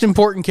least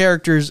important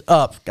characters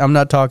up. I'm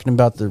not talking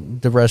about the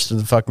rest of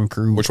the fucking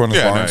crew. Which one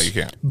was Barnes? No, you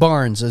can't.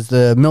 Barnes is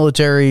the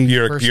military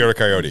Peter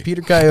Coyote.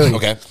 Peter Coyote.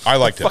 Okay. I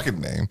liked him.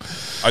 Fucking name.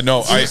 I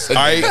know.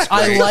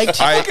 I liked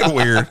fucking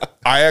weird.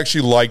 I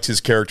actually liked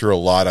his character a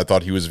lot. I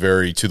thought he was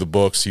very to the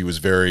books. He was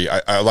very.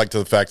 I liked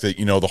the fact that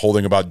the whole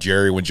thing about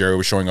Jerry when Jerry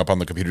was showing up on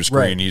the computer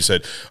screen. Right. He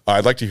said,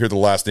 "I'd like to hear the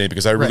last name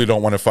because I really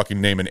don't want to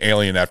fucking name an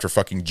alien after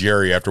fucking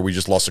Jerry after we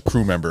just lost a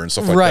crew member and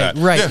stuff like that."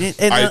 Right. Yeah.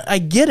 And I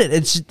get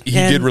it. He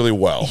did really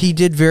well. He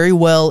did very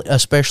well,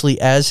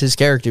 especially as his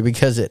character,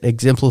 because it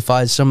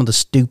exemplifies some of the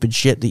stupid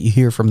shit that you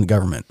hear from the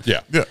government.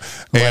 Yeah.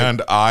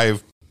 And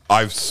I've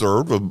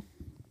served with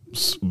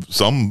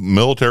some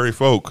military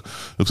folk,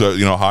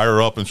 higher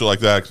up and shit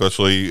like that,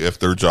 especially if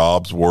their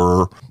jobs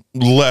were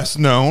less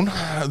known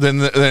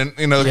than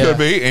could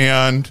be.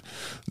 And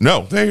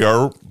no, they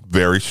are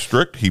very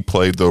strict. He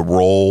played the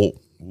role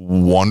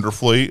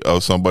wonderfully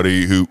of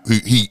somebody who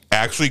he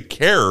actually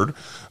cared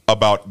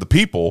about the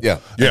people. Yeah.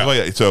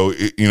 So,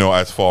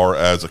 as far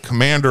as a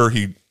commander,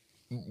 he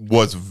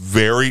was a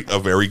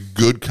very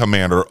good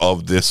commander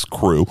of this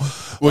crew.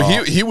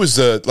 Well, he was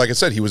like I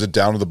said, he was a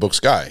down to the books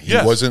guy. He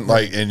wasn't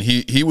like, and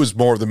he was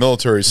more of the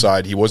military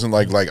side. He wasn't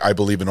like I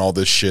believe in all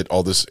this shit,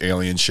 all this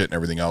alien shit and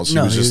everything else. He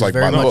was just like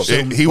by the book.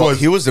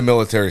 He was the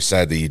military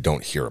side that you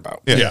don't hear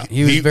about. Yeah.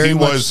 He was very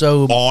much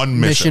so on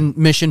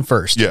mission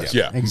first. Yes.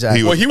 Yeah.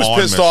 Exactly. He was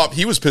pissed off.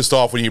 He was pissed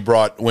off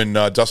when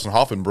Dustin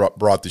Hoffman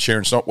brought the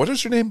Sharon Stone. What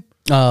is her name?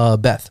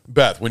 Beth.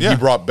 When he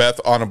brought Beth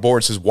on board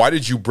and says, "Why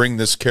did you bring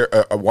this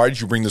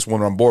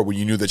woman on board when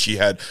you knew that she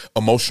had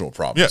emotional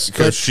problems?" Yes,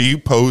 because she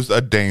posed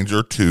a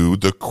danger to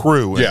the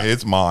crew in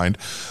his mind,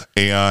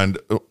 and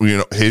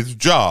his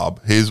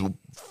job, his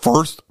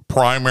first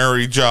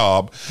primary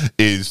job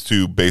is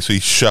to basically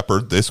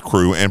shepherd this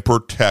crew and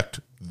protect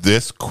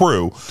this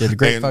crew. Did a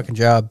great fucking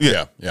job.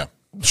 Yeah.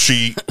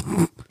 She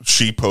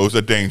posed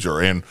a danger,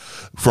 and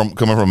from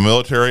coming from a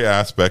military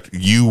aspect,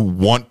 you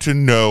want to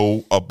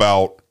know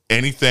about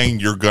anything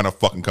you're gonna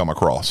fucking come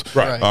across.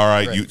 Right. All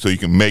right. So you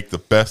can make the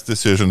best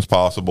decisions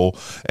possible,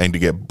 and to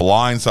get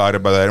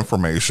blindsided by that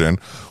information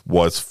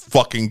was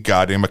fucking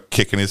goddamn a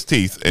kick in his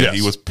teeth, and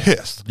he was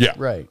pissed. Yeah.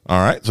 Right. All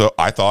right. So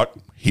I thought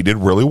he did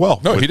really well.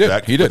 No, he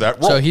did. He did.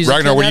 That role. So he's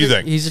Ragnar, what do you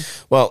think?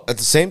 Well, at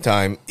the same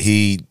time,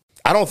 I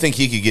don't think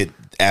he could get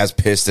as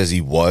pissed as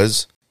he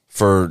was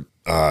for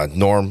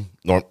Norman,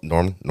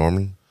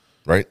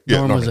 right?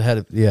 Norm was ahead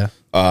of he led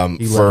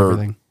for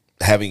everything.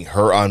 having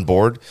her on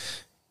board.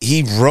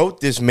 He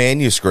wrote this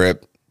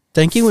manuscript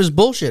thinking it was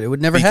bullshit. It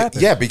would never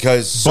happen. Yeah,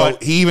 because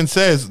but he even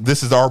says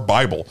this is our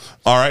Bible.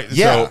 All right.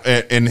 Yeah. So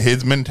in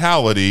his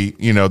mentality,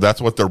 that's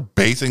what they're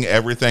basing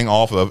everything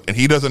off of, and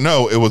he doesn't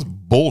know it was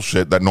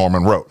bullshit that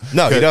Norman wrote.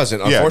 No, he doesn't.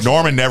 Yeah, Unfortunately.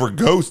 Norman never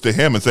goes to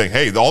him and saying,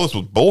 "Hey, all this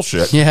was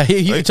bullshit." Yeah,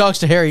 he talks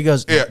to Harry. He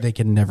goes, "They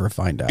can never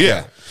find out."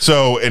 Yeah.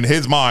 So in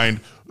his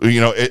mind,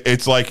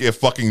 it's like if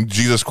fucking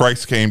Jesus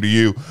Christ came to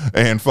you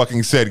and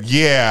fucking said,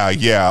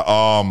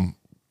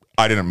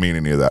 I didn't mean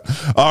any of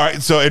that. All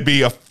right. So it'd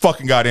be a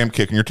fucking goddamn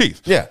kick in your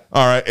teeth. Yeah.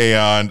 All right.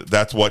 And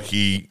that's what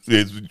he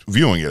is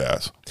viewing it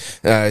as.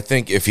 I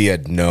think if he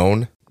had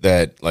known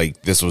that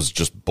like this was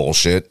just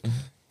bullshit,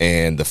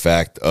 and the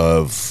fact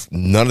of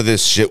none of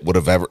this shit would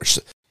have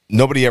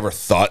nobody ever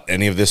thought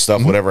any of this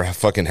stuff would ever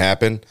fucking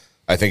happen,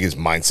 I think his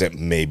mindset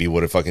maybe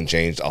would have fucking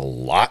changed a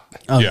lot.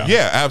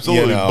 Yeah,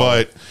 absolutely.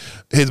 But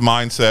his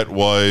mindset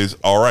was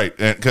all right,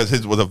 because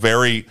his was a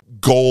very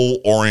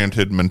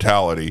goal-oriented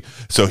mentality.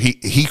 So he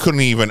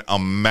couldn't even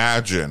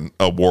imagine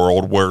a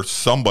world where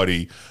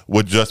somebody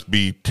would just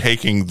be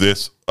taking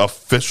this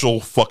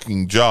official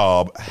fucking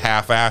job,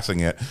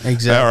 half-assing it.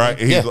 Exactly. All right.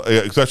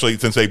 Especially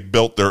since they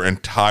built their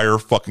entire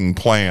fucking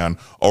plan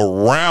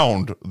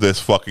around this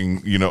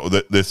fucking,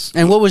 this.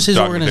 And what was his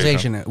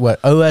documentation. organization?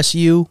 What,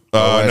 OSU?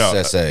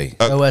 OSSA.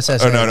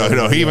 OSSA.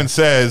 No. He even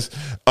says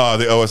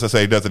the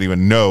OSSA doesn't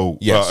even know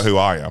who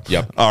I am.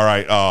 Yep. All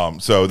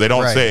right. So they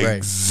don't say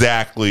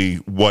exactly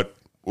what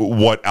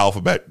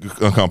alphabet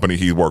company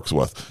he works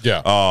with.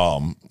 Yeah.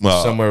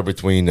 Somewhere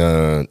between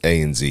A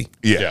and Z.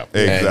 Yeah.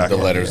 And Exactly.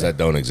 the letters that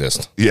don't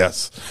exist.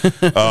 Yes.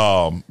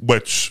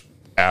 Which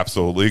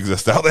absolutely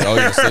exist out there. Oh,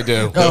 yes, they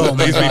do.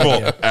 These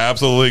people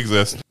absolutely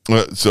exist.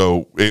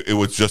 So it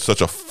was just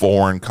such a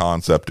foreign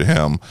concept to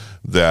him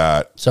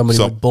that Somebody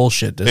would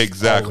bullshit this.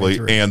 Exactly.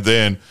 And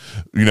then,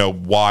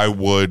 why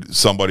would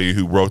somebody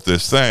who wrote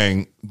this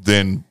thing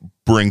then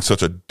bring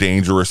such a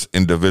dangerous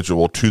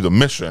individual to the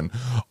mission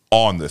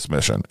on this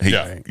mission?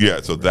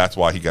 So that's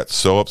why he got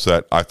so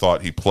upset. I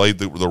thought he played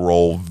the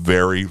role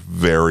very,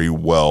 very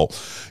well,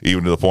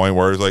 even to the point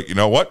where he's like, you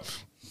know what?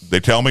 They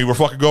tell me we're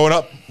fucking going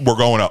up. We're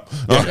going up.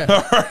 Okay.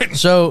 All right.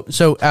 So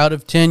out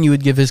of 10, you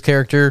would give his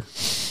character?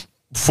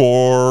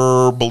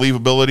 For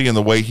believability and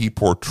the way he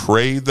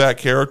portrayed that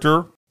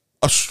character,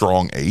 a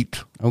strong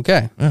 8.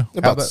 Okay. Yeah.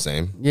 About the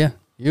same. Yeah.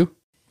 You?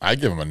 I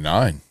give him a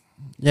 9.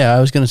 Yeah,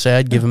 I was going to say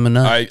I'd give him a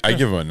 9. I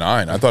give him a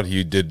 9. I thought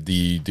he did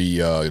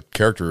the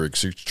character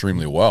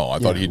extremely well. I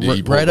thought he did.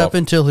 He right up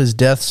until his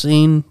death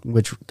scene,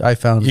 which I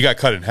found he got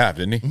cut in half,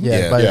 didn't he?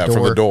 Yeah, by the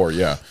from the door. door.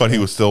 Yeah, but he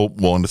was still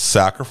willing to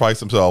sacrifice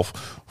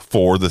himself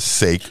for the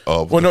sake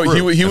of. Well, the no,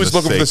 crew he and was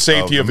looking for the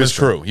sake safety of the his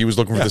mission. crew. He was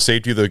looking for the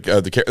safety of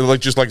the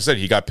just like I said,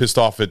 he got pissed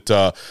off at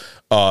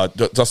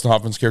Dustin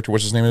Hoffman's character.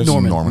 What's his name?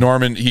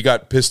 Norman. He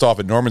got pissed off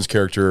at Norman's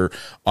character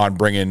on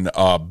bringing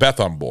Beth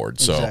on board.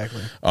 So,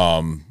 Exactly.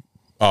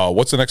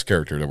 What's the next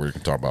character that we're going to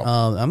talk about?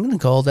 I'm going to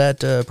call that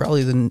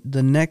probably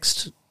the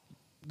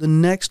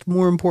next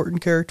more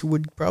important character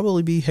would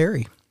probably be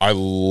Harry. I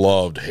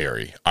loved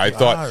Harry. I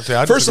thought See,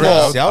 I first of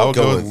disagree. all, I would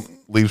go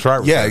with Liev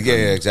Schreiber. Yeah,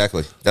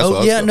 exactly. That's what I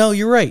was yeah, going. no,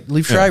 you're right.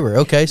 Liev Schreiber.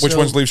 Okay, which so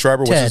one's Liev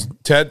Schreiber? What's his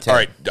Ted. All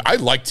right, I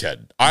like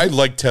Ted. I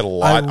like Ted a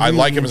lot. I really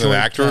like him as an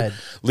enjoyed actor. Ted.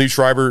 Liev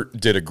Schreiber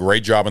did a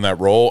great job in that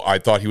role. I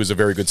thought he was a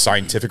very good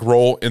scientific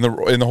role in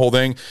the whole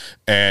thing,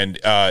 and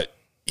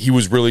he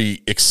was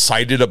really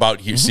excited about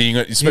seeing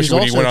it, especially He was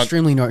when also he went on.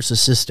 extremely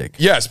narcissistic.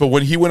 Yes, but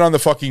when he went on the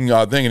fucking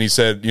thing and he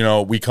said,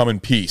 we come in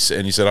peace,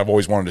 and he said, I've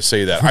always wanted to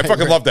say that. I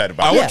fucking love that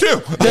about him. I would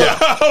too.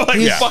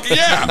 Yeah. Fucking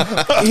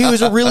yeah. He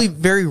was a really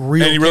very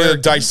real And he really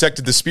character.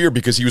 dissected the spear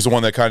because he was the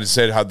one that kind of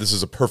said how this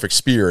is a perfect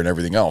spear and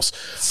everything else.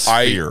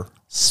 Spear.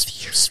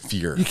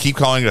 Spear. You keep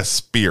calling it a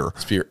spear.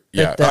 Spear.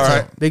 Yeah. That's All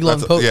a right. big long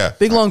That's poke. yeah.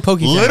 Big long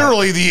pokey.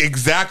 Literally the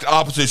exact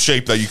opposite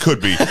shape that you could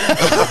be.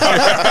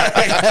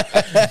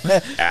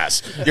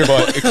 Ass. You're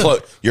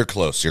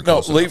close. You're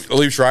No, close.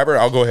 Liev Schreiber,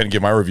 I'll go ahead and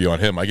give my review on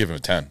him. I give him a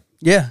 10.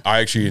 Yeah. I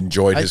actually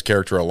enjoyed his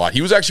character a lot.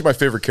 He was actually my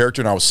favorite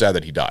character, and I was sad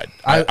that he died.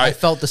 I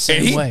felt the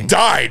same and he way.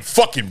 died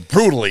fucking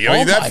brutally. I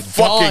mean, Oh that my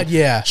fucking God,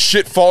 yeah.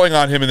 shit falling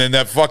on him, and then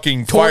that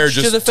fucking Torch fire to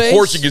just the face?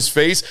 torching his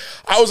face.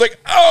 I was like,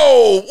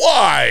 oh,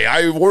 why? I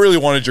really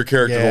wanted your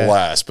character Yeah. to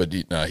last, but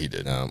he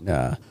didn't.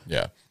 Nah.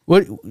 Yeah.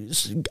 What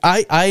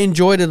I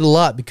enjoyed it a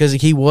lot because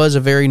he was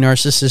a very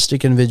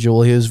narcissistic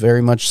individual. He was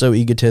very much so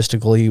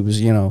egotistical. He was,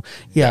 I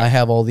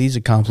have all these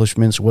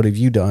accomplishments. What have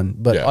you done?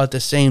 But at the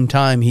same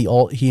time, he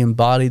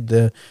embodied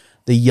the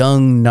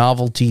young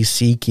novelty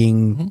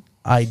seeking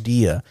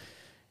idea.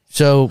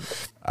 So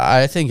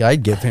I think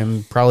I'd give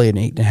him probably an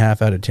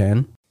 8.5 out of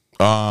 10.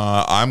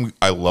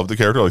 I love the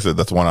character. Like I said,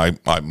 that's the one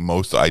I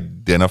most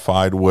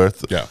identified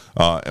with. Yeah.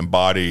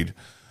 Embodied.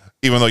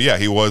 Even though,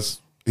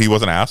 he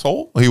was an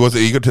asshole. He was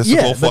an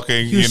egotistical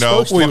fucking, he was a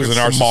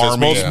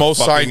narcissist.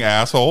 Most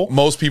asshole.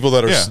 Most people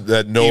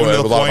that know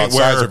a lot about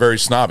science are very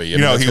snobby.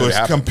 He was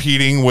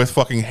competing with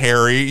fucking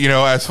Harry.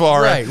 As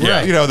far as the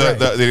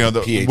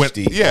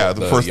PhD,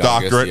 the first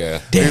doctorate.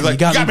 Yeah. Damn, he's like, you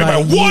got me by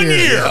 1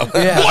 year. 1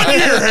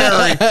 year,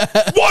 Harry.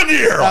 1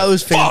 year. That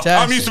was fantastic.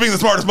 I'm used to being the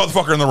smartest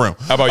motherfucker in the room.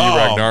 How about you,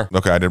 Ragnar?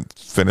 Okay, I didn't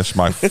finish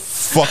my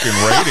fucking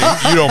rating.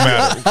 You don't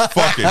matter.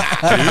 Fucking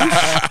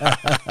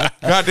douche.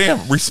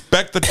 Goddamn,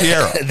 respect the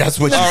tiara. That's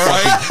what you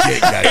fucking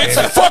get. It's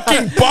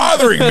fucking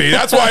bothering me.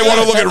 That's why I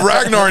want to look at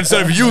Ragnar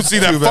instead of you see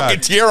that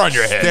fucking tiara on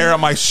your head. Stare at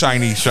my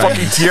shiny.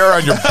 Fucking tiara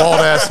on your bald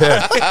ass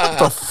head. What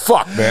the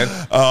fuck, man?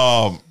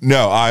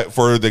 No,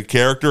 for the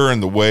character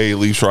and the way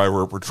Lee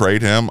Schreiber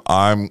portrayed him,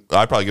 I'd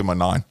probably give him a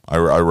 9. I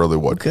really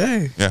would.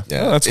 Okay. Yeah.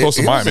 That's close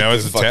to mine, man. It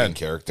was a 10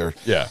 character.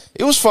 Yeah.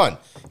 It was fun.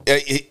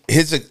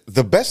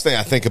 The best thing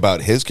I think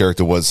about his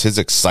character was his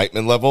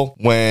excitement level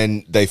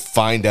when they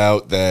find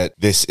out that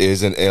this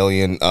is an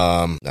alien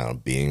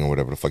being or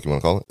whatever the fuck you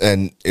want to call it,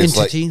 and it's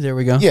entity. There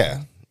we go.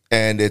 Yeah,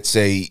 and it's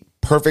a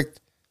perfect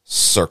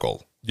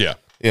circle. Yeah,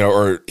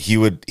 or he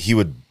would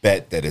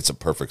bet that it's a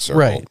perfect circle,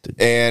 right?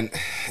 And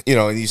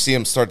and you see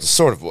him start to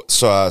sort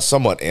of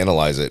somewhat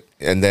analyze it,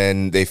 and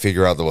then they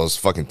figure out that it's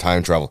fucking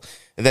time travel,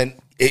 and then.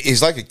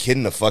 He's like a kid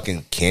in a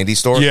fucking candy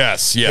store.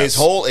 Yes. His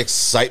whole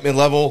excitement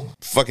level,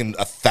 fucking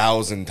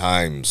 1,000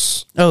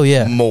 times. Oh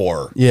yeah,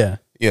 more. Yeah.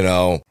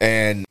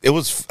 And it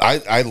was.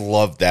 I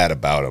loved that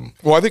about him.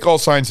 Well, I think all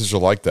scientists are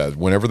like that.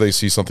 Whenever they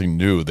see something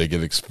new, they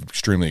get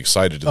extremely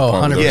excited to the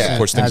point where they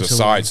push things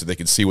aside so they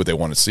can see what they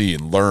want to see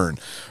and learn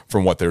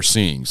from what they're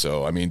seeing.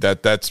 So, I mean,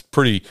 that's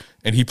pretty.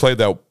 And he played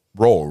that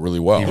role really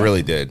well. He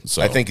really did.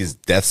 So I think his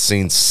death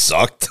scene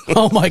sucked.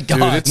 Oh my god,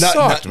 dude, it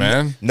sucked,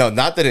 man. No,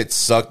 not that it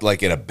sucked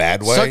like in a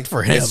bad way. Sucked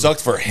for him. It sucked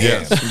for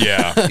him.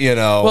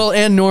 Yeah. Well,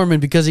 and Norman,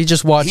 because he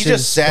just watched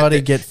his buddy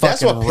get fucking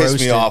roasted. That's what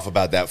pissed me roasted. off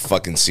about that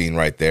fucking scene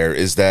right there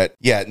is that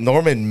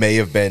Norman may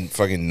have been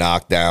fucking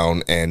knocked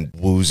down and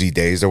woozy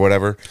dazed or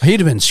whatever. He'd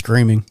have been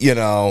screaming.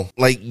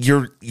 Like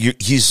you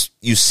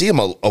see him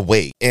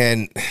awake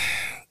and.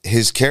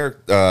 His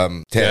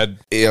character, Ted,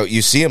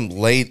 you see him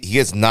late. He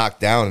gets knocked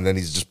down, and then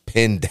he's just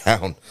pinned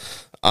down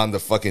on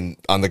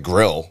the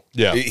grill.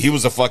 Yeah, he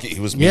was a fucking.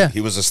 He was meat.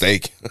 He was a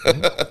steak.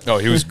 Oh,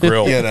 he was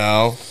grilled.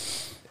 And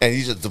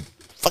he's just the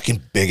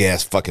fucking big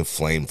ass fucking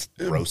flame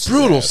roast.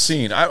 Brutal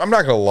scene. I'm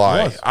not gonna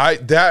lie.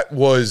 That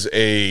was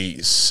a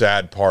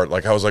sad part.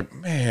 Like I was like,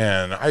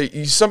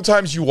 man.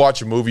 Sometimes you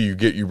watch a movie,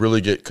 you really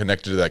get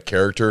connected to that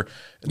character.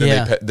 And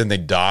then they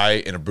die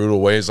in a brutal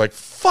way. It's like,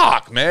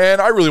 fuck, man.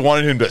 I really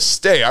wanted him to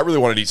stay. I really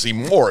wanted to see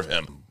more of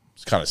him.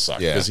 It's kind of sucked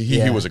because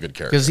he was a good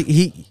character. Because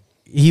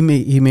he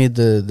made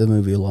the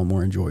movie a lot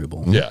more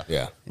enjoyable.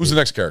 Yeah. Who's the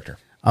next character?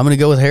 I'm going to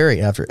go with Harry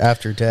after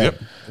Ted.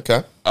 Yep.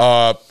 Okay.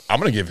 I'm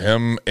going to give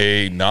him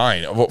a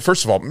 9. Well,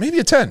 first of all, maybe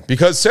a 10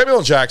 because Samuel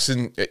L.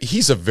 Jackson,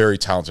 he's a very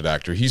talented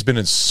actor. He's been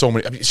in so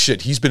many,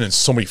 he's been in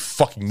so many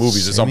fucking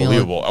movies. It's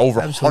unbelievable.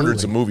 Over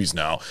hundreds of movies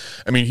now.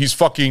 I mean, he's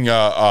fucking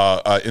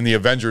in the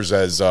Avengers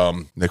as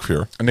Nick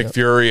Fury. Nick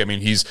Fury. I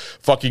mean, he's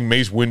fucking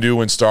Mace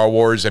Windu in Star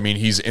Wars. I mean,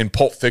 he's in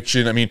Pulp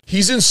Fiction. I mean,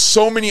 he's in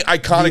so many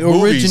iconic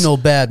movies. The original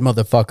bad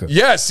motherfucker.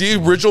 Yes, the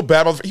original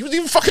bad motherfucker. He was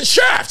even fucking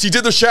Shaft. He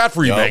did the Shaft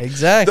remake.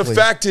 Exactly. The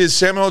fact is,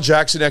 Samuel L.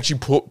 Jackson actually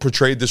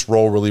portrayed this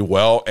role really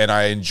well, and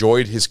I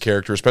enjoyed his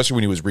character, especially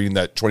when he was reading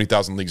that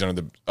 20,000 Leagues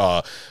Under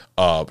the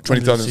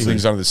 20,000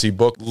 Leagues Under the Sea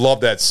book. Love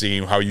that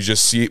scene, how you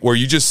just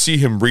see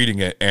him reading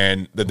it,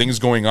 and the things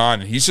going on,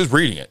 and he's just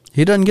reading it.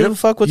 He doesn't give a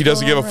fuck what's He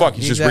doesn't going give a fuck.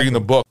 He's just reading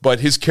the book. But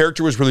his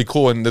character was really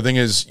cool, and the thing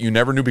is, you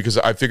never knew because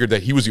I figured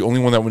that he was the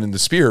only one that went in the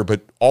spear, but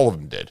all of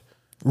them did.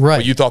 Right.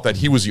 But you thought that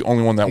he was the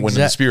only one that went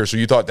in the spear, so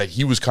you thought that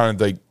he was kind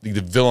of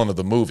the villain of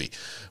the movie.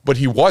 But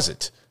he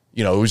wasn't.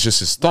 It was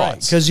just his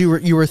thoughts. Because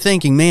you were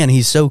thinking, man,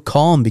 he's so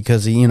calm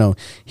because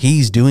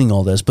he's doing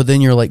all this. But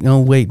then you're like, no,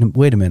 wait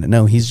a minute.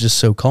 No, he's just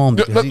so calm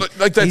because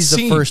he's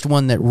the first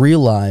one that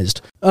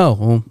realized, oh,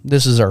 well,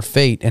 this is our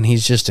fate, and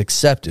he's just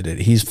accepted it.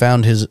 He's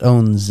found his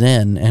own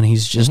zen, and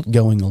he's just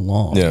going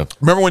along. Yeah.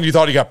 Remember when you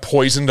thought he got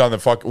poisoned on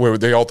where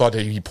they all thought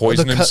he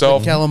poisoned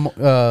himself?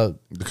 The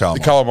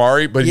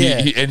calamari, but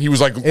he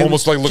was like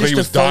almost like looking like he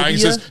was dying.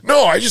 He says,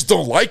 "No, I just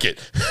don't like it."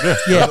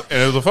 Yeah,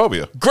 and it was a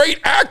phobia. Great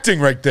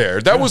acting right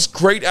there. That was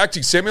great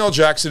acting. Samuel L.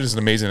 Jackson is an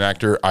amazing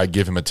actor. I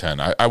give him a 10.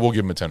 I will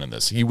give him a 10 in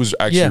this. He was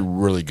actually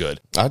really good.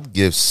 I'd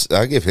give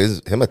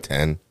him a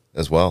 10.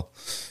 as well.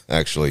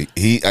 Actually,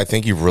 I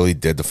think he really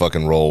did the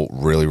fucking role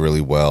really,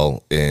 really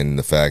well in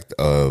the fact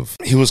of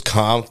he was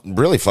calm,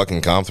 really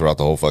fucking calm throughout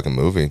the whole fucking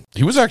movie.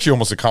 He was actually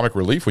almost a comic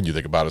relief when you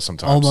think about it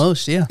sometimes.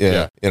 Almost, yeah.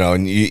 Yeah. You know,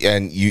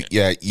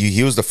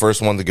 he was the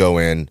first one to go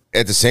in.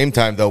 At the same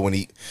time, though,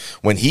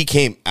 when he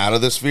came out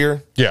of the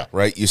sphere, yeah,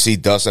 right, you see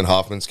Dustin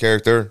Hoffman's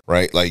character,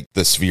 right, like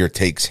the sphere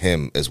takes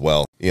him as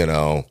well, you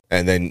know,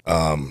 and then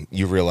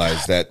you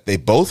realize that they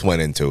both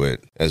went into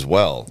it as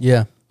well.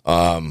 Yeah.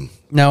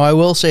 Now, I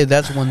will say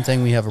that's one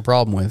thing we have a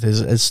problem with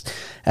is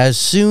as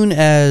soon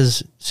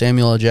as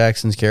Samuel L.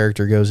 Jackson's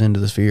character goes into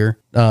the sphere,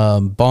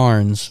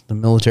 Barnes, the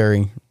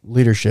military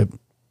leadership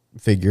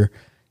figure,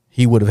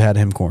 he would have had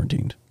him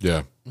quarantined.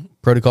 Yeah.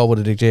 Protocol would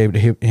have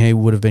dictated he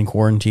would have been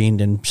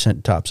quarantined and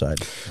sent topside.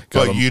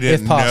 But you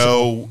didn't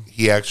know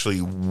he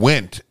actually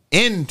went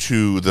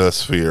into the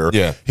sphere.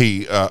 Yeah.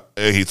 He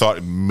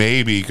thought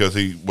maybe because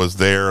he was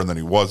there and then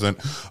he wasn't.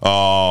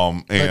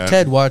 But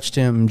Ted watched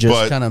him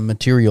just kind of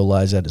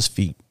materialize at his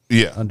feet.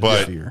 Yeah, under but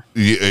the sphere.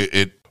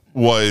 it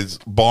was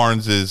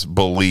Barnes's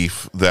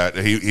belief that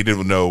he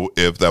didn't know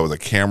if that was a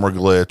camera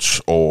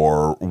glitch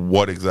or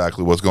what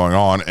exactly was going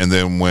on. And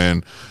then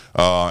when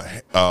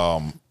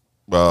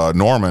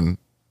Norman,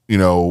 you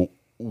know,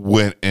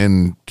 went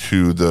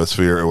into the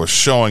sphere, it was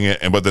showing it,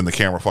 but then the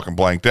camera fucking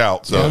blanked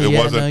out, so it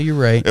wasn't. No, you're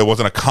right. It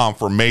wasn't a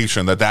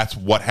confirmation that that's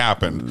what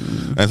happened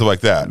and stuff like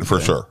that for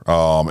sure.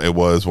 It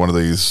was one of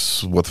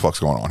these what the fuck's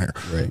going on here,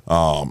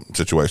 right?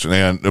 Situation.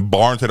 And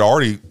Barnes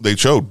they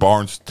showed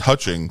Barnes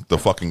touching the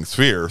fucking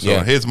sphere, so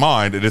in his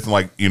mind, it isn't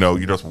like you're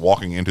just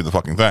walking into the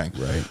fucking thing.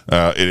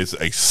 Right. It is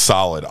a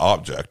solid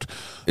object.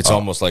 It's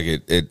almost like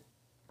it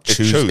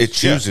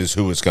chooses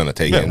who it's going to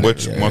take in.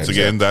 Which, once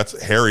again,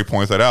 that's Harry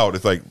points that out.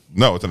 It's like,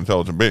 no, it's an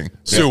intelligent being.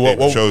 Stu,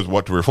 it shows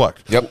what to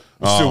reflect. Yep.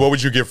 Stu, what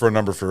would you give for a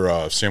number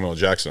for Samuel L.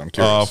 Jackson? I'm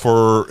curious.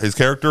 For his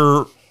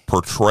character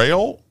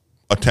portrayal,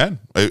 a 10.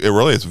 It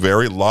really is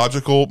very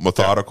logical,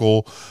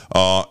 methodical,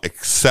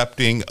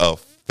 accepting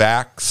of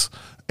facts,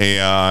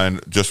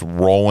 and just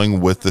rolling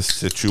with the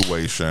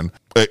situation.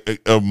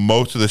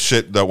 Most of the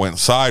shit that went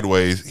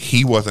sideways,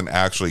 he wasn't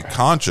actually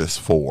conscious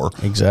for.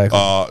 Exactly.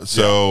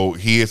 So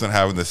he isn't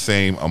having the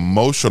same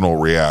emotional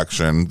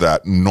reaction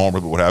that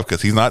normal people would have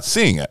because he's not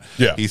seeing it.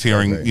 Yeah. He's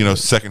hearing,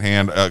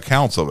 secondhand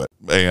accounts of it.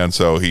 And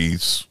so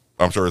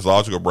I'm sure his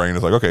logical brain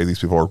is like, okay, these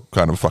people are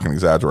kind of fucking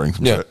exaggerating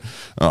some shit.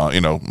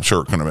 I'm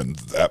sure it couldn't have been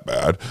that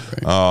bad.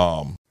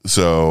 Right.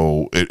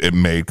 So it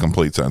made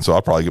complete sense. So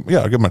I'll probably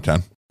give him a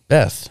 10.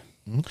 Beth.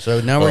 So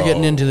now we're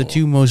getting into the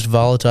two most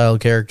volatile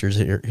characters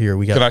here.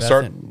 We got. Can I Beth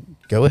start?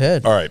 Go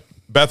ahead. All right,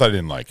 Beth, I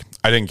didn't like.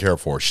 I didn't care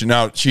for.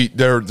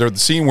 The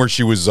scene where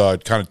she was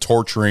kind of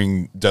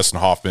torturing Dustin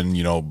Hoffman,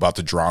 about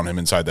to drown him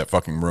inside that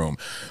fucking room.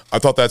 I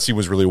thought that scene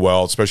was really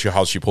well, especially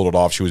how she pulled it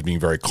off. She was being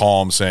very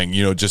calm, saying,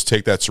 just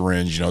take that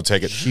syringe,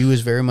 take it. She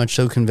was very much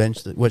so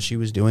convinced that what she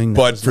was doing.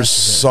 But for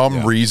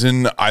some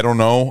reason, I don't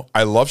know.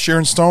 I love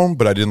Sharon Stone,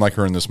 but I didn't like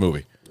her in this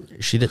movie.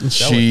 She didn't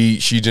sell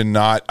it. She did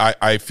not.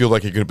 I feel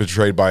like it could have been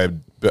portrayed by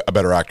a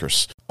better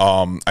actress.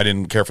 I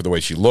didn't care for the way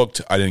she looked.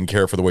 I didn't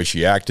care for the way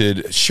she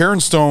acted. Sharon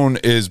Stone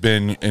has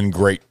been in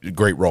great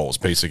roles.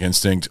 Basic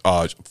Instinct.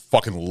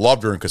 Fucking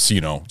loved her in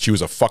Casino. She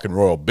was a fucking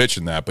royal bitch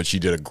in that, but she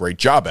did a great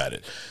job at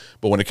it.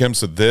 But when it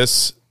comes to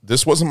this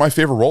wasn't my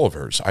favorite role of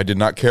hers. I did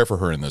not care for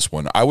her in this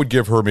one. I would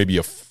give her maybe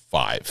a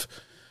 5.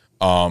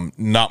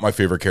 Not my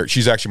favorite character.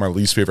 She's actually my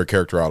least favorite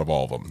character out of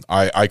all of them.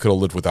 I could have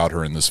lived without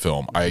her in this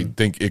film. I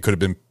think it could have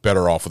been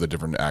better off with a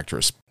different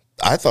actress.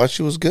 I thought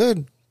she was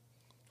good.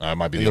 I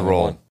might be in the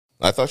role. One.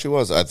 I thought she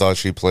was. I thought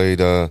she played.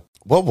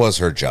 What was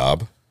her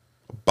job?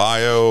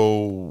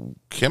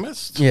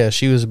 Biochemist. Yeah,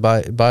 she was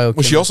biochemist.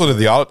 Well, she also did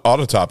the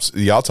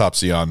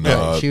autopsy on.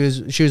 She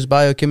was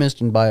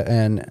biochemist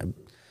and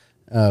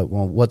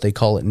what they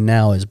call it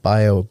now is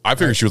bio. I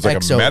figured she was like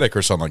a medic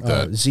or something like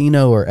that.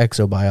 Xeno or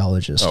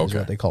exobiologist is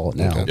what they call it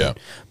now. Okay. Yeah.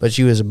 But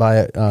she was a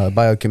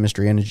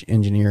biochemistry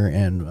engineer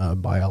and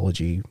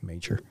biology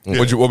major. Yeah.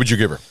 What would you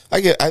give her?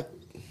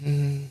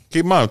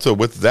 Keep in mind, so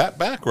with that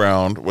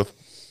background, with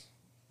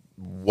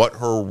what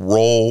her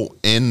role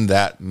in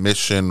that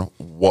mission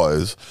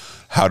was,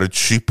 how did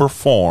she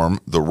perform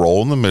the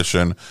role in the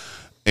mission,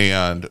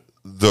 and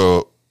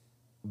the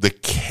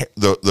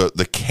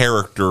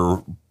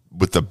character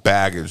with the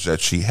baggage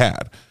that she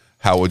had,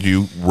 how would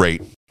you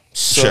rate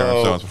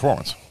Sharon Stone's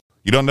performance?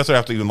 You don't necessarily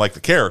have to even like the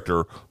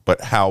character, but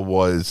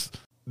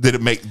did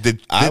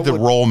the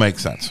role make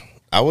sense?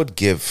 I would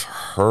give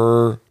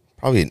her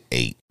probably an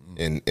 8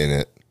 in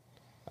it.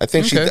 I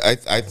think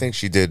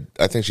she did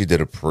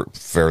a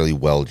fairly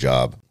well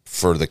job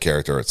for the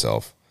character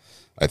itself.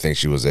 I think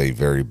she was a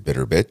very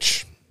bitter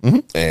bitch,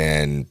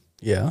 and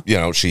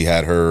she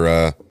had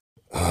her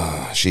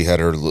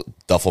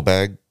duffel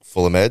bag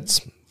full of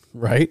meds.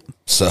 Right.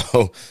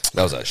 So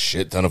that was a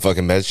shit ton of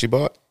fucking meds she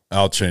bought.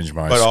 I'll change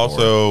my But score.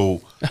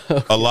 also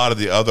a lot of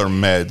the other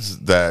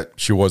meds that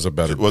she was a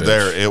better bitch.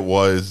 There it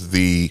was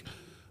the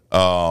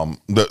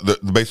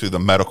basically the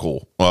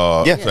medical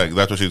thing.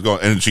 That's what she's going,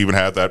 and she even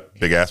had that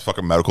big ass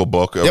fucking medical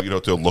book,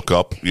 to look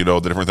up, the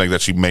different things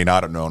that she may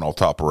not have known off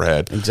the top of her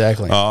head.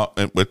 Exactly.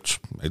 Which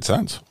made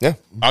sense. Yeah.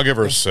 I'll give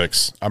her a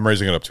 6. I'm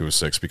raising it up to a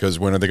 6 because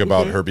when I think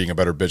about her being a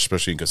better bitch,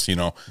 especially in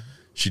Casino,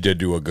 she did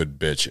do a good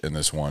bitch in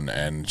this one,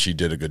 and she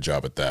did a good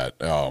job at that.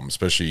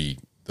 Especially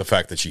the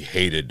fact that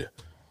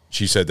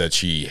she said that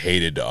she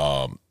hated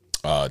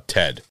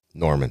Ted.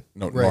 Norman.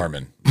 No, Right.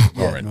 Norman.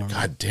 Norman.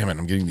 God damn it,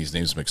 I'm getting these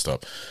names mixed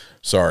up.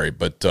 Sorry,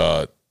 but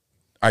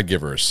I'd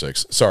give her a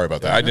 6. Sorry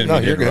about that. I didn't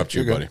mean to interrupt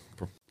you, buddy.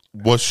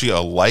 Was she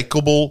a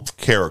likable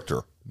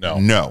character?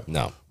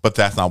 No. But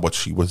that's not what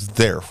she was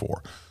there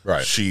for.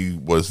 Right. She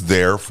was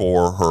there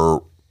for her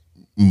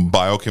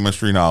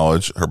biochemistry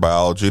knowledge, her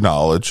biology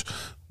knowledge.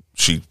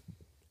 She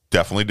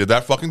definitely did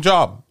that fucking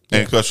job.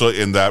 And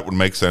especially, and that would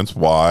make sense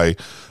why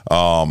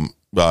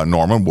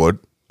Norman would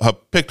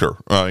have picked her.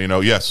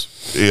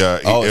 Yes. Yeah.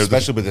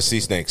 Especially with the sea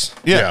snakes.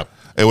 Yeah.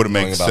 It would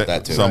make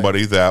that too,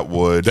 somebody that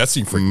would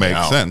make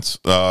out. sense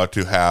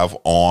to have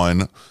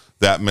on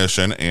that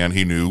mission, and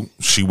he knew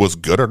she was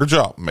good at her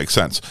job. Makes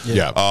sense.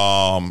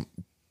 Yeah.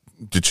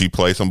 Did she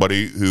play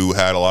somebody who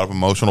had a lot of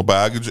emotional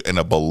baggage in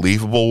a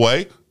believable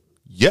way?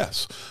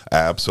 Yes,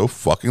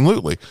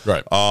 abso-fucking-lutely.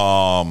 Right.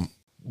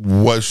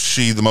 Was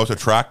she the most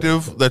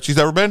attractive that she's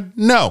ever been?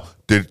 No.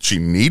 Did she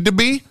need to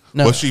be?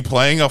 No. Was she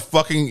playing a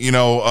fucking,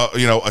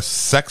 a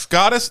sex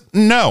goddess?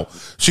 No.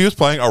 She was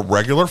playing a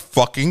regular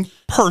fucking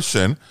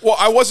person. Well,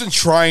 I wasn't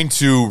trying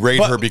to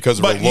rate her because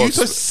of her looks.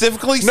 You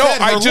specifically no,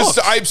 said her looks.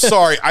 I'm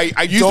sorry.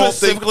 I you don't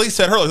specifically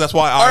said her looks. That's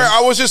why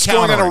I was just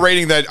going on a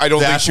rating that I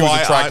don't think she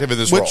was attractive in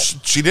this role. Which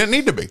she didn't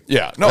need to be.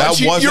 Yeah. No,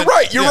 you're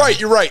right.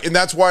 You're right. And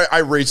that's why I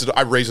raised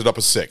it up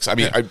a 6. I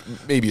mean,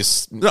 maybe a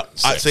 6.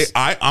 I say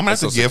I'm going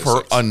to have to give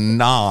her a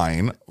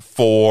 9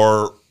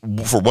 for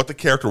what the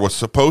character was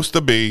supposed to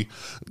be,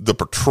 the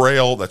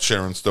portrayal that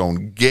Sharon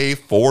Stone gave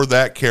for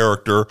that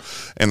character,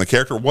 and the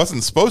character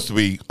wasn't supposed to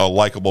be a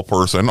likable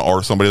person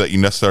or somebody that you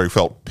necessarily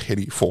felt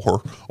pity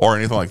for or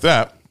anything like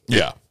that.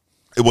 Yeah.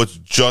 It was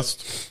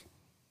just,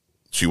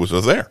 she was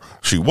just there.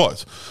 She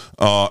was.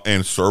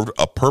 And served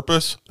a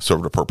purpose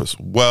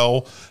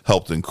well,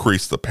 helped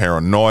increase the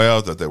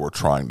paranoia that they were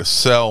trying to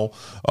sell,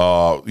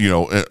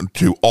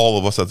 to all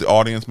of us as the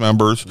audience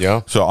members.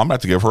 Yeah. So I'm going to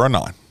have to give her a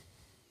 9.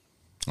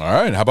 All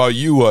right. How about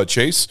you,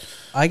 Chase?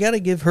 I got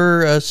to give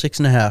her a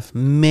 6.5,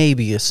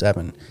 maybe a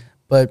 7.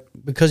 But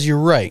because you're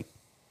right,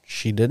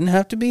 she didn't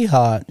have to be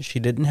hot. She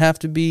didn't have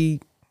to be,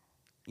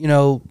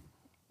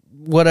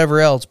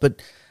 whatever else.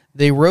 But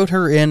they wrote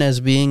her in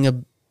as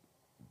being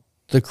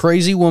the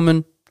crazy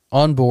woman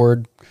on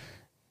board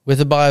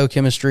with a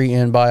biochemistry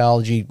and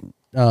biology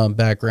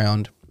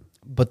background.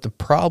 But the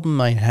problem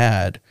I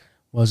had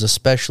was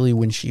especially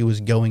when she was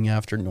going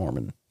after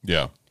Norman.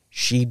 Yeah.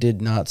 She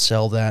did not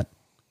sell that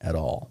at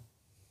all.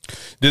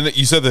 Didn't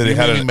you said that You it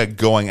had mean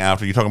going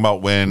after? You talking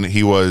about when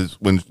he was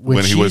when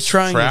he was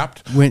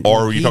trapped,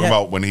 or were you talking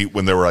about when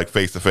they were like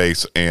face to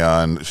face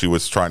and she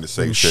was trying to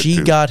say shit?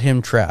 She got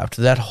him trapped.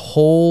 That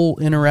whole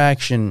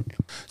interaction.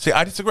 See,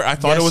 I disagree. I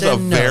thought it was a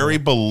very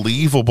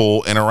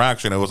believable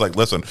interaction. It was like,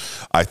 listen,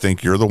 I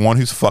think you're the one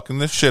who's fucking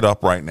this shit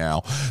up right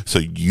now, so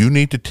you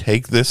need to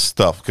take this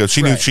stuff, because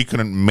she knew she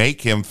couldn't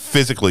make him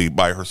physically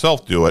by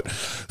herself do it.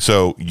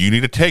 So you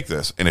need to take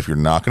this, and if you're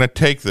not going to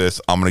take this,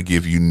 I'm going to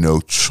give you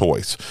no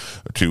choice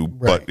to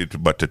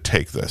but to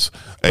take this.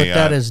 But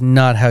that is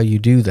not how you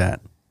do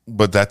that.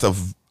 But that's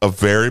a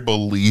very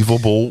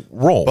believable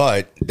role.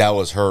 But that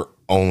was her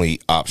only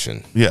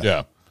option.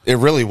 Yeah. It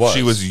really was.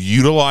 She was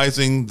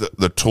utilizing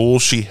the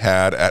tools she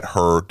had at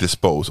her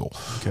disposal,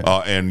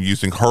 and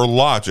using her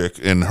logic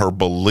and her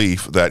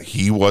belief that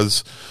he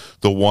was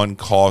the one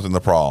causing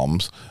the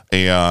problems,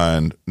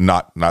 and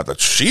not that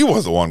she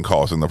was the one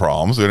causing the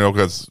problems,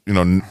 because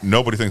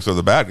nobody thinks they're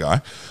the bad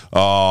guy.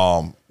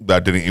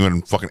 That didn't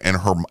even fucking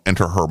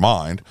enter her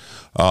mind.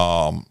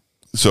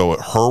 So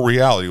her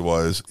reality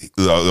was,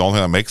 the only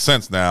thing that makes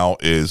sense now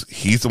is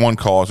he's the one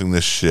causing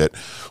this shit.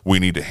 We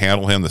need to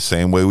handle him the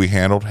same way we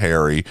handled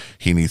Harry.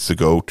 He needs to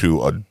go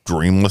to a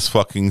dreamless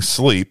fucking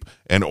sleep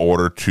in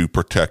order to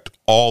protect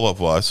all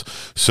of us.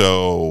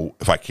 So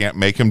if I can't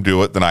make him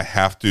do it, then I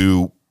have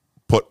to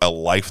put a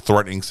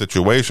life-threatening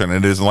situation.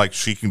 It isn't like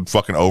she can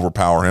fucking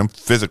overpower him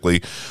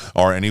physically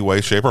or any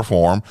way, shape, or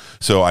form.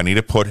 So I need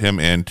to put him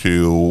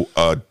into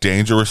a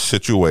dangerous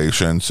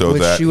situation so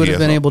Which that she would have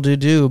been able to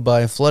do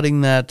by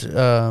flooding that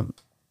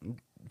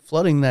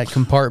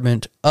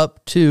compartment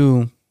up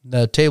to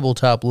the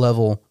tabletop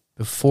level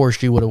before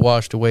she would have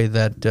washed away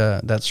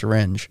that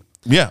syringe.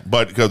 Yeah,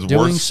 but because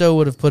doing so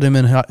would have put him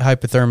in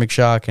hypothermic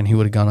shock, and he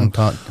would have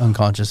gone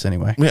unconscious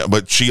anyway. Yeah,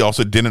 but she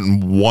also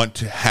didn't want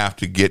to have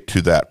to get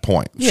to that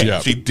point.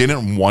 She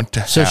didn't want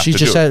to. So she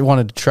just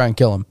wanted to try and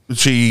kill him.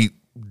 She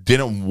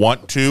didn't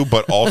want to,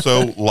 but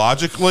also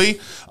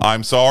logically,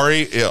 I'm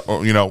sorry,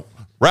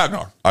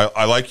 Ragnar,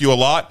 I like you a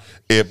lot,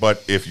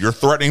 but if you're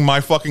threatening my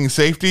fucking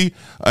safety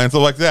and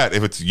stuff like that,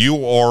 if it's you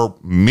or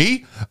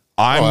me,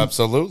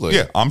 absolutely.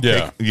 Yeah, I'm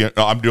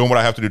doing what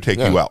I have to do to take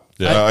you out.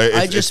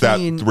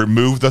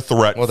 Remove the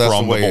threat Well, that's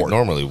from the way the it board.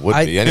 normally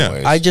would be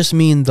anyways. I just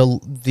mean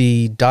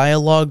the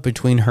dialogue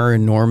between her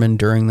and Norman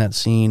during that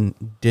scene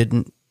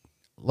didn't,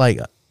 like,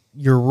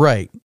 you're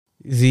right.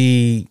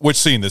 Which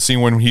scene? The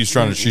scene when she's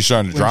trying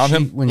to drown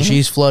him? When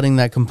she's flooding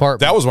that compartment.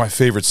 That was my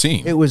favorite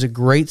scene. It was a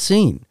great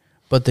scene.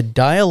 But the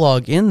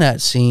dialogue in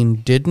that scene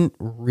didn't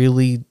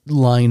really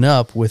line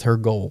up with her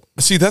goal.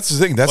 See, that's the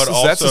thing. That's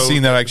the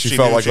scene that I actually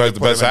felt like had the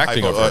best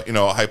acting of her.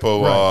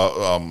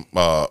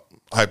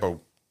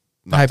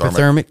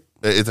 Hypothermic.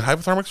 Is it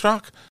hypothermic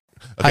shock?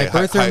 Okay,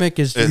 hyperthermic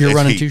is you're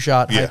running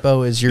 2-shot. Yeah.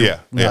 Hypo is you're not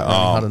running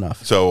hot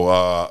enough.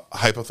 So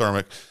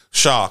hypothermic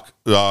shock,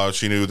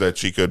 she knew that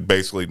she could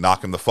basically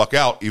knock him the fuck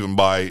out even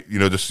by,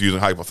 just using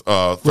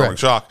hypothermic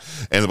shock,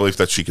 and the belief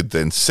that she could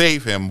then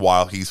save him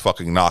while he's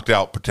fucking knocked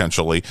out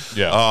potentially.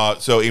 Yeah.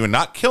 So even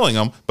not killing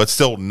him, but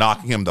still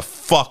knocking him the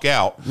fuck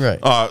out. Right.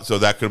 So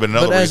that could have been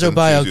another But as a reason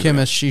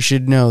biochemist, she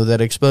should know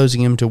that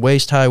exposing him to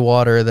waist high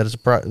water, that's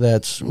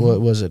what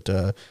was it?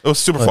 It was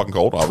super fucking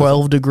cold.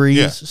 12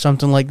 degrees,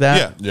 something like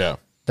that. Yeah.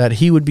 That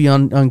he would be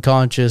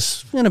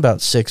unconscious in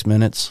about 6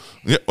 minutes.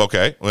 Yeah,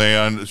 okay.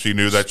 And she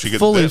knew that she could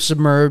fully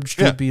submerged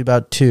would be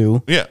about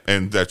 2. Yeah,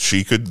 and that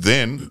she could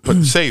then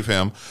save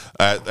him.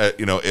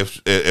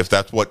 If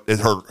that's what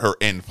her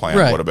end plan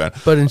would have been.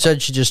 But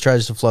instead, she just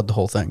tries to flood the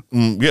whole thing.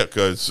 Yeah,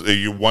 because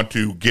you want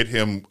to get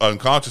him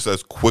unconscious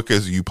as quick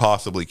as you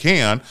possibly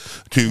can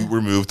to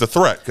remove the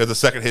threat. Because the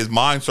second his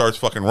mind starts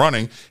fucking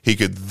running, he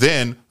could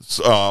then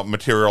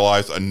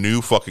materialize a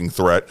new fucking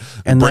threat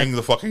and bring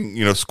the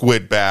fucking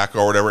squid back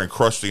or whatever and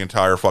crush the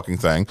entire fucking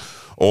thing,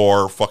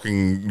 or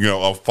fucking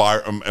a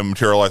fire and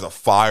materialize a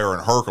fire in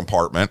her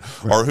compartment,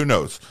 or who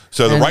knows.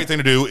 So the right thing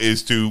to do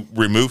is to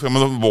remove him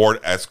on the board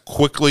as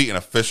quickly and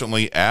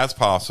efficiently as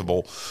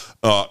possible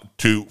for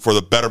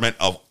the betterment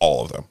of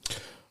all of them.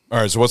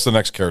 All right, so what's the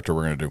next character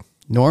we're going to do?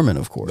 Norman,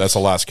 of course. That's the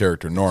last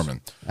character, Norman.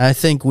 I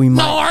think we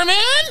might.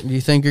 Norman? Do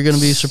you think you're going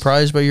to be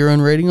surprised by your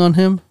own rating on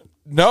him?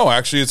 No,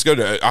 actually, it's good.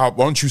 Why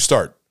don't you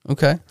start?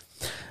 Okay.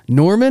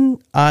 Norman,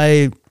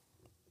 I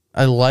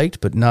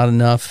liked, but not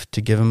enough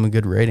to give him a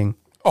good rating.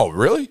 Oh,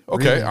 really?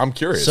 Okay, Really. I'm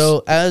curious.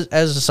 So as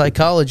a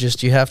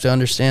psychologist, you have to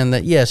understand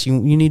that, yes, you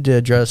need to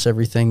address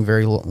everything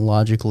very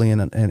logically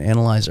and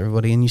analyze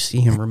everybody, and you see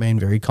him remain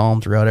very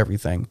calm throughout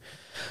everything.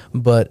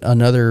 But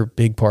another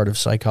big part of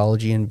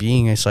psychology and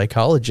being a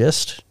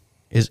psychologist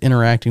is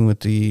interacting with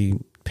the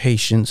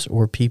patients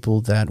or people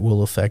that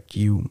will affect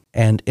you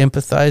and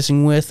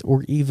empathizing with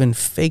or even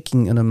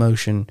faking an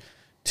emotion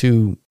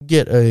to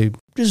get a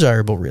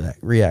desirable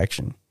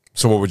reaction.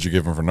 So what would you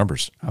give him for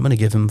numbers? I'm going to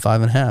give him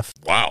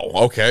 5.5. Wow.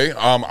 Okay.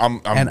 I'm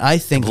and I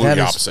think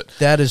opposite.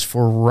 That is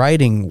for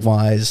writing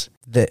wise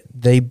that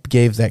they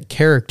gave that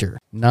character,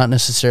 not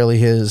necessarily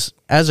his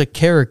as a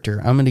character.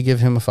 I'm going to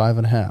give him a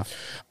 5.5.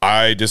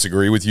 I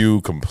disagree with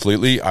you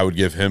completely. I would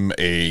give him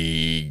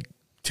a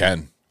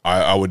 10.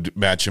 I would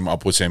match him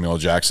up with Samuel L.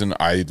 Jackson.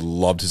 I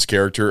loved his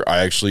character. I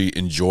actually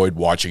enjoyed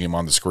watching him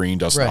on the screen.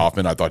 Dustin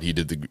Hoffman, I thought he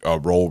did the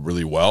role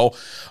really well.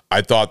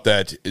 I thought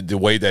that the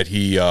way that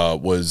he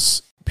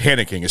was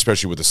panicking,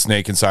 especially with the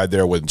snake inside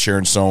there, when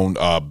Sharon Stone,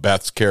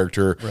 Beth's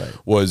character,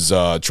 was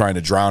trying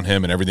to drown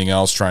him and everything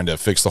else, trying to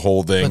fix the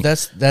whole thing.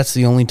 But that's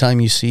the only time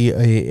you see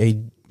a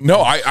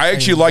No, I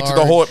actually liked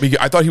the whole.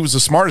 I thought he was the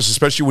smartest,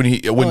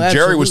 especially when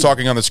Jerry was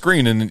talking on the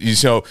screen, and he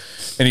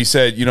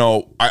said,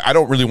 I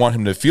don't really want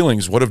him to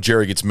feelings. What if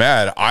Jerry gets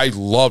mad? I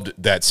loved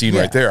that scene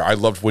right there. I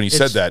loved when he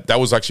said that. That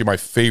was actually my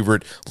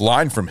favorite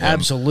line from him.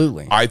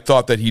 Absolutely. I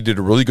thought that he did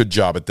a really good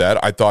job at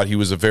that. I thought he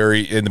was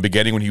in the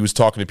beginning when he was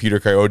talking to Peter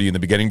Coyote in the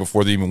beginning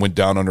before they even went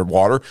down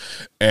underwater,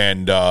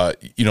 and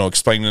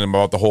explaining to him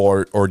about the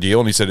whole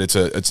ordeal, and he said it's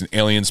an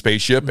alien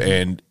spaceship,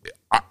 and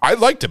I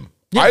liked him.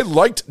 Yeah. I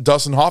liked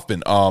Dustin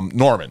Hoffman,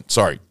 Norman.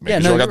 Sorry,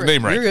 making sure I got the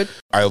name right. You're good.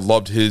 I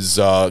loved his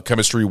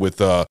chemistry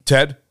with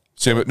Ted.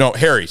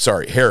 Harry.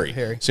 Sorry,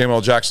 Harry. Samuel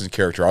L. Jackson's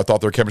character. I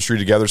thought their chemistry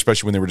together,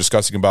 especially when they were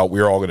discussing about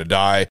we're all going to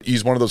die.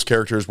 He's one of those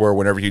characters where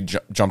whenever he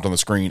jumped on the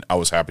screen, I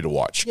was happy to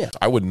watch. Yeah.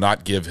 I would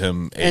not give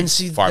him a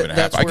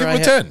 5.5. I give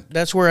him a 10.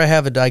 That's where I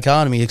have a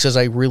dichotomy because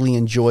I really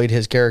enjoyed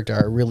his character.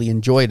 I really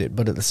enjoyed it,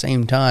 but at the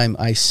same time,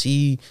 I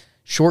see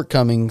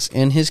shortcomings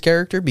in his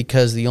character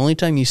because the only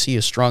time you see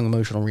a strong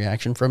emotional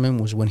reaction from him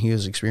was when he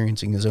was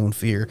experiencing his own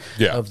fear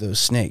of those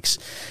snakes.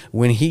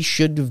 When he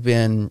should have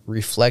been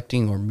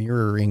reflecting or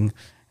mirroring,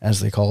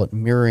 as they call it,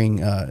 mirroring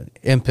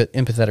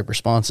empathetic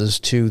responses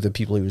to the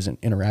people he was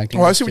interacting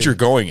with. I see what you're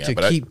going at.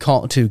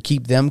 To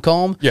keep them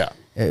calm. Yeah.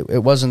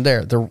 It wasn't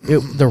there.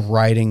 The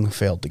writing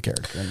failed the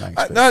character in my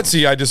experience.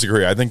 I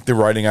disagree. I think the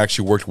writing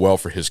actually worked well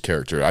for his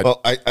character.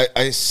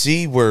 I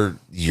see where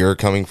you're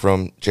coming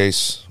from,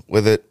 Chase,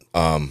 with it.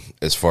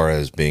 As far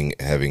as looking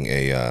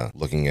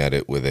at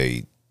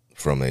it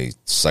from a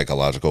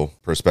psychological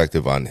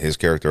perspective on his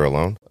character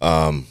alone.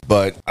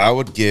 But I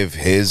would give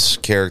his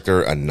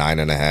character a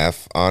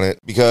 9.5 on it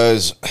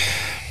because,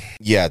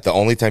 the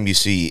only time you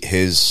see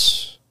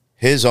his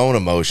own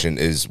emotion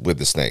is with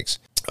the snakes.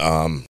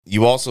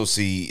 You also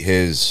see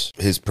his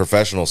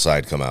professional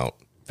side come out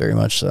very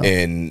much so.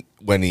 And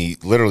when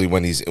he's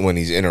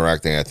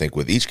interacting, I think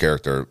with each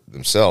character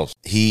themselves,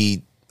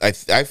 I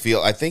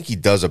think he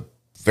does a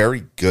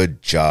very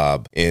good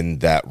job in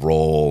that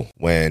role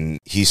when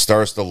he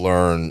starts to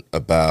learn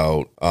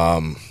about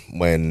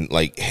when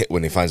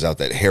he finds out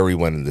that Harry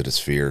went into the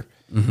sphere.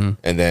 Mm-hmm.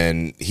 And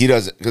then he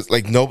doesn't, because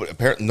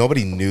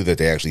nobody knew that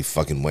they actually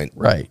fucking went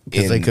right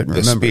because they couldn't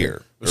remember.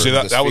 Sphere, see,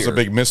 that was a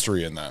big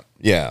mystery in that.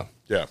 Yeah.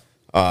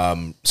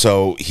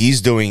 So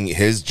he's doing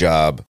his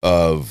job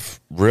of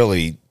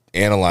really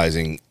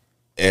analyzing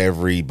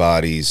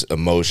everybody's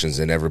emotions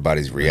and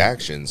everybody's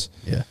reactions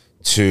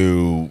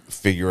to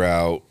figure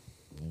out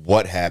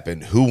what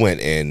happened, who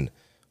went in,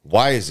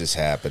 why is this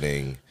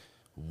happening,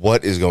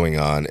 what is going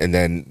on. And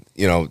then,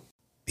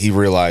 he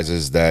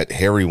realizes that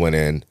Harry went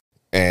in,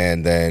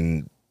 and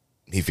then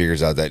he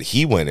figures out that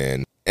he went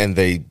in, and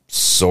they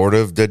sort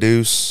of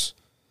deduce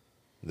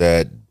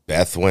that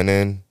Beth went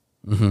in,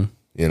 I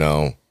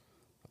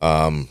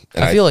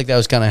feel like that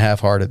was kind of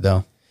half-hearted,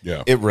 though.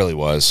 Yeah, it really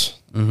was.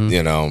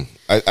 Mm-hmm.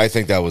 I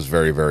think that was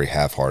very, very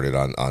half-hearted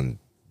on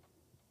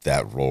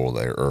that role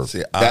there, or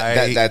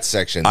that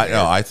section.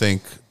 I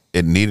think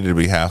it needed to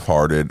be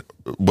half-hearted.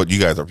 What you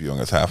guys are viewing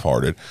as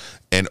half-hearted,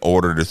 in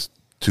order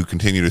to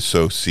continue to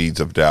sow seeds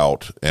of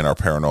doubt in our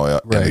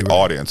paranoia in the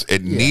audience.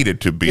 It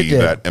needed to be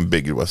that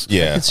ambiguous.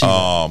 Yeah.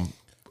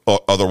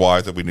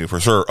 Otherwise, if we knew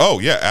for sure, oh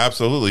yeah,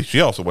 absolutely, she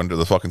also went to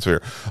the fucking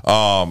sphere.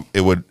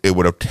 It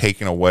would have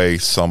taken away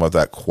some of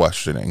that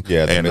questioning.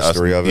 Yeah, the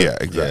mystery of it. Yeah,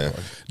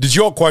 exactly. Yeah. Did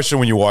you all question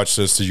when you watched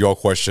this? Did you all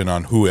question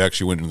on who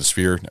actually went into the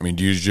sphere? I mean,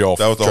 did you all?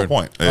 That was the whole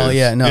point.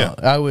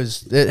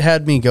 It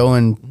had me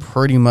going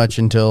pretty much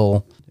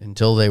until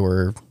they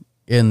were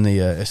in the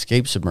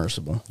escape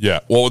submersible.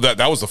 Yeah. Well, that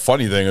was the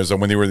funny thing is that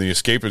when they were in the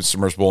escape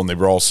submersible and they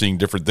were all seeing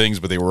different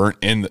things, but they weren't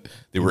in.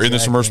 They were in the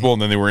submersible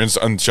and then they were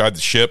inside the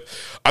ship.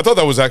 I thought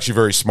that was actually a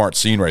very smart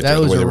scene right there.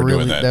 The way they were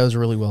doing that. That was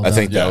really well done. I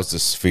think that was the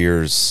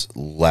sphere's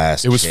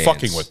last. It was chance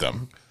fucking with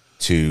them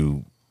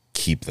to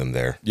keep them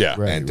there.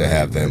 Yeah, and to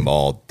have them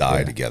all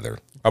die together.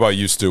 How about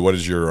you, Stu? What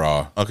is your?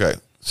 Okay,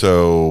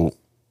 so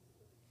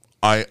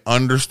I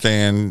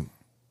understand,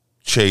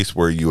 Chase,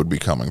 where you would be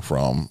coming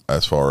from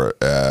as far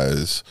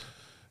as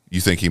you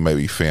think he may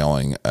be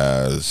failing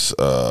as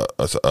a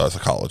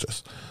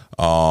psychologist.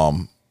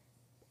 I'm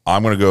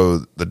going to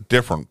go the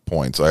different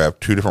points. I have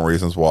two different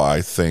reasons why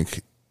I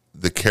think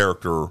the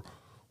character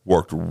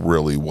worked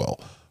really well.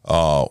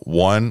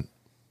 One,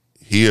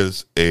 he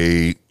is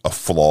a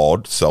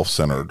flawed,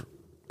 self-centered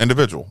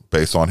individual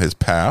based on his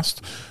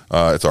past.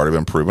 It's already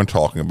been proven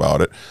talking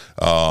about it.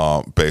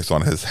 Based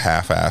on his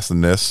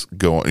half-assedness,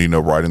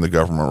 writing the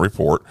government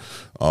report.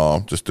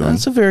 Just doing.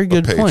 That's a very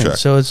good point.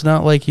 So it's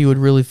not like he would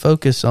really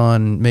focus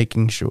on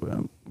making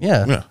sure.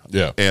 Yeah.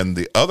 And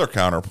the other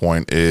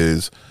counterpoint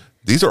is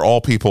these are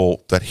all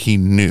people that he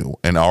knew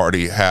and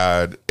already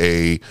had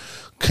a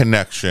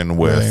connection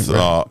with.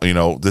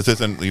 Right. This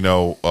isn't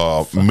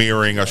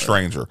mirroring a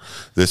stranger.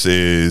 This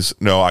is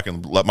I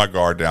can let my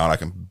guard down. I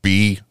can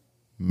be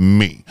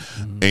me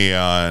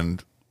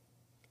and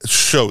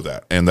show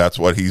that, and that's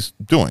what he's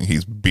doing.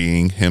 He's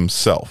being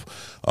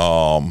himself.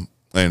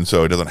 And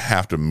so it doesn't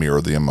have to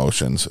mirror the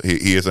emotions.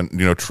 He isn't,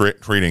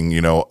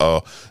 treating,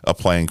 a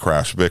plane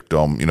crash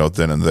victim,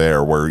 then and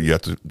there, where you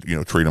have to,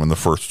 treat him in the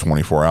first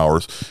 24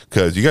 hours.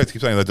 Because you guys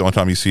keep saying that the only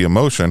time you see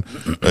emotion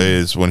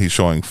is when he's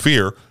showing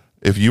fear.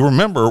 If you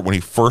remember, when he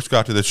first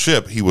got to the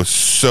ship, he was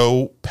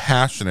so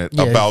passionate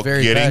about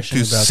getting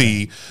to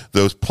see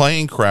those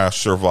plane crash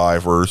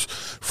survivors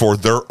for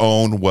their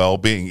own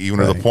well-being, even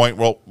to the point,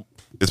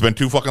 it's been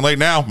too fucking late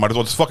now. Might as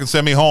well just fucking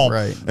send me home.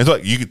 Right. And so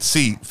you could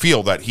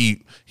feel that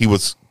he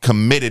was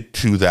committed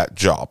to that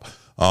job.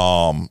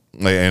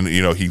 And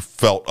he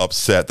felt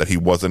upset that he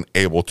wasn't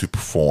able to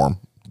perform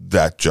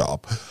that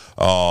job.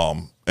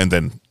 And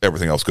then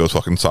everything else goes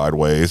fucking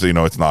sideways.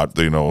 It's not,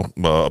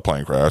 a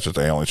plane crash. It's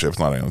an alien ship. It's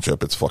not an alien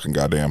ship. It's fucking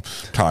goddamn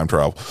time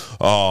travel.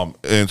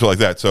 And so like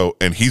that. So,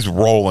 and he's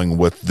rolling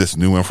with this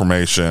new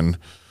information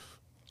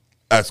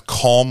as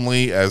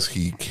calmly as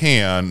he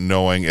can,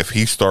 knowing if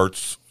he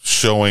starts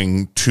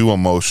showing too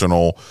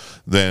emotional,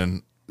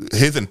 then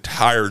his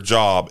entire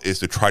job is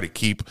to try to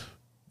keep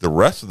the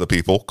rest of the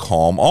people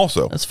calm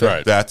also. That's fair.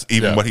 Right. That's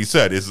even what he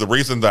said is the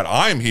reason that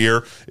I'm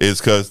here is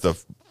because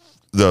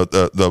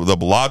the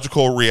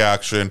logical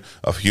reaction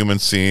of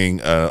humans seeing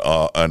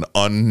an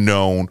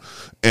unknown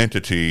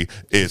entity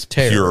is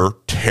pure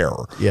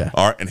terror. Yeah.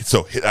 All right. And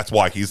so that's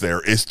why he's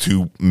there, is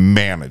to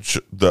manage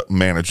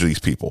these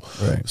people.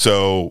 Right.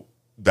 So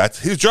that's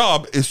his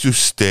job, is to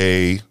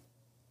stay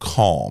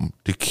calm,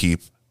 to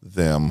keep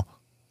them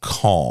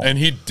calm. And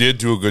he did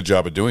do a good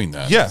job of doing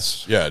that.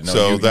 Yes. Yeah. No,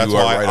 so that's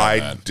why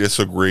right I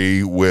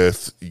disagree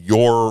with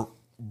your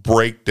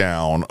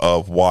breakdown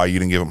of why you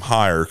didn't give him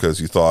higher, because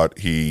you thought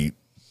he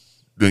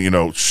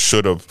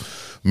should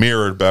have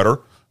mirrored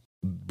better.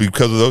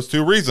 Because of those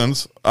two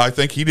reasons, I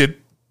think he did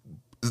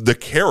the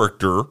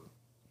character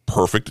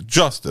perfect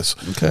justice.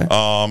 Okay.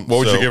 What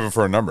would you give him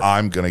for a number?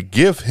 I'm going to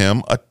give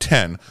him a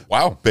 10.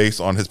 Wow.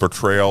 Based on his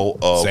portrayal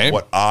of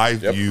what I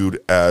viewed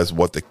as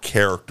what the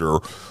character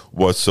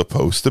was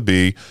supposed to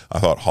be. I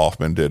thought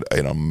Hoffman did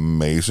an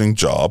amazing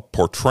job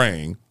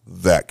portraying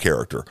that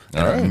character.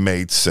 And it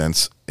made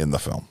sense in the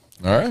film.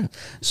 All right.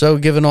 So,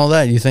 given all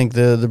that, you think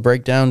the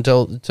breakdown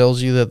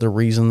tells you that the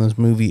reason this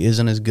movie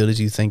isn't as good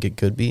as you think it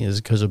could be is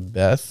because of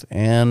Beth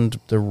and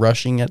the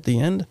rushing at the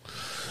end?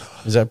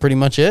 Is that pretty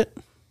much it?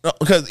 No,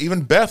 because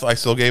even Beth, I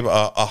still gave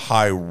a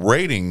high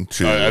rating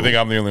to. I think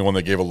I'm the only one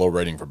that gave a low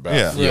rating for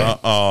Beth.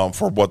 Yeah.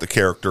 For what the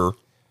character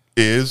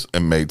is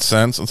and made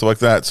sense and stuff like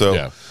that.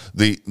 So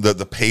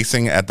the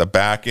pacing at the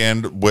back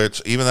end,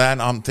 which even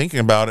that I'm thinking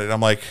about it, I'm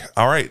like,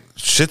 all right,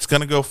 shit's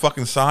gonna go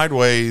fucking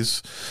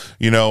sideways,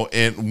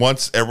 and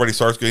once everybody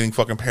starts getting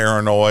fucking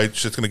paranoid,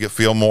 shit's gonna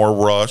feel more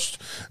rushed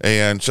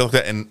and shit like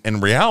that. And in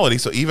reality,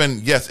 so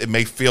even yes, it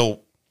may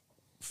feel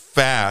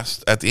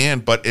fast at the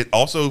end, but it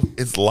also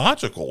is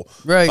logical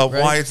of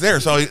why it's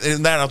there. So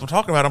in that I'm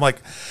talking about, I'm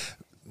like,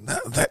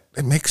 that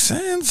it makes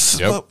sense.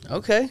 Yep. But,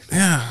 okay.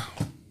 Yeah.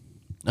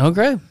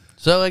 Okay.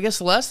 So I guess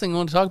the last thing I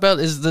want to talk about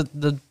is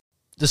the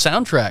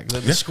soundtrack,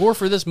 the score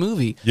for this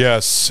movie.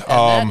 Yes.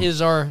 And that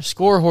is our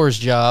score horse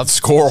job.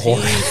 Score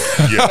horse.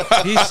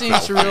 He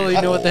seems to really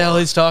know what the hell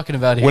he's talking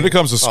about here. When it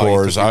comes to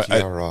scores,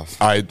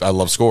 I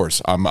love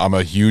scores. I'm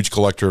a huge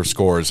collector of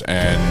scores,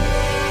 and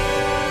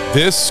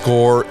this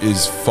score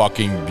is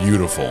fucking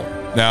beautiful.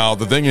 Now,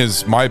 the thing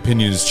is, my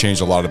opinion has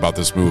changed a lot about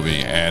this movie,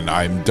 and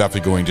I'm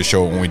definitely going to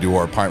show it when we do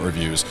our pint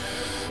reviews.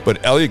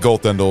 But Elliot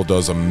Goldthendal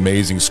does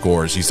amazing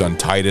scores. He's done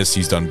Titus,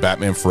 he's done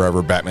Batman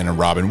Forever, Batman and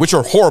Robin, which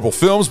are horrible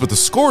films, but the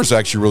score is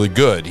actually really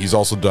good. He's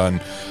also done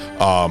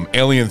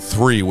Alien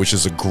 3, which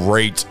is a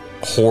great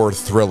horror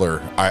thriller.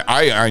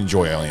 I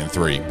enjoy Alien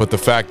 3, but the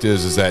fact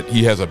is that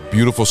he has a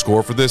beautiful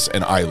score for this,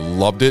 and I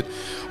loved it.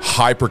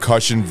 High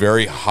percussion,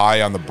 very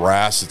high on the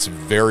brass. It's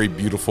very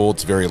beautiful.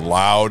 It's very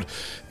loud,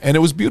 and it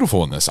was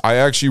beautiful in this. I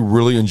actually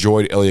really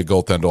enjoyed Elliot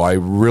Goldthendal.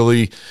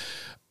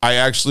 I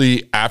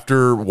actually,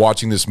 after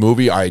watching this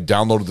movie, I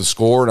downloaded the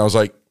score and I was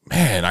like,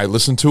 man, I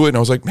listened to it and I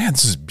was like, man,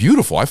 this is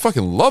beautiful. I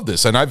fucking love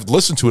this. And I've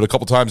listened to it a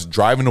couple times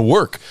driving to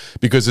work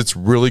because it's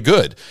really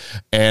good.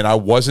 And I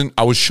was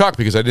shocked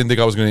because I didn't think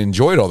I was going to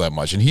enjoy it all that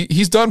much. And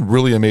he's done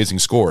really amazing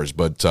scores,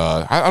 but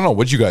I don't know.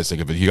 What did you guys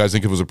think of it? You guys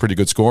think it was a pretty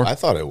good score? I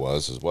thought it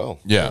was as well.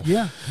 Yeah.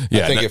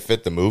 I think it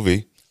fit the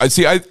movie. I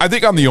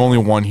think I'm the only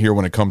one here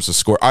when it comes to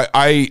score.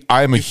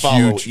 I'm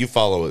You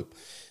follow it.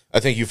 I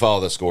think you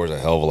follow the scores a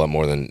hell of a lot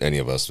more than any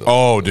of us do.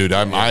 Oh, dude,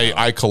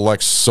 I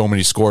collect so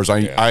many scores.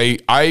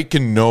 I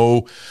can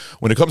know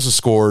when it comes to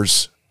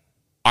scores,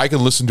 I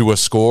can listen to a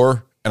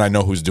score and I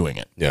know who's doing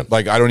it. Yeah.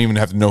 Like I don't even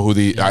have to know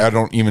I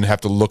don't even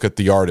have to look at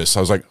the artist. I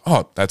was like,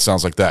 oh, that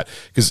sounds like that.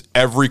 Because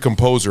every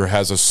composer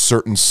has a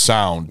certain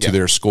sound to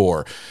their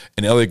score.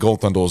 And Elliot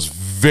Goldthendal is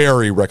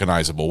very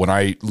recognizable. When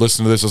I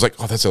listened to this, I was like,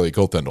 oh, that's Elliot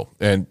Goldthendal.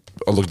 And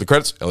I looked at the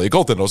credits, Elliot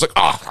Goldthendal. I was like,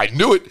 I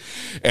knew it.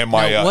 And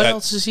now, what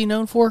else is he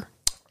known for?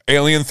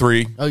 Alien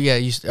 3. Oh, yeah.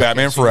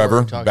 Batman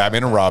Forever,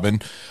 Batman and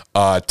Robin,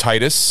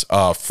 Titus,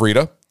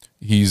 Frida.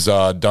 He's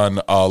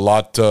done a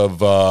lot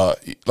of,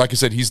 like I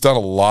said, he's done a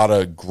lot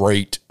of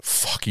great,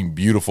 fucking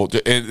beautiful.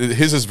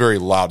 His is very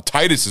loud.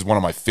 Titus is one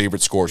of my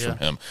favorite scores from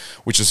him,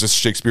 which is this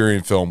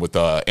Shakespearean film with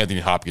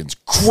Anthony Hopkins.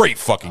 Great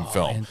fucking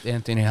film.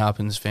 Anthony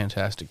Hopkins is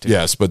fantastic, too.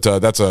 Yes, but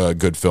that's a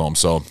good film.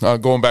 So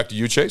going back to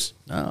you, Chase.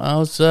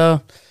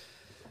 Guess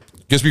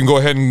we can go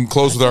ahead and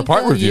close with our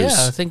pint reviews.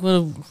 Yeah, I think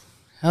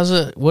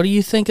what do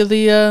you think of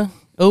the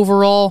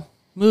overall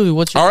movie?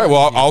 What's your all right?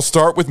 Well, I'll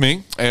start with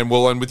me, and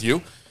we'll end with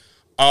you.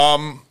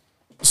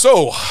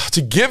 So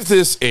to give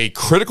this a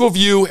critical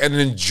view and an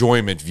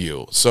enjoyment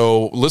view.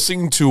 So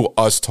listening to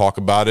us talk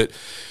about it,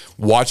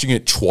 watching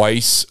it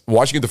twice,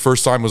 watching it the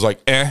first time was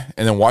like, and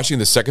then watching it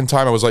the second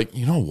time, I was like,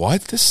 you know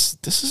what? This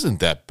isn't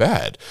that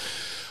bad.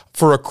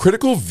 For a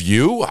critical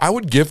view, I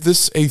would give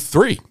this a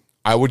 3.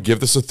 I would give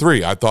this a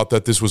 3. I thought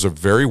that this was a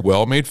very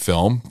well-made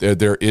film.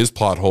 There is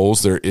plot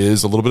holes. There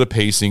is a little bit of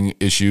pacing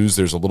issues.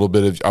 There's a little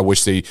bit of, I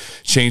wish they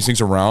changed things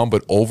around,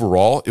 but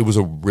overall, it was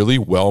a really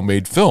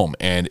well-made film,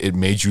 and it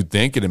made you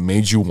think, and it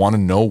made you want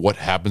to know what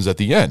happens at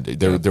the end.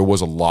 There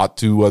was a lot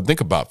to think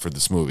about for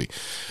this movie,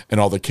 and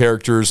all the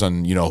characters,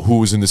 and who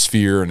was in the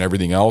sphere, and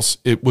everything else.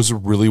 It was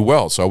really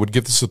well. So I would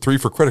give this a 3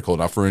 for critical.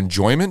 Now for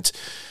enjoyment,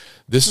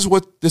 this is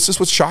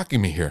what's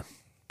shocking me here,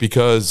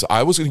 because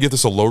I was going to give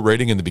this a low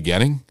rating in the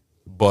beginning.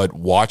 But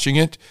watching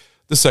it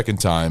the second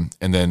time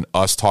and then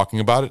us talking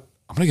about it,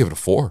 I'm going to give it a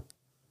 4.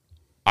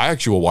 I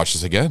actually will watch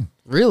this again.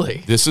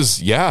 Really? This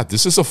is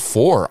a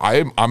 4.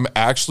 I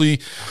actually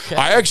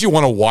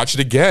want to watch it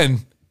again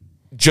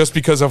just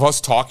because of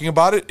us talking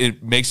about it.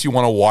 It makes you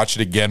want to watch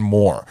it again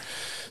more.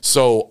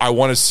 So I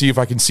want to see if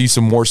I can see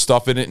some more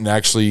stuff in it and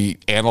actually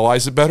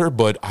analyze it better.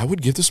 But I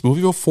would give this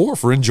movie a 4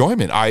 for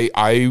enjoyment.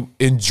 I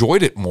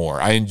enjoyed it more.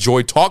 I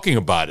enjoyed talking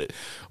about it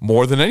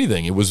more than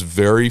anything. It was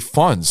very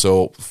fun.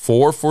 So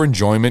 4 for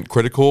enjoyment,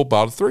 critical,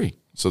 about a 3.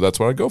 So that's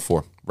what I go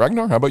for.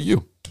 Ragnar, how about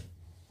you?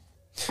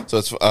 So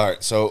it's all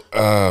right. So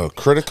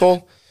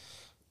critical,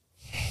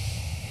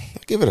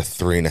 give it a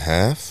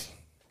 3.5.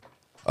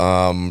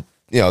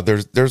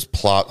 There's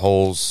plot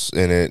holes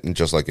in it, and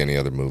just like any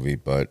other movie,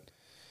 but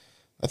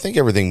I think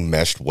everything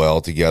meshed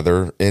well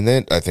together in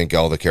it. I think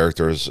all the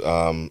characters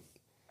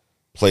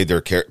played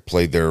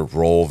their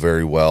role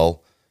very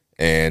well,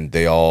 and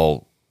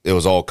it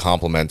was all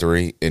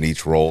complimentary in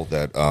each role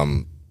that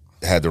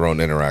had their own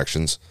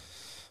interactions.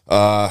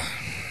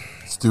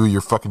 Stu,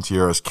 your fucking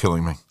tiara is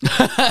killing me.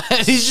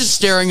 He's just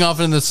staring off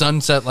into the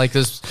sunset like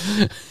this.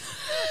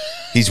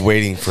 He's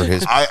waiting for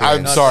his.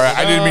 I'm sorry,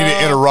 I didn't mean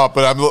to interrupt,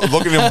 but I'm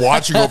looking at him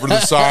watching over to the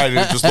side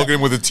and just looking at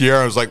him with a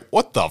tiara. I was like,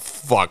 "What the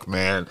fuck,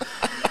 man?"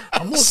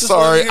 I'm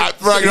sorry,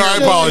 Ragnar. I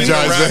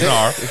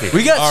apologize.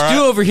 We got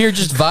Stu over here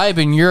just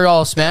vibing. You're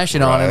all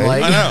smashing on him.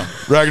 Like, I know.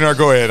 Ragnar,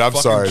 go ahead. I'm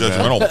Fucking sorry,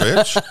 judgmental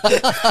bitch.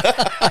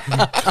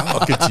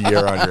 Fucking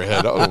tiara on your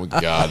head. Oh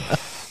my god.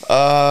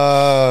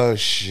 Oh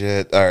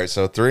shit! All right,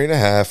 so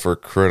 3.5 for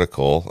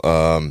critical.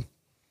 I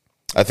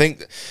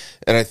think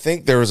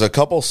there was a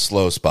couple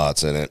slow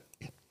spots in it.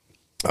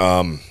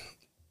 Either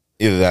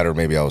that or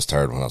maybe I was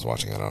tired when I was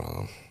watching it.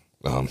 I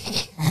don't know.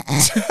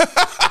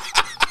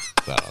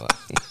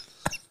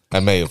 I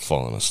may have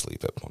fallen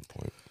asleep at one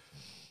point.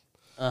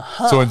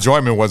 So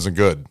enjoyment wasn't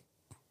good.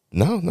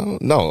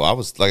 No. I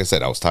was, like I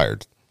said, I was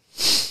tired.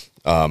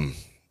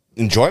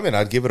 Enjoyment,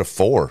 I'd give it a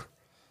 4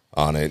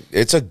 on it.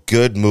 It's a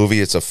good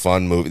movie. It's a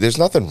fun movie. There's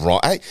nothing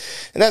wrong. And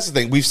that's the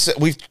thing.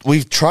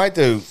 We've tried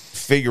to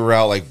figure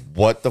out like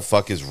what the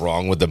fuck is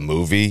wrong with the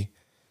movie.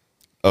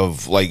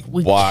 Of like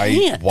why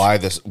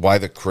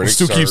the critics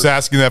Stu keeps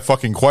asking that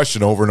fucking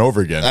question over and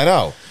over again. I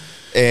know,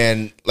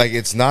 and like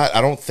it's not. I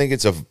don't think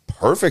it's a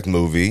perfect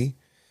movie,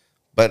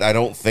 but I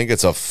don't think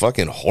it's a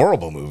fucking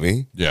horrible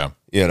movie. Yeah,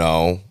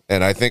 and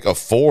I think a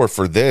 4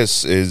 for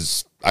this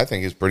is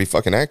pretty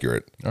fucking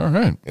accurate. All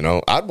right,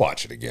 I'd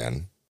watch it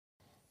again.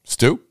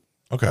 Stu,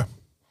 okay,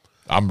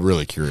 I'm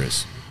really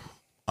curious.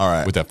 All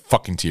right, with that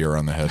fucking tiara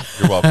on the head.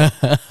 You're welcome.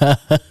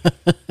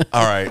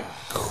 All right,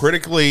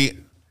 critically.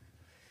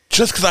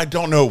 Just because I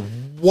don't know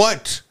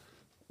what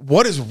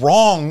is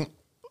wrong.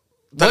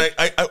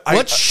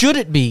 What should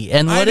it be,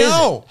 and what I is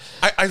know.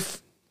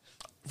 it?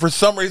 For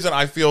some reason,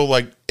 I feel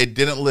like it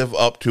didn't live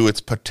up to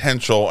its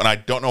potential, and I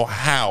don't know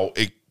how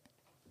it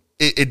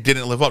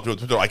didn't live up to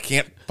its potential. I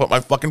can't put my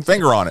fucking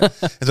finger on it.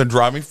 It's gonna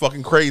drive me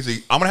fucking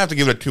crazy. I'm gonna have to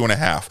give it a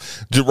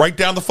 2.5, just right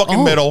down the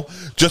fucking middle,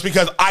 just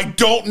because I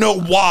don't know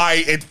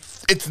why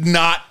it's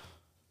not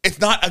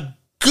a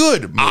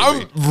good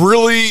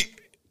movie.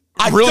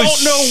 I'm really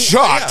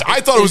shocked. Yeah.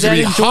 I thought it was going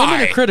to be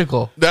high. Or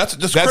critical? That's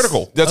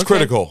critical. That's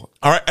critical.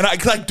 All right, and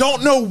I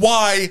don't know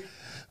why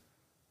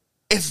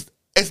it's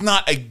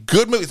not a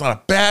good movie. It's not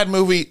a bad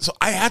movie. So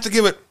I have to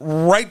give it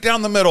right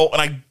down the middle.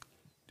 And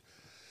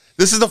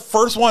this is the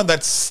first one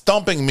that's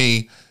stumping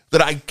me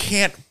that I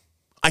can't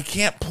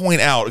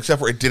point out,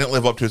 except for it didn't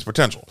live up to its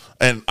potential,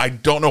 and I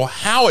don't know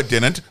how it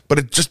didn't, but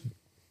it just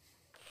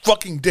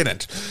fucking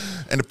didn't,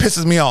 and it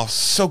pisses me off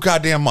so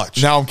goddamn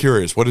much. Now I'm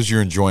curious. What is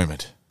your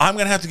enjoyment? I'm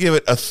going to have to give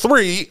it a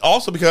 3,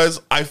 also because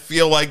I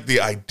feel like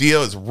the idea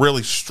is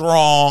really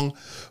strong,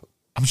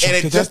 and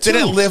it just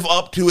didn't live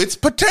up to its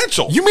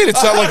potential. You made it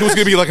sound like it was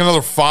going to be like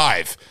another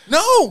 5.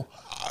 No.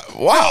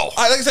 Wow.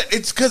 Like I said,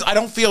 it's because I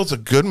don't feel it's a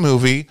good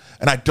movie,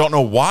 and I don't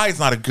know why it's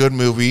not a good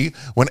movie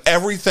when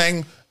every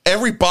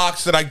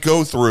box that I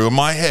go through in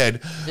my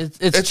head,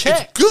 it's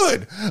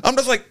good. I'm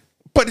just like,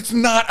 but it's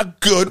not a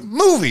good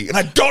movie, and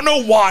I don't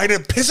know why, and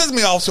it pisses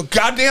me off so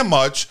goddamn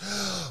much.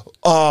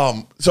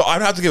 So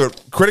I'd have to give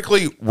it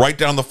critically right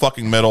down the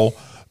fucking middle.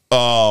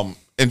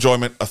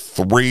 Enjoyment a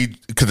 3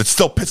 because it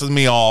still pisses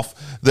me off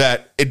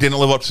that it didn't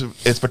live up to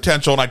its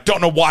potential, and I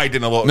don't know why it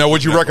didn't live up. Now,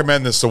 would you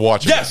recommend this to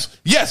watch? Yes,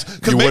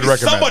 because maybe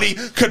somebody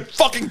could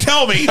fucking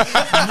tell me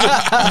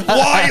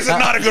why is it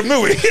not a good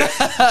movie.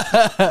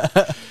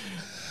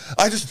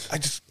 I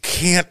just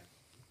can't.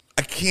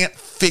 I can't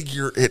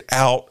figure it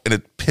out, and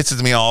it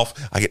pisses me off.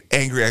 I get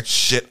angry at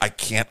shit I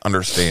can't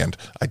understand.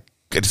 I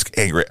just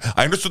get angry.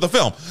 I understood the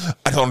film.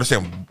 I don't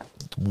understand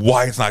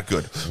why it's not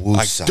good.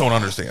 Woosa. I don't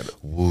understand it.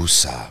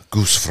 Woosa.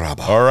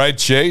 Goosefraba. All right,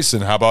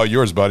 Jason, how about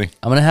yours, buddy?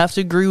 I'm going to have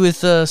to agree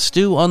with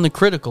Stu on the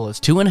critical. It's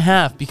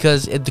 2.5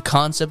 because the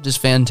concept is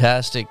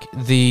fantastic.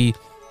 The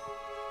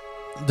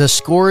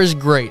score is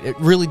great. It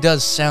really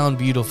does sound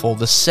beautiful.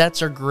 The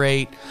sets are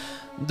great.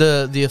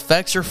 The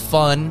effects are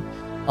fun.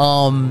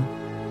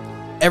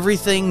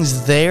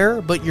 Everything's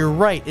there, but you're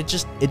right.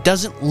 It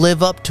doesn't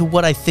live up to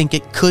what I think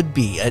it could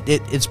be.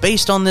 It's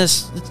based on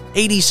this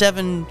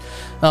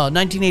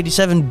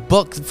 1987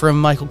 book from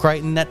Michael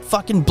Crichton that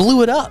fucking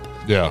blew it up.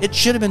 Yeah. It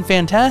should have been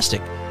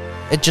fantastic.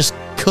 It just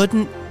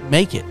couldn't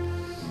make it.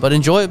 But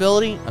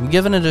enjoyability, I'm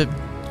giving it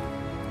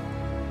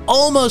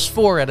almost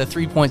 4 out of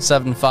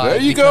 3.75. There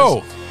you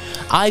go.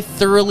 I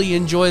thoroughly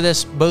enjoy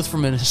this, both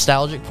from a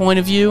nostalgic point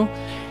of view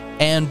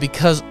and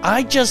because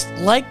I just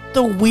like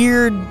the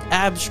weird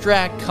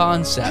abstract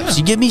concepts.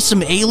 You give me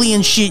some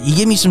alien shit, you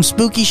give me some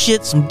spooky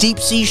shit, some deep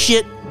sea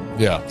shit.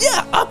 Yeah,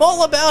 I'm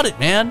all about it,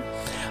 man.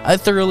 I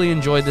thoroughly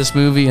enjoyed this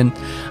movie, and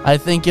I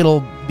think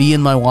it'll be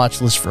in my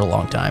watch list for a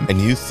long time. And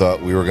you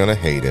thought we were going to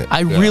hate it.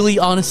 I really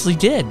honestly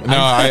did.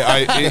 No,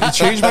 it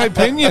changed my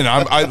opinion.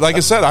 Like I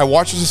said, I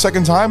watched this a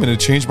second time, and it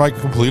changed my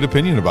complete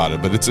opinion about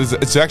it. But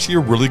it's actually a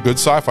really good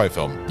sci-fi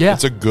film. Yeah.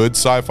 It's a good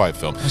sci-fi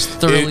film.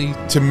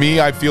 To me,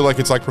 I feel like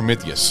it's like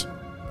Prometheus.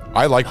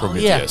 I like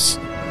Prometheus.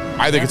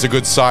 I think it's a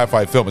good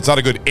sci-fi film. It's not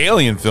a good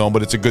alien film,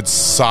 but it's a good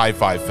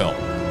sci-fi film.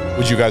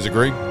 Would you guys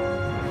agree?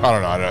 I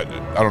don't know.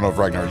 I don't know if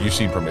Ragnar, you've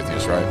seen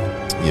Prometheus, right?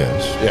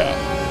 Yes.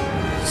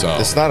 Yeah. So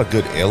it's not a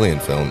good alien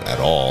film at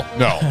all.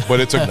 No, but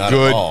it's a Not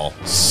good at all.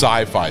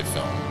 sci-fi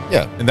film.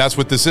 Yeah. And that's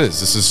what this is.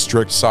 This is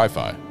strict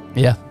sci-fi.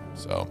 Yeah.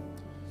 So,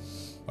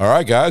 all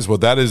right, guys. Well,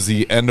 that is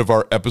the end of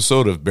our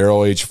episode of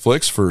Barrel Age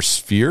Flicks for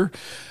Sphere.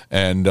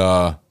 And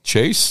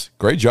Chase,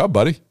 great job,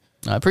 buddy.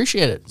 I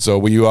appreciate it. So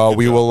we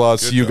will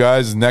see you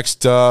guys next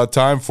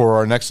time for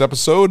our next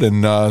episode,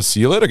 and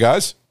see you later,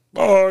 guys.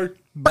 Bye.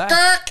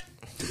 Bye.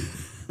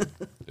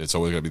 It's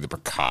always gonna be the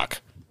peacock.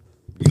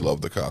 We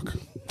love the cock.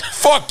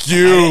 Fuck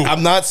you.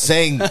 I'm not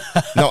saying.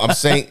 No, I'm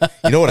saying.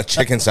 You know what a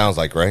chicken sounds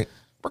like, right?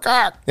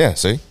 Peacock. Yeah.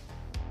 See.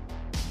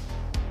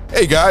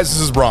 Hey guys, this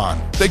is Ron.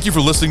 Thank you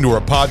for listening to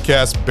our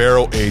podcast,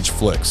 Barrel Age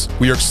Flicks.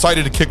 We are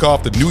excited to kick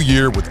off the new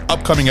year with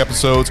upcoming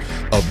episodes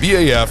of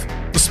VAF,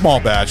 The Small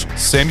Batch,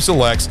 Sammy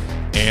Selects,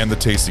 and The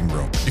Tasting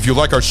Room. If you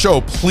like our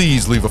show,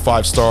 please leave a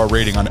 5-star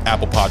rating on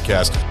Apple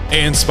Podcasts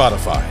and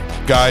Spotify.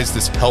 Guys,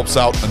 this helps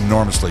out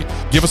enormously.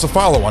 Give us a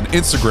follow on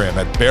Instagram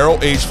at Barrel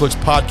Age Flicks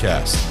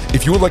Podcast.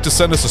 If you would like to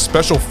send us a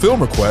special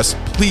film request,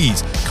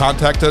 please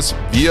contact us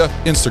via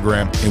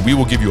Instagram, and we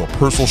will give you a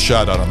personal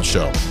shout out on the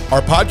show.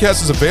 Our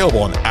podcast is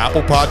available on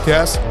Apple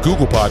Podcasts,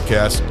 Google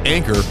Podcasts,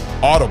 Anchor,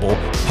 Audible,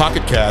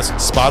 Pocket Cast,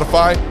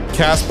 Spotify,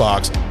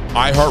 Castbox,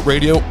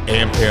 iHeartRadio,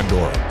 and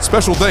Pandora.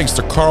 Special thanks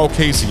to Carl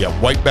Casey at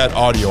White Bat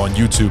Audio on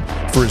YouTube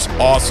for his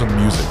awesome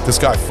music. This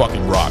guy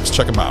fucking rocks.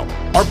 Check him out.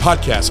 Our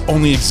podcast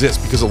only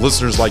exists because of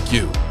listeners like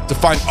you. To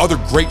find other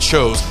great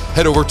shows,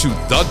 head over to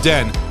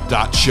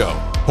theden.show.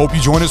 Hope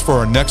you join us for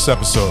our next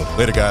episode.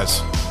 Later,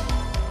 guys.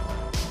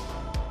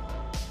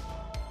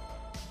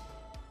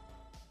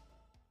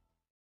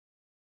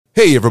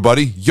 Hey,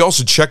 everybody. Y'all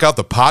should check out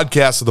the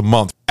podcast of the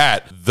month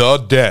at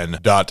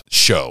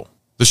theden.show.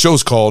 The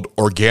show's called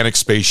Organic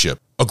Spaceship,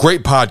 a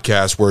great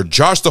podcast where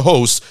Josh, the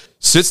host,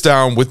 sits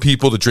down with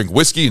people to drink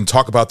whiskey and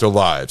talk about their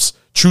lives.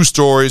 True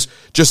stories,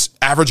 just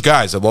average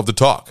guys that love to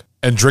talk.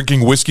 And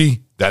drinking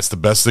whiskey, that's the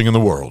best thing in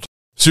the world.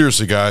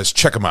 Seriously, guys,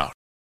 check them out.